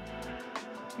that I'm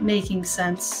making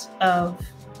sense of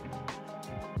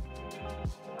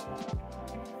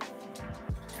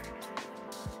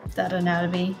that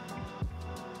anatomy.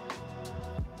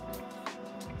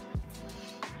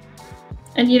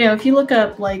 And, you know, if you look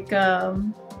up, like,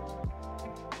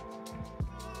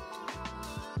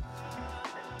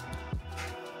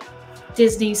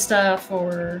 Disney stuff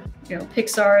or, you know,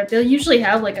 Pixar, they'll usually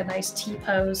have, like, a nice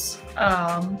T-pose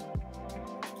of,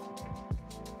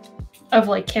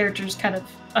 like, characters kind of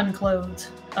unclothed.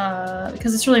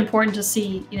 Because it's really important to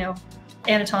see, you know,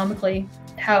 anatomically,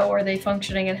 how are they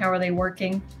functioning and how are they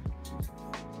working.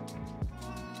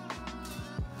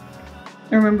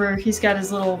 Remember, he's got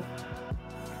his little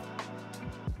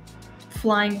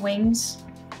flying wings.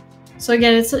 So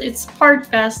again, it's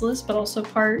part basilisk, but also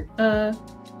part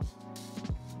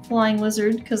flying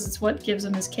lizard, because it's what gives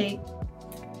him his cape.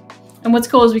 And what's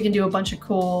cool is we can do a bunch of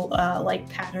cool like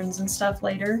patterns and stuff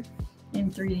later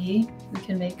in 3D. We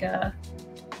can make a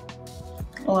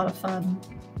lot of fun.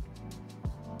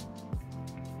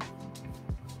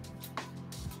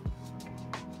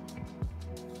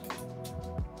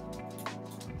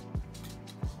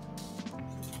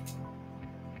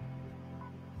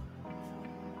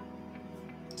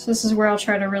 So this is where I'll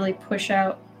try to really push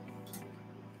out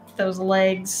those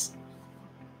legs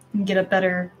and get a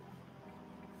better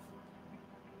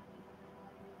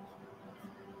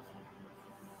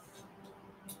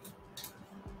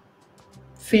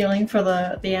feeling for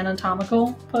the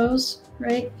anatomical pose,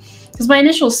 right? Because my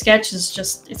initial sketch is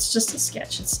it's just a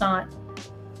sketch. It's not,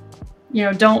 you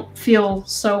know, don't feel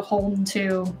so holden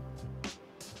to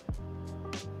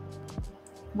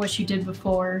what you did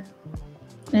before.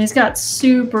 And he's got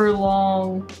super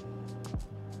long,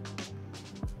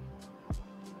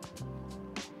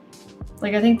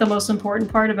 like, I think the most important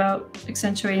part about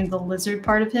accentuating the lizard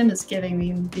part of him is giving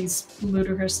him these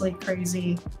ludicrously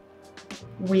crazy,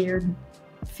 weird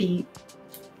feet.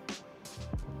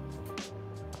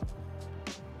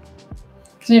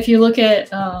 Because if you look at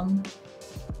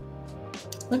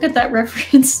that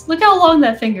reference, look how long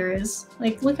that finger is.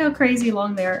 Like, look how crazy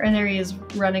long they are. And there he is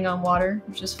running on water,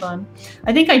 which is fun.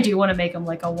 I think I do want to make him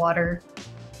like a water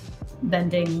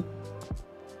bending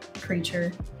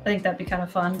creature. I think that'd be kind of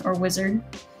fun. Or wizard.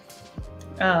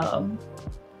 So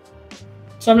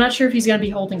I'm not sure if he's going to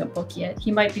be holding a book yet.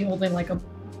 He might be holding like a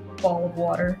ball of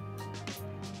water.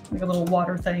 Like a little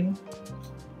water thing.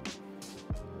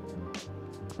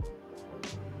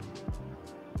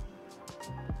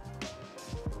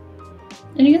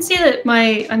 And you can see that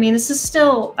I mean, this is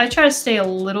still, I try to stay a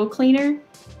little cleaner,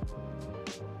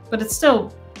 but it's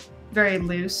still very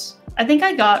loose. I think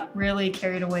I got really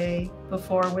carried away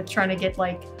before with trying to get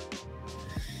like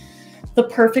the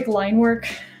perfect line work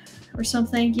or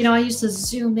something. You know, I used to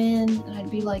zoom in and I'd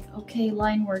be like, okay,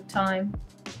 line work time.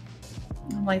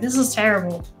 I'm like, this is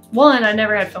terrible. One, I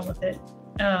never had fun with it.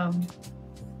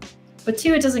 But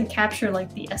two, it doesn't capture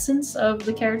like the essence of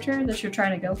the character that you're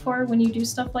trying to go for when you do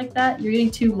stuff like that. You're getting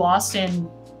too lost in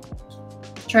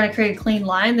trying to create a clean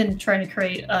line than trying to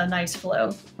create a nice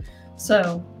flow.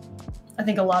 So I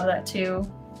think a lot of that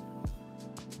too.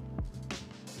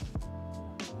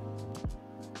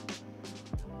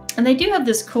 And they do have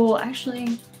this cool,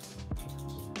 actually,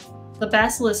 the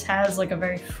basilisk has like a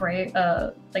very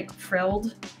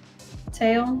frilled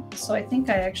tail. So I think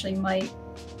I actually might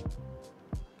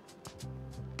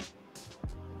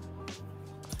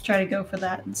try to go for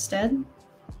that instead.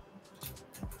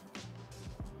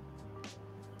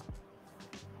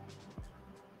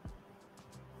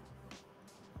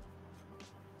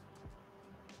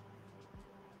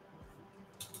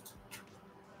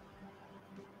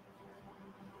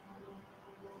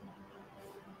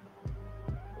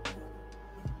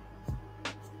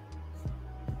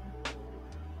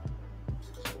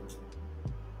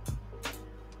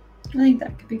 I think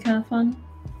that could be kind of fun.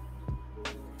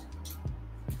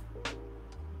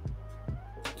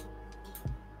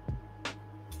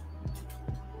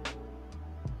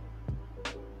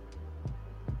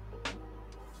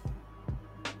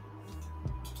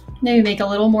 Maybe make a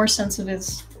little more sense of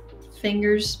his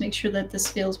fingers. Make sure that this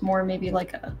feels more maybe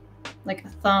like a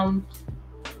thumb.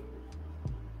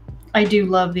 I do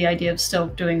love the idea of still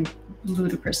doing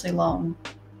ludicrously long.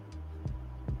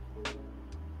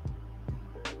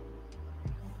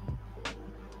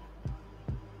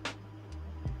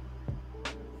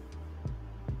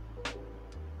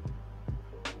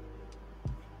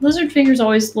 Lizard fingers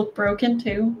always look broken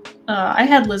too. I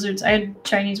had lizards, I had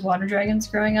Chinese water dragons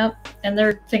growing up, and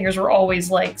their fingers were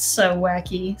always like so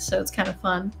wacky, so it's kind of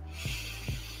fun.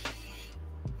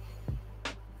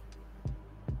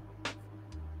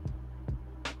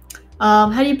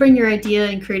 How do you bring your idea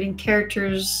in creating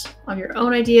characters on your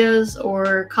own ideas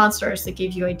or constars that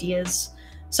give you ideas?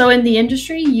 So in the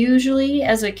industry, usually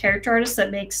as a character artist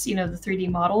that makes, you know, the 3D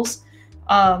models,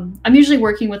 I'm usually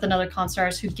working with another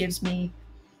constar who gives me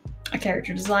a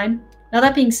character design. Now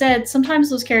that being said, sometimes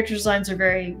those character designs are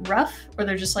very rough, or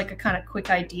they're just like a kind of quick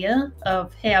idea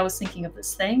of, hey, I was thinking of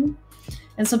this thing.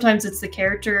 And sometimes it's the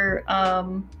character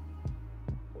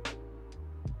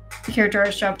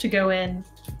artist's job to go in,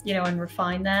 you know, and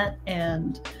refine that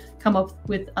and come up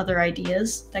with other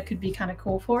ideas that could be kind of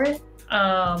cool for it.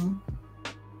 And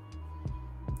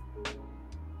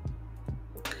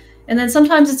then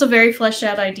sometimes it's a very fleshed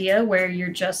out idea where you're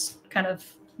just kind of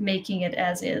making it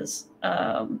as is.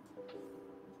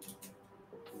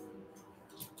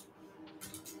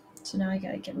 So now I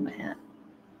gotta give him a hat.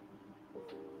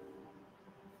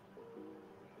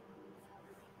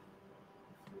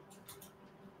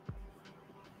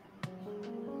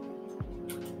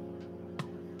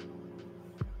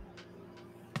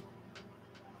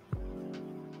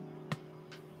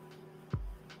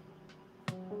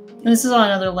 And this is on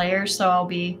another layer, so I'll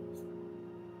be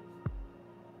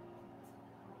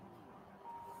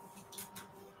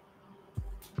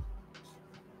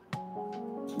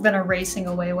then erasing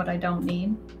away what I don't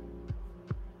need.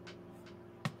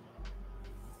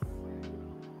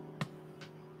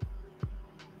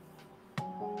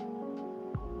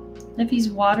 If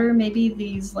he's water, maybe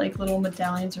these like little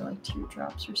medallions are like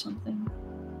teardrops or something.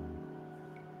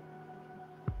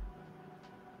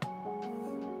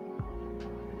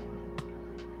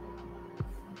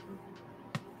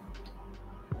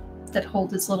 That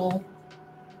hold this little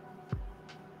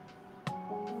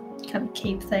kind of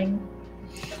cape thing.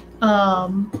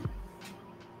 And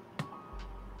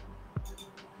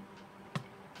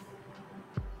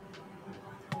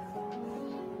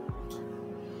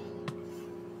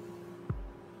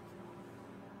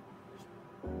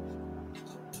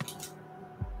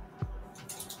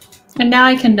now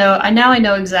I can know, I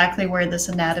know exactly where this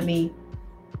anatomy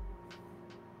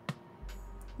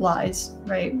lies,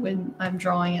 right? When I'm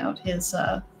drawing out his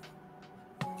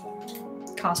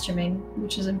costuming,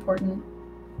 which is important.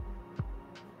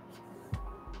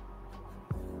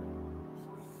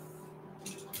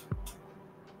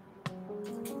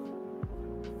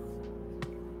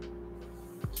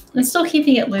 And still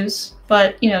keeping it loose,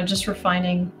 but, you know, just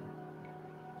refining.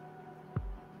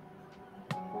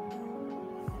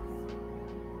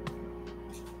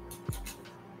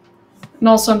 And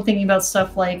also I'm thinking about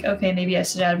stuff like, okay, maybe I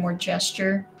should add more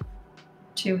gesture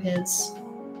to his,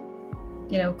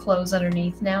 you know, clothes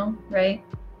underneath now, right?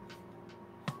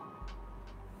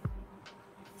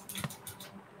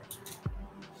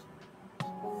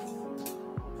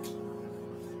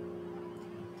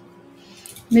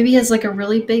 Maybe he has like a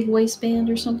really big waistband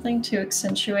or something to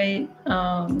accentuate.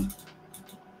 You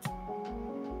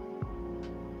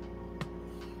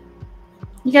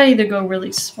gotta either go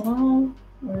really small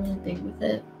or really big with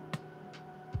it.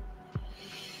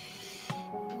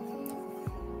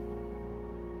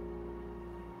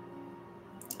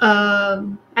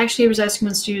 Actually, I was asking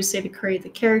when studios say to create the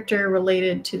character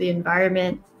related to the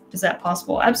environment. Is that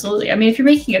possible? Absolutely. I mean, if you're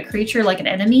making a creature like an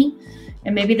enemy,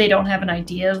 and maybe they don't have an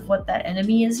idea of what that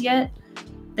enemy is yet,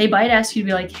 they might ask you to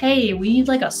be like, hey, we need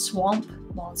like a swamp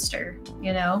monster,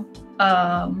 you know?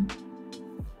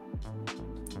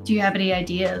 Do you have any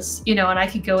ideas? You know, and I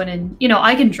could go in and, you know,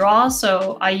 I can draw,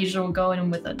 so I usually will go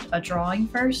in with a drawing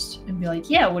first and be like,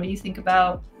 yeah, what do you think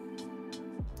about,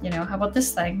 you know, how about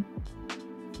this thing?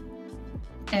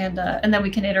 And then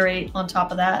we can iterate on top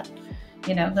of that.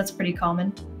 You know, that's pretty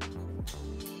common.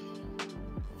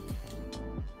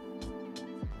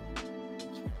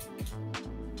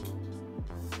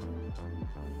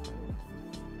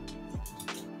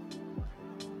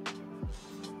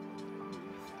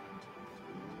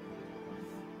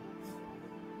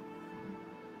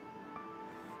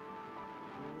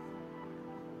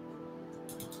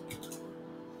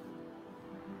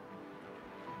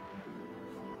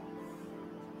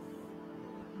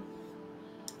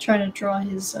 Trying to draw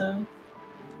his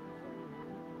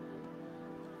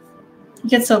It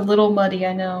gets a little muddy,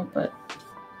 I know, but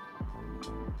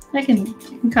I can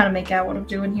kind of make out what I'm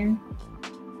doing here.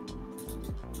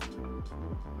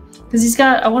 Because he's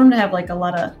got, I want him to have like a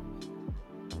lot of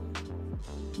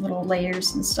little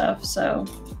layers and stuff, so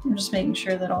I'm just making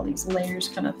sure that all these layers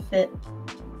kind of fit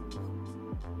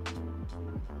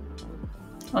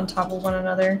on top of one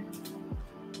another.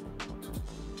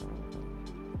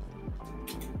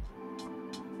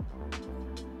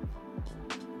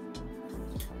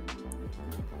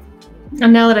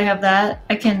 And now that I have that,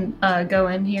 I can go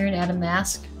in here and add a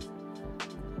mask.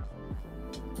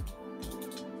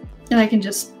 And I can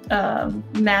just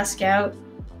mask out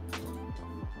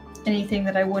anything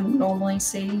that I wouldn't normally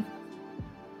see.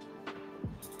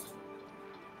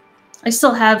 I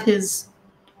still have his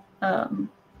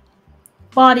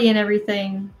body and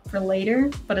everything for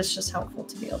later, but it's just helpful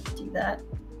to be able to do that.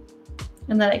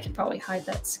 And then I could probably hide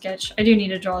that sketch. I do need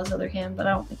to draw his other hand, but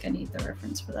I don't think I need the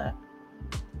reference for that.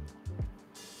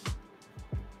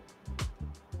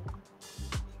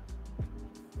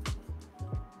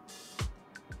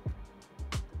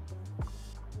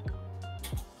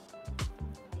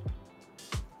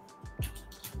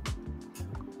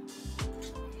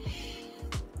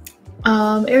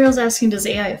 Ariel's asking, does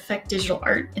AI affect digital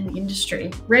art in the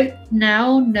industry? Right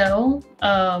now, no.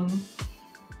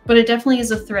 But it definitely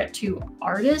is a threat to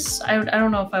artists. I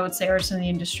don't know if I would say artists in the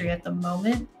industry at the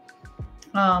moment,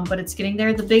 but it's getting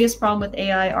there. The biggest problem with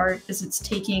AI art is it's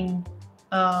taking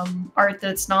art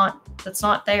that's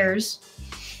not theirs,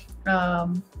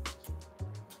 and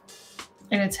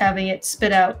it's having it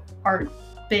spit out art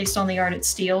based on the art it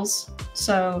steals.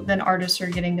 So then artists are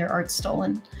getting their art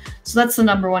stolen. So that's the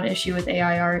 #1 issue with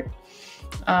AI art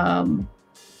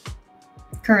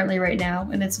currently right now,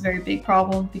 and it's a very big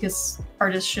problem because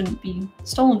artists shouldn't be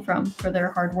stolen from for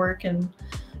their hard work and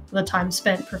the time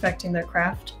spent perfecting their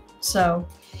craft. So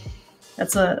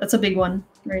that's a big one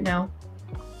right now.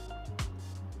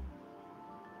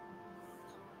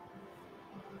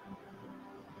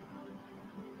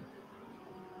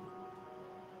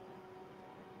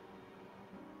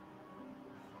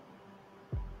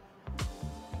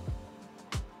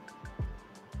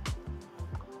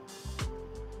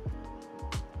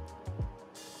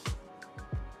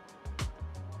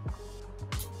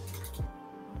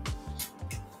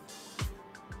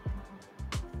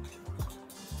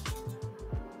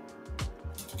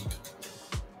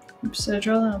 Oops, did I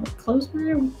draw that on the close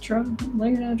layer?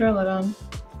 Layer did I draw that on?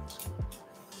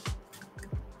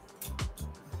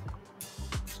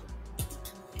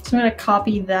 So I'm going to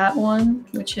copy that one,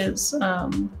 which is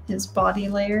his body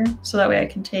layer, so that way I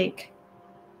can take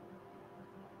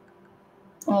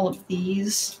all of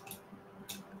these.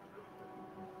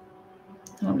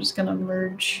 And I'm just going to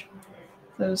merge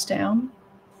those down,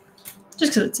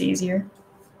 just because it's easier.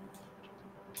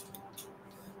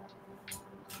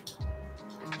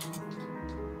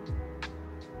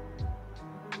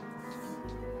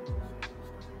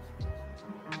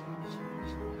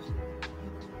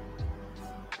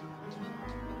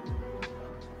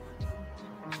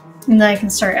 And then I can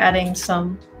start adding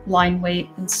some line weight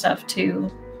and stuff to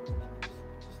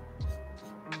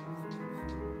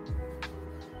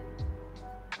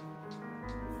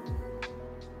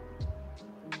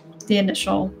the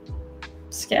initial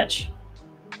sketch.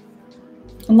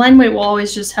 And line weight will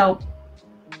always just help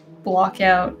block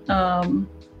out,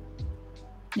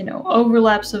 you know,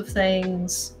 overlaps of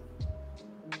things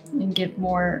and give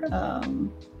more of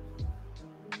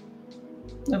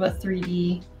a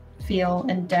 3D feel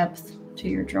and depth to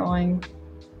your drawing.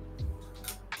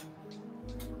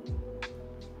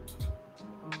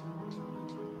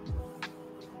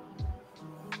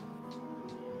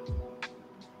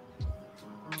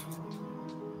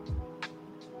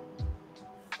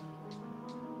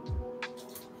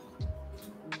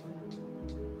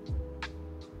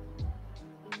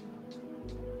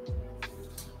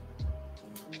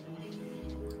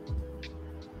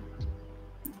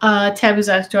 Taboo's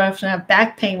asked, do I have to have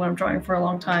back pain when I'm drawing for a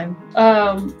long time?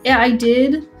 Yeah, I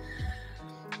did.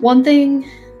 One thing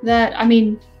that, I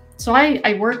mean, so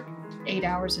I work 8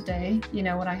 hours a day, you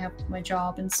know, when I have my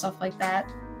job and stuff like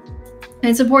that. And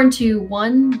it's important to,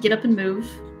 one, get up and move.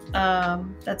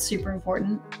 That's super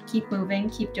important. Keep moving,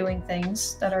 keep doing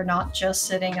things that are not just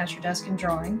sitting at your desk and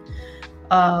drawing.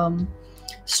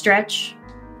 Stretch.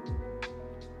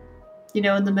 You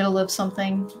know, in the middle of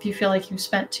something, if you feel like you've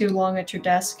spent too long at your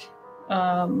desk,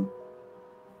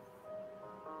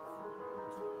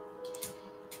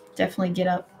 definitely get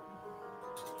up.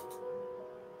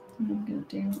 What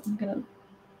I'm gonna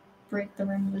break the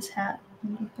rim of his hat a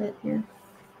little bit here.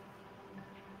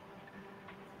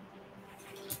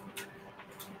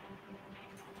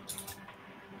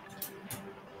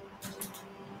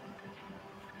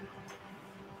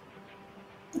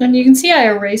 And you can see I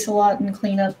erase a lot and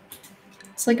clean up.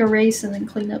 It's like erase and then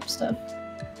clean up stuff.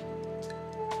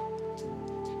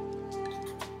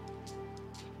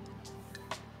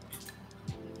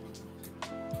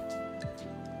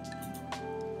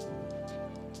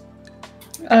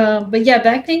 But yeah,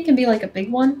 back pain can be like a big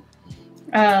one.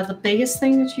 The biggest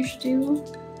thing that you should do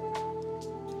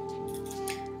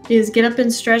is get up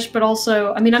and stretch, but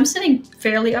also, I mean, I'm sitting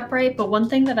fairly upright, but one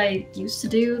thing that I used to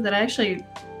do that I actually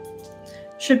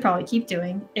should probably keep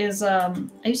doing is I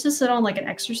used to sit on like an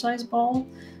exercise ball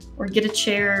or get a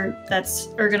chair that's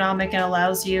ergonomic and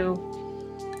allows you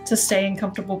to stay in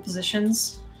comfortable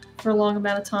positions for a long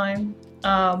amount of time.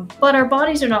 But our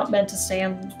bodies are not meant to stay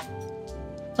in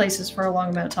places for a long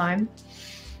amount of time.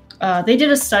 They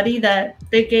did a study that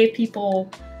they gave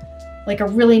people like a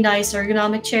really nice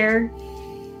ergonomic chair,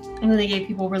 and then they gave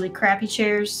people really crappy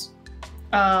chairs.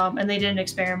 And they did an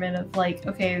experiment of like,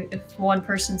 okay, if one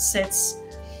person sits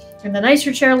in the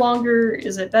nicer chair longer,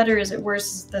 is it better? Is it worse?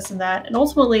 Is this and that? And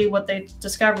ultimately what they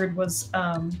discovered was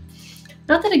not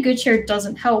that a good chair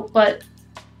doesn't help, but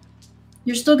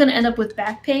you're still going to end up with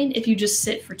back pain if you just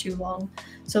sit for too long.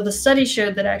 So the study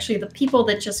showed that actually the people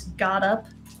that just got up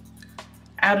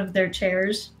out of their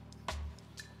chairs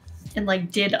and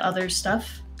like did other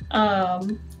stuff,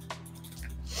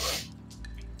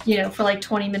 you know, for like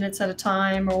 20 minutes at a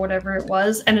time or whatever it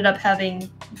was, ended up having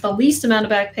the least amount of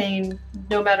back pain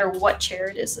no matter what chair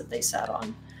it is that they sat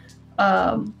on.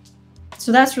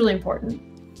 So that's really important.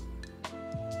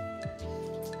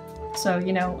 So,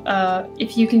 you know,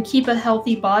 if you can keep a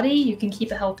healthy body, you can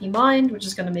keep a healthy mind, which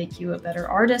is going to make you a better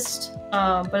artist.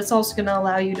 But it's also going to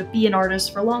allow you to be an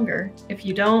artist for longer. If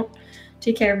you don't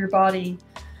take care of your body,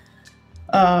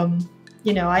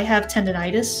 you know, I have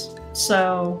tendinitis,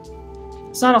 so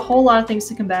it's not a whole lot of things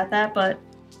to combat that, but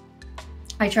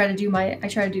I try to do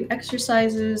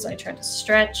exercises, I try to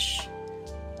stretch,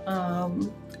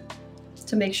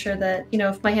 to make sure that, you know,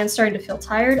 if my hand's starting to feel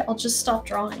tired, I'll just stop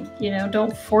drawing. You know,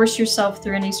 don't force yourself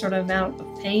through any sort of amount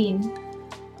of pain,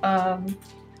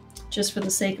 just for the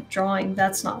sake of drawing.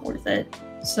 That's not worth it.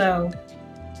 So,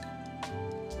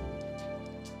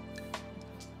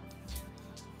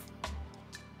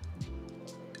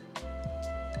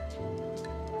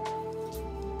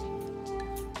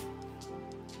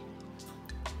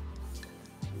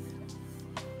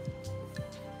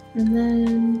 and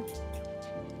then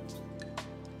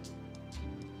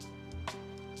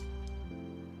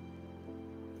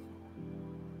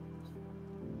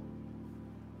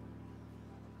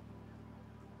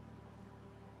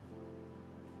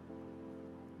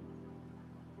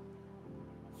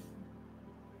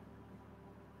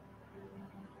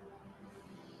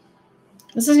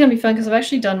this is going to be fun because I've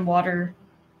actually done water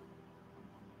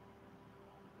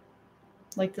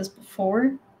like this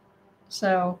before.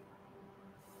 So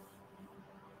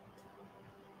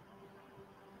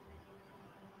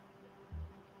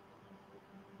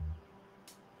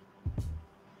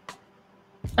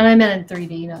and I meant in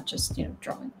 3D, not just, you know,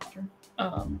 drawing water.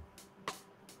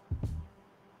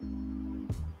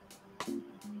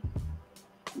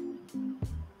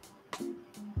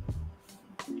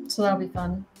 So that'll be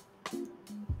fun.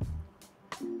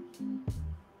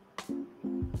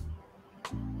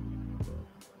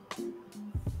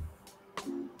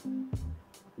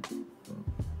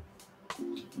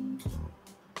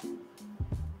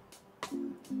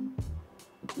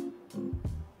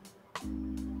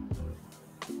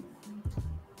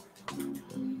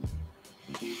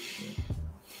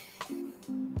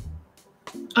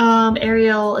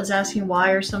 Ariel is asking,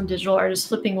 why are some digital artists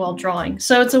flipping while drawing?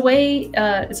 So it's a way,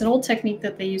 it's an old technique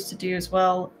that they used to do as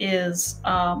well, is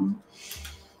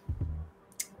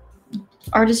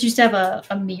artists used to have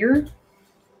a mirror,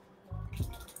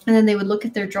 and then they would look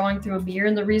at their drawing through a mirror,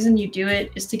 and the reason you do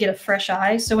it is to get a fresh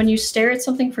eye. So when you stare at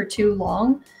something for too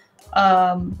long,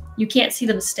 you can't see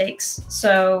the mistakes.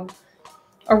 So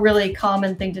a really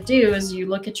common thing to do is you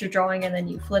look at your drawing and then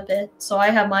you flip it. So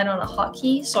I have mine on a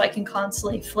hotkey so I can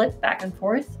constantly flip back and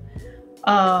forth.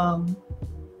 And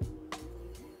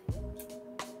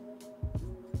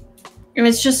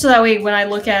it's just so that way when I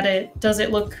look at it, does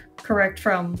it look correct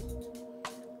from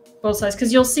both sides?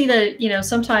 Because you'll see that, you know,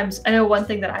 sometimes, I know one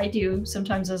thing that I do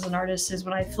sometimes as an artist is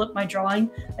when I flip my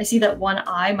drawing, I see that one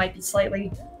eye might be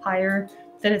slightly higher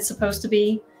than it's supposed to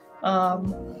be.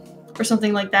 Or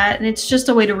something like that, and it's just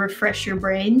a way to refresh your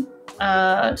brain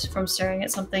from staring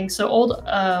at something. So old,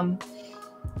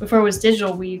 before it was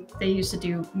digital, they used to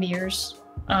do mirrors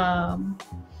in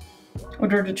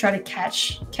order to try to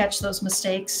catch those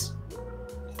mistakes.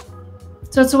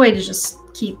 So it's a way to just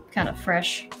keep kind of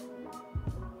fresh.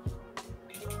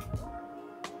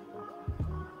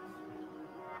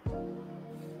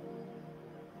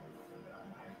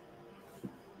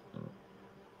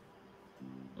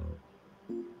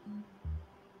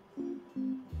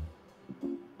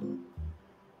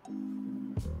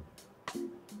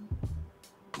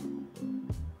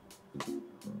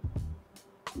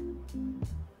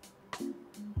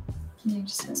 And it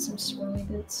just has some swirly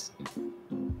bits.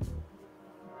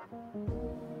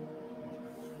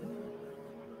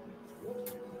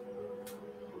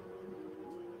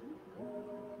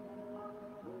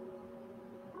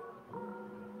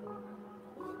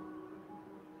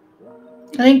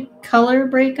 I think color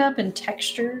breakup and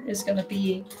texture is going to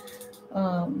be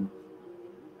a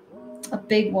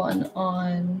big one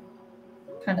on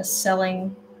kind of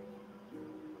selling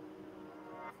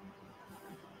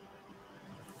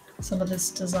some of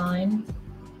this design.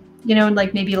 You know, and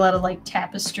like maybe a lot of like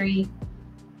tapestry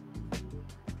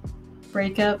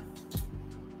breakup,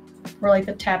 where like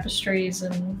the tapestries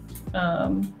and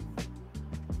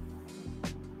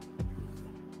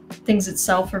things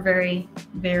itself are very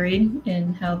varied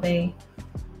in how they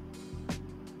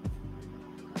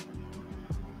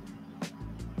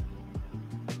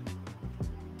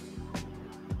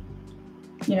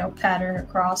pattern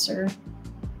across or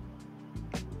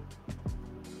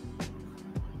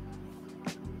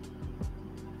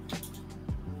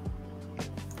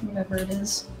whatever it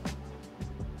is.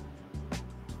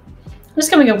 I'm just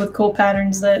coming up with cool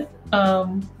patterns that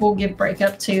will give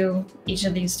breakup to each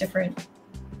of these different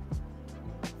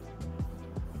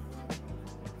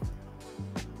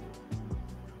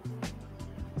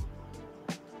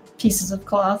pieces of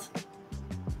cloth.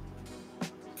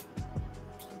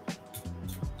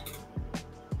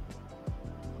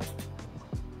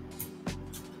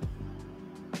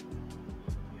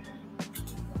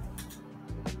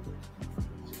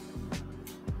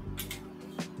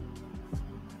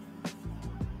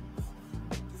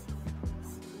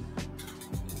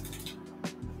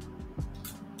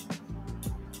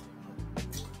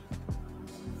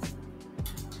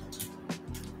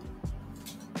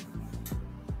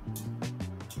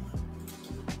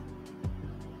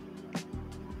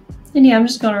 And yeah, I'm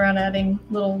just going around adding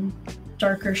little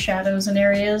darker shadows in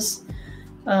areas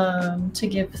to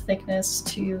give thickness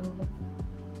to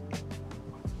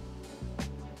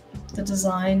the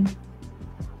design.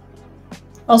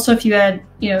 Also, if you add,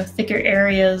 thicker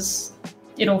areas,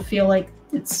 it'll feel like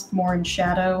it's more in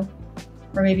shadow,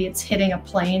 or maybe it's hitting a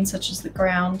plane, such as the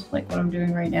ground, like what I'm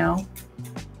doing right now.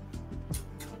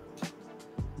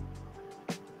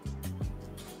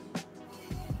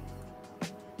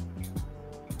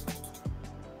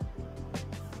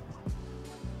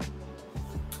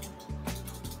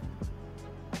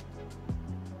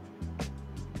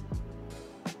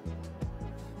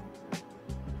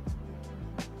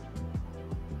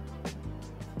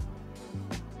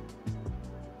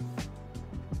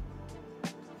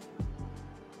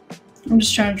 I'm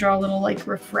just trying to draw a little like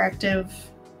refractive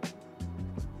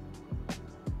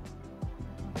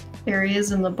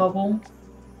areas in the bubble.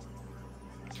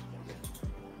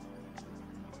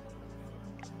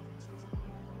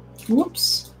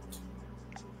 Whoops.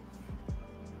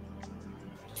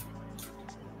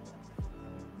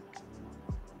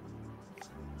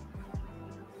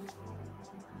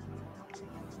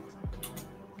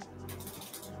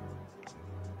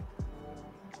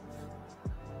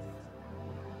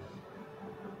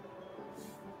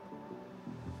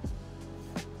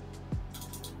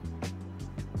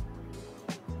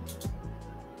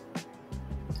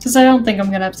 Because I don't think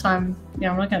I'm gonna have time, I'm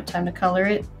not gonna have time to color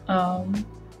it, but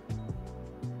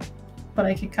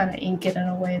I could kind of ink it in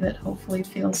a way that hopefully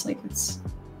feels like it's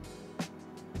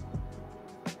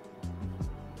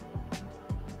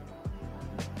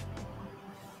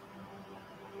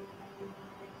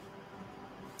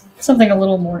something a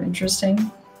little more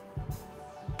interesting.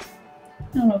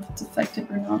 I don't know if it's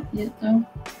effective or not yet, though.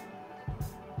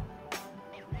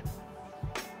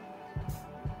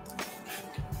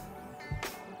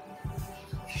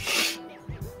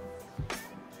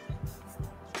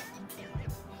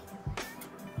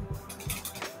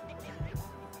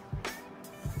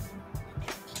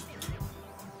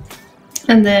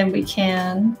 And then we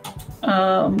can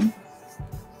let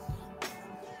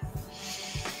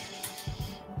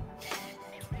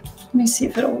me see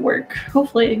if it'll work.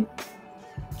 Hopefully.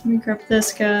 Let me grab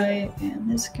this guy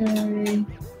and this guy.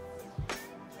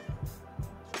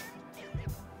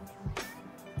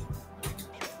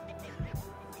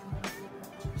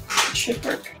 It should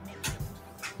work.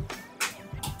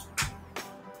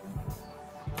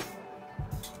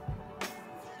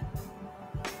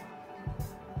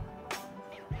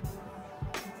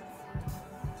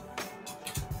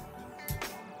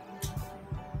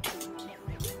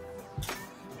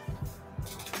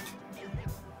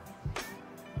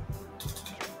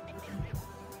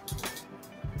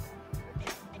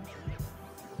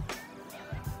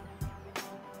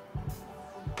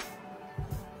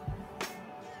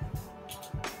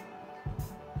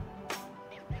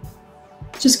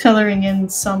 Just coloring in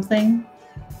something.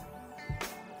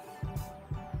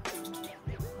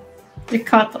 It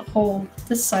caught the whole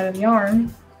this side of the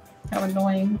arm. How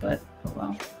annoying, but oh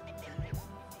well.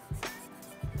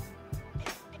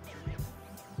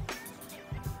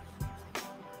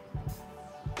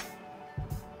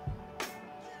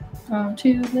 I'm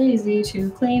too lazy to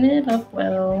clean it up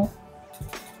well.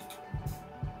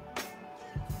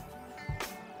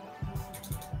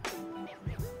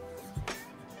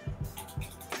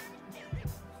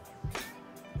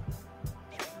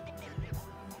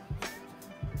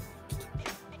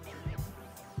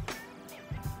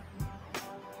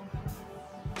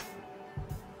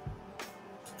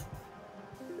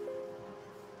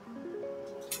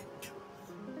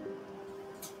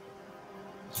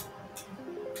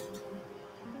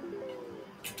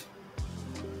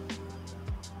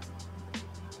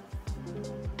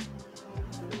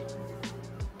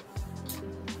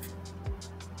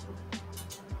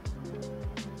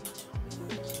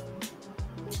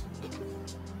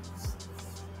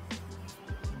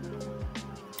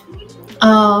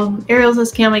 Ariel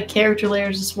says, can't make character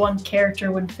layers just one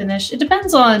character when finished. It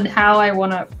depends on how I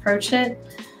want to approach it.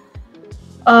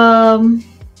 Most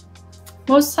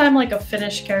of the time, like a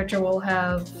finished character will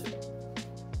have,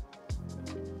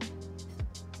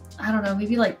 I don't know,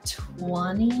 maybe like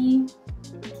 20. I'm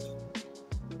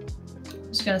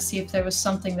just gonna see if there was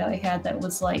something that I had that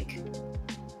was like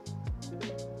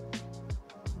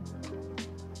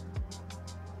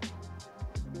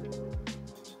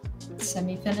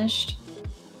semi-finished.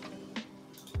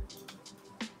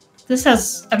 This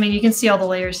has, I mean, you can see all the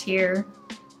layers here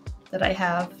that I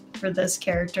have for this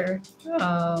character.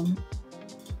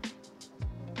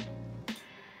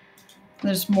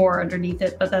 There's more underneath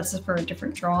it, but that's for a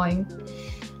different drawing,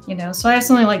 you know, so I have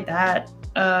something like that.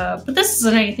 But this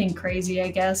isn't anything crazy,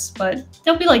 I guess, but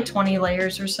there'll be like 20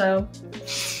 layers or so.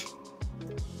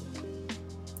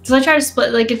 Because I try to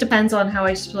split, like, it depends on how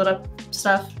I split up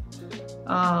stuff.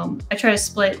 I try to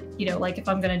split, you know, like if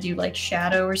I'm going to do like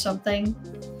shadow or something,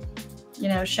 you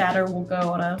know, shadow will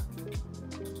go on a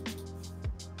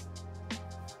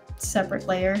separate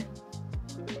layer.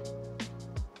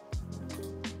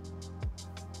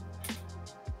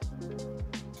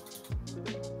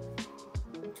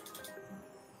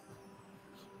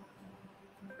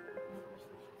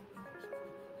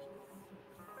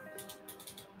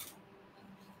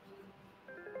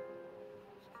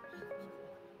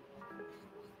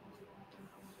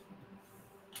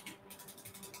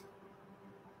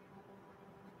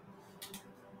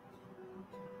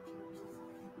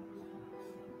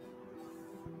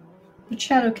 But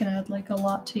shadow can add like a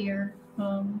lot to your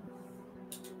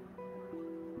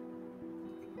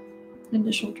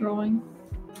initial drawing.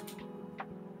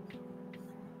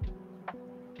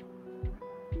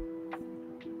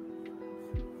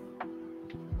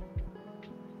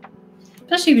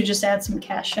 Especially if you just add some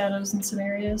cast shadows in some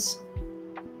areas.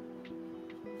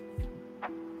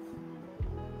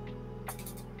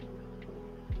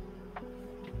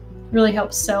 Really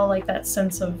helps sell like that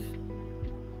sense of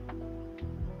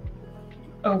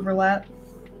overlap.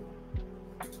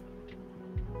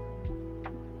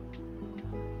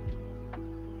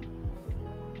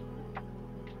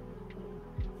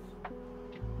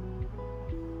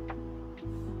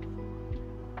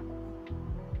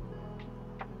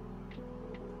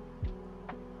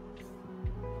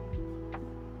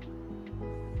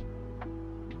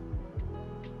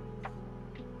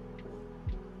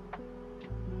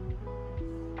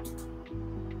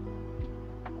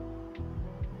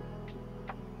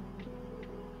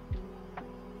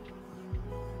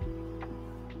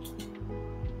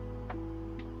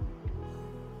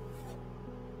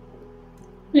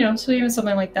 You know, so even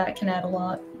something like that can add a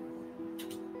lot.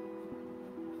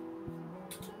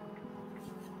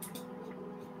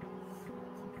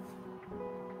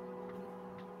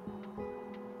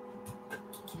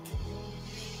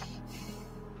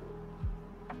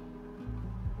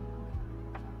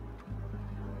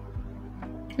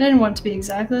 I didn't want it to be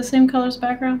exactly the same color as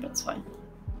background, but it's fine.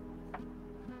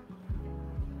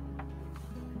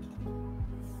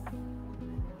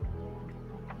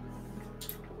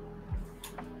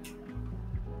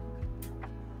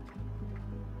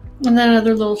 And then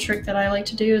another little trick that I like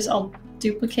to do is I'll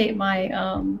duplicate my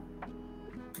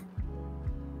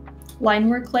line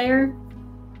work layer.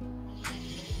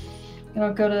 And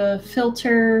I'll go to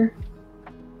filter,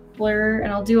 blur,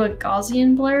 and I'll do a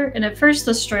Gaussian blur. And at first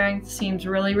the strength seems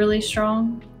really, really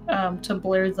strong to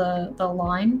blur the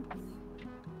line.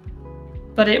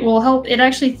 But it will help, it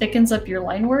actually thickens up your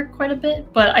line work quite a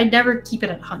bit, but I never keep it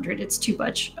at 100, it's too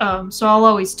much. So I'll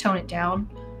always tone it down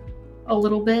a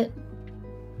little bit.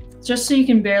 just so you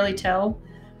can barely tell.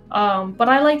 But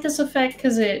I like this effect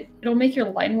because it'll make your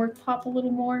line work pop a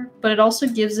little more, but it also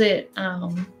gives it,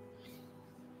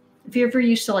 if you ever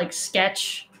used to like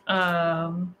sketch,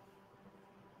 on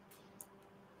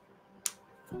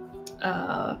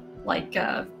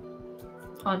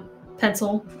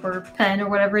pencil or pen or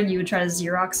whatever, and you would try to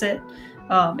Xerox it,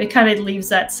 it kind of leaves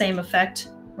that same effect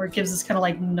where it gives this kind of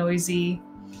like noisy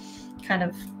kind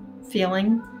of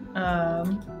feeling.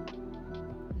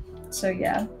 So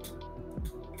yeah.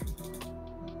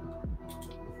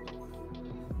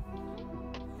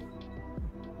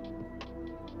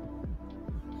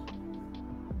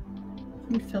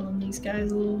 Let me fill in these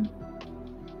guys a little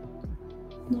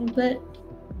bit.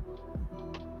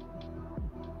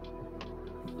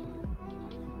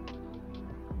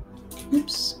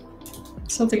 Oops.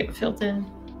 Something got filled in.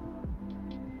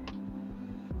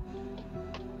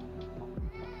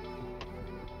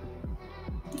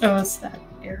 Oh, it's that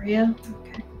area?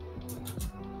 Okay.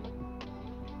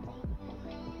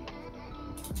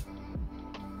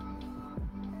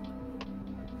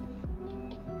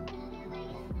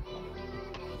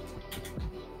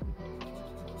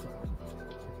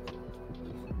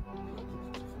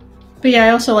 But yeah, I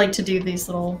also like to do these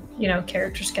little, you know,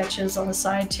 character sketches on the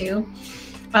side too,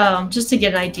 just to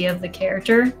get an idea of the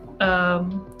character.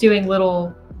 Doing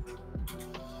little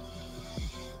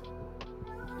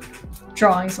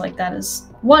drawings like that is,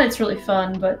 one, it's really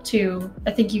fun, but two,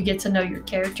 I think you get to know your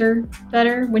character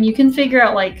better when you can figure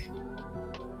out like,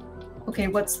 okay,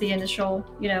 what's the initial,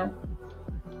 you know,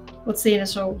 what's the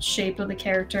initial shape of the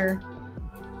character,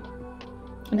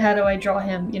 and how do I draw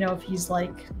him, you know, if he's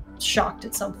like shocked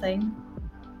at something.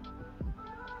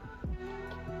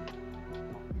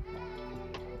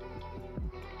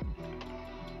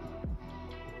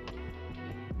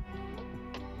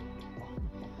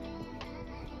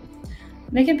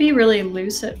 They can be really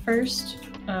loose at first.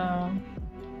 I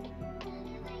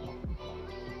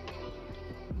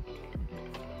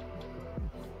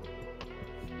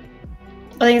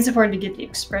think it's important to get the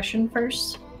expression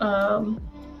first.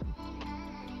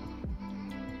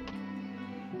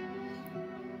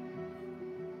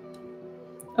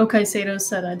 Okay, Sato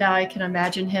said, now I can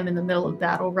imagine him in the middle of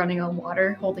battle running on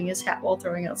water, holding his hat while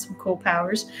throwing out some cool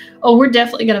powers. Oh, we're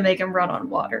definitely going to make him run on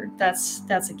water. That's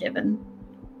a given.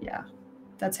 Yeah,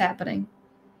 that's happening.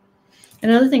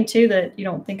 Another thing, too, that you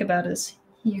don't think about is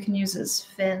you can use his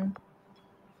fin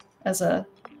as a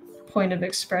point of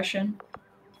expression.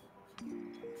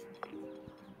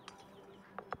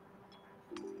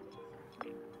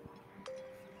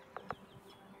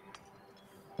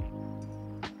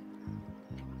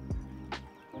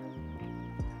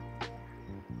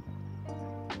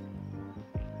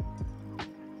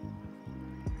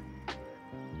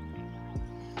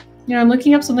 You know, I'm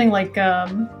looking up something like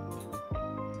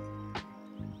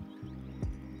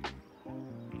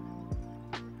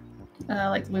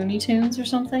Looney Tunes or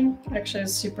something. Actually,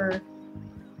 it's super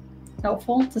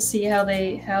helpful to see how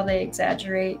they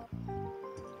exaggerate,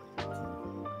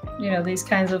 you know, these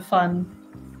kinds of fun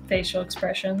facial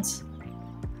expressions.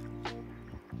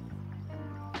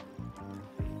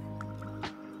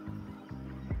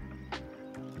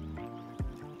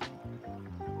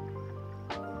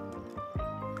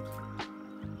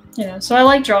 You know, so I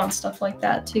like drawing stuff like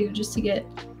that too, just to get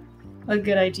a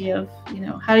good idea of, you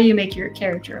know, how do you make your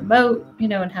character emote, you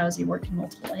know, and how does he work in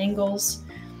multiple angles?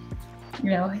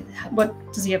 You know, what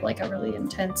does he have, like a really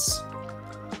intense,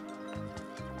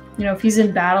 you know, if he's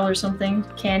in battle or something,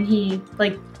 can he,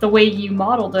 like the way you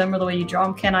modeled him or the way you draw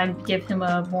him, can I give him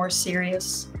a more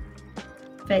serious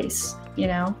face, you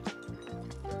know?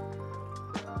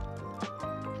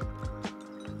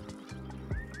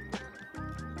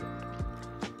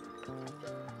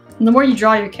 And the more you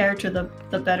draw your character,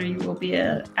 the better you will be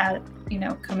at, you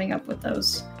know, coming up with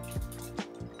those.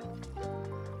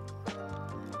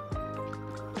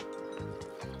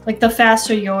 Like the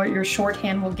faster your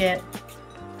shorthand will get.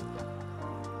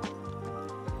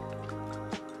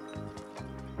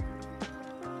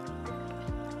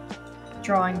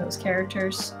 Drawing those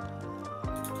characters.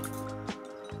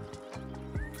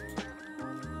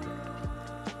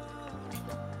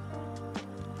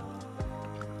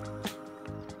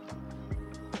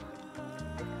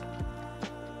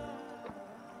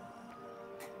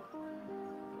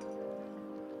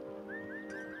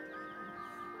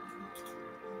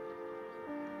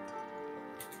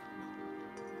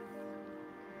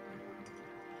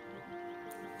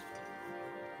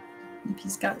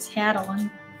 He's got his hat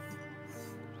on.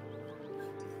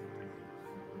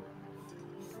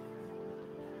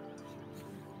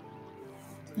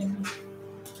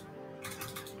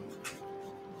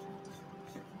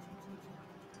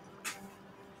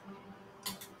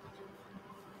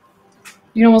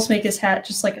 can almost make his hat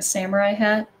just like a samurai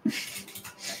hat,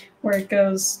 where it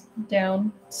goes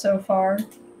down so far.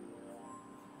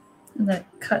 And that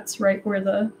cuts right where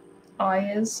the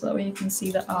eye is, so that way you can see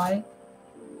the eye.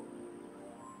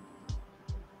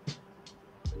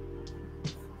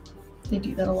 They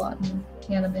do that a lot in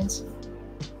animes.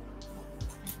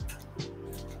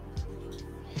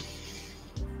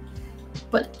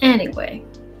 But anyway,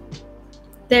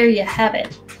 there you have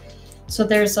it. So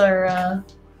there's our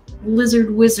lizard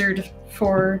wizard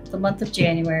for the month of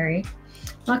January.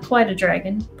 Not quite a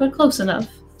dragon, but close enough.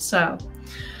 So,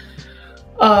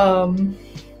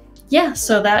 yeah,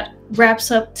 so that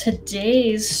wraps up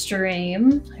today's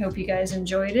stream. I hope you guys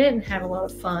enjoyed it and had a lot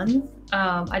of fun.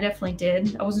 I definitely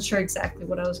did. I wasn't sure exactly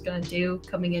what I was going to do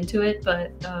coming into it,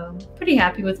 but pretty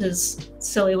happy with his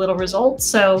silly little results.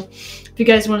 So if you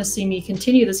guys want to see me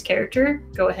continue this character,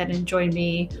 go ahead and join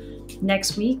me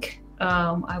next week.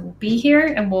 I will be here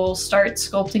and we'll start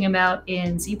sculpting him out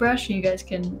in ZBrush. So you guys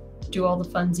can do all the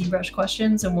fun ZBrush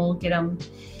questions and we'll get him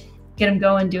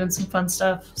going, doing some fun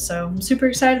stuff. So I'm super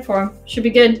excited for him. Should be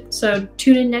good. So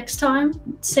tune in next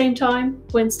time, same time,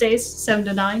 Wednesdays, 7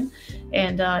 to 9.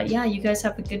 And yeah, you guys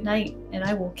have a good night, and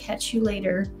I will catch you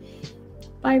later.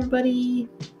 Bye, everybody.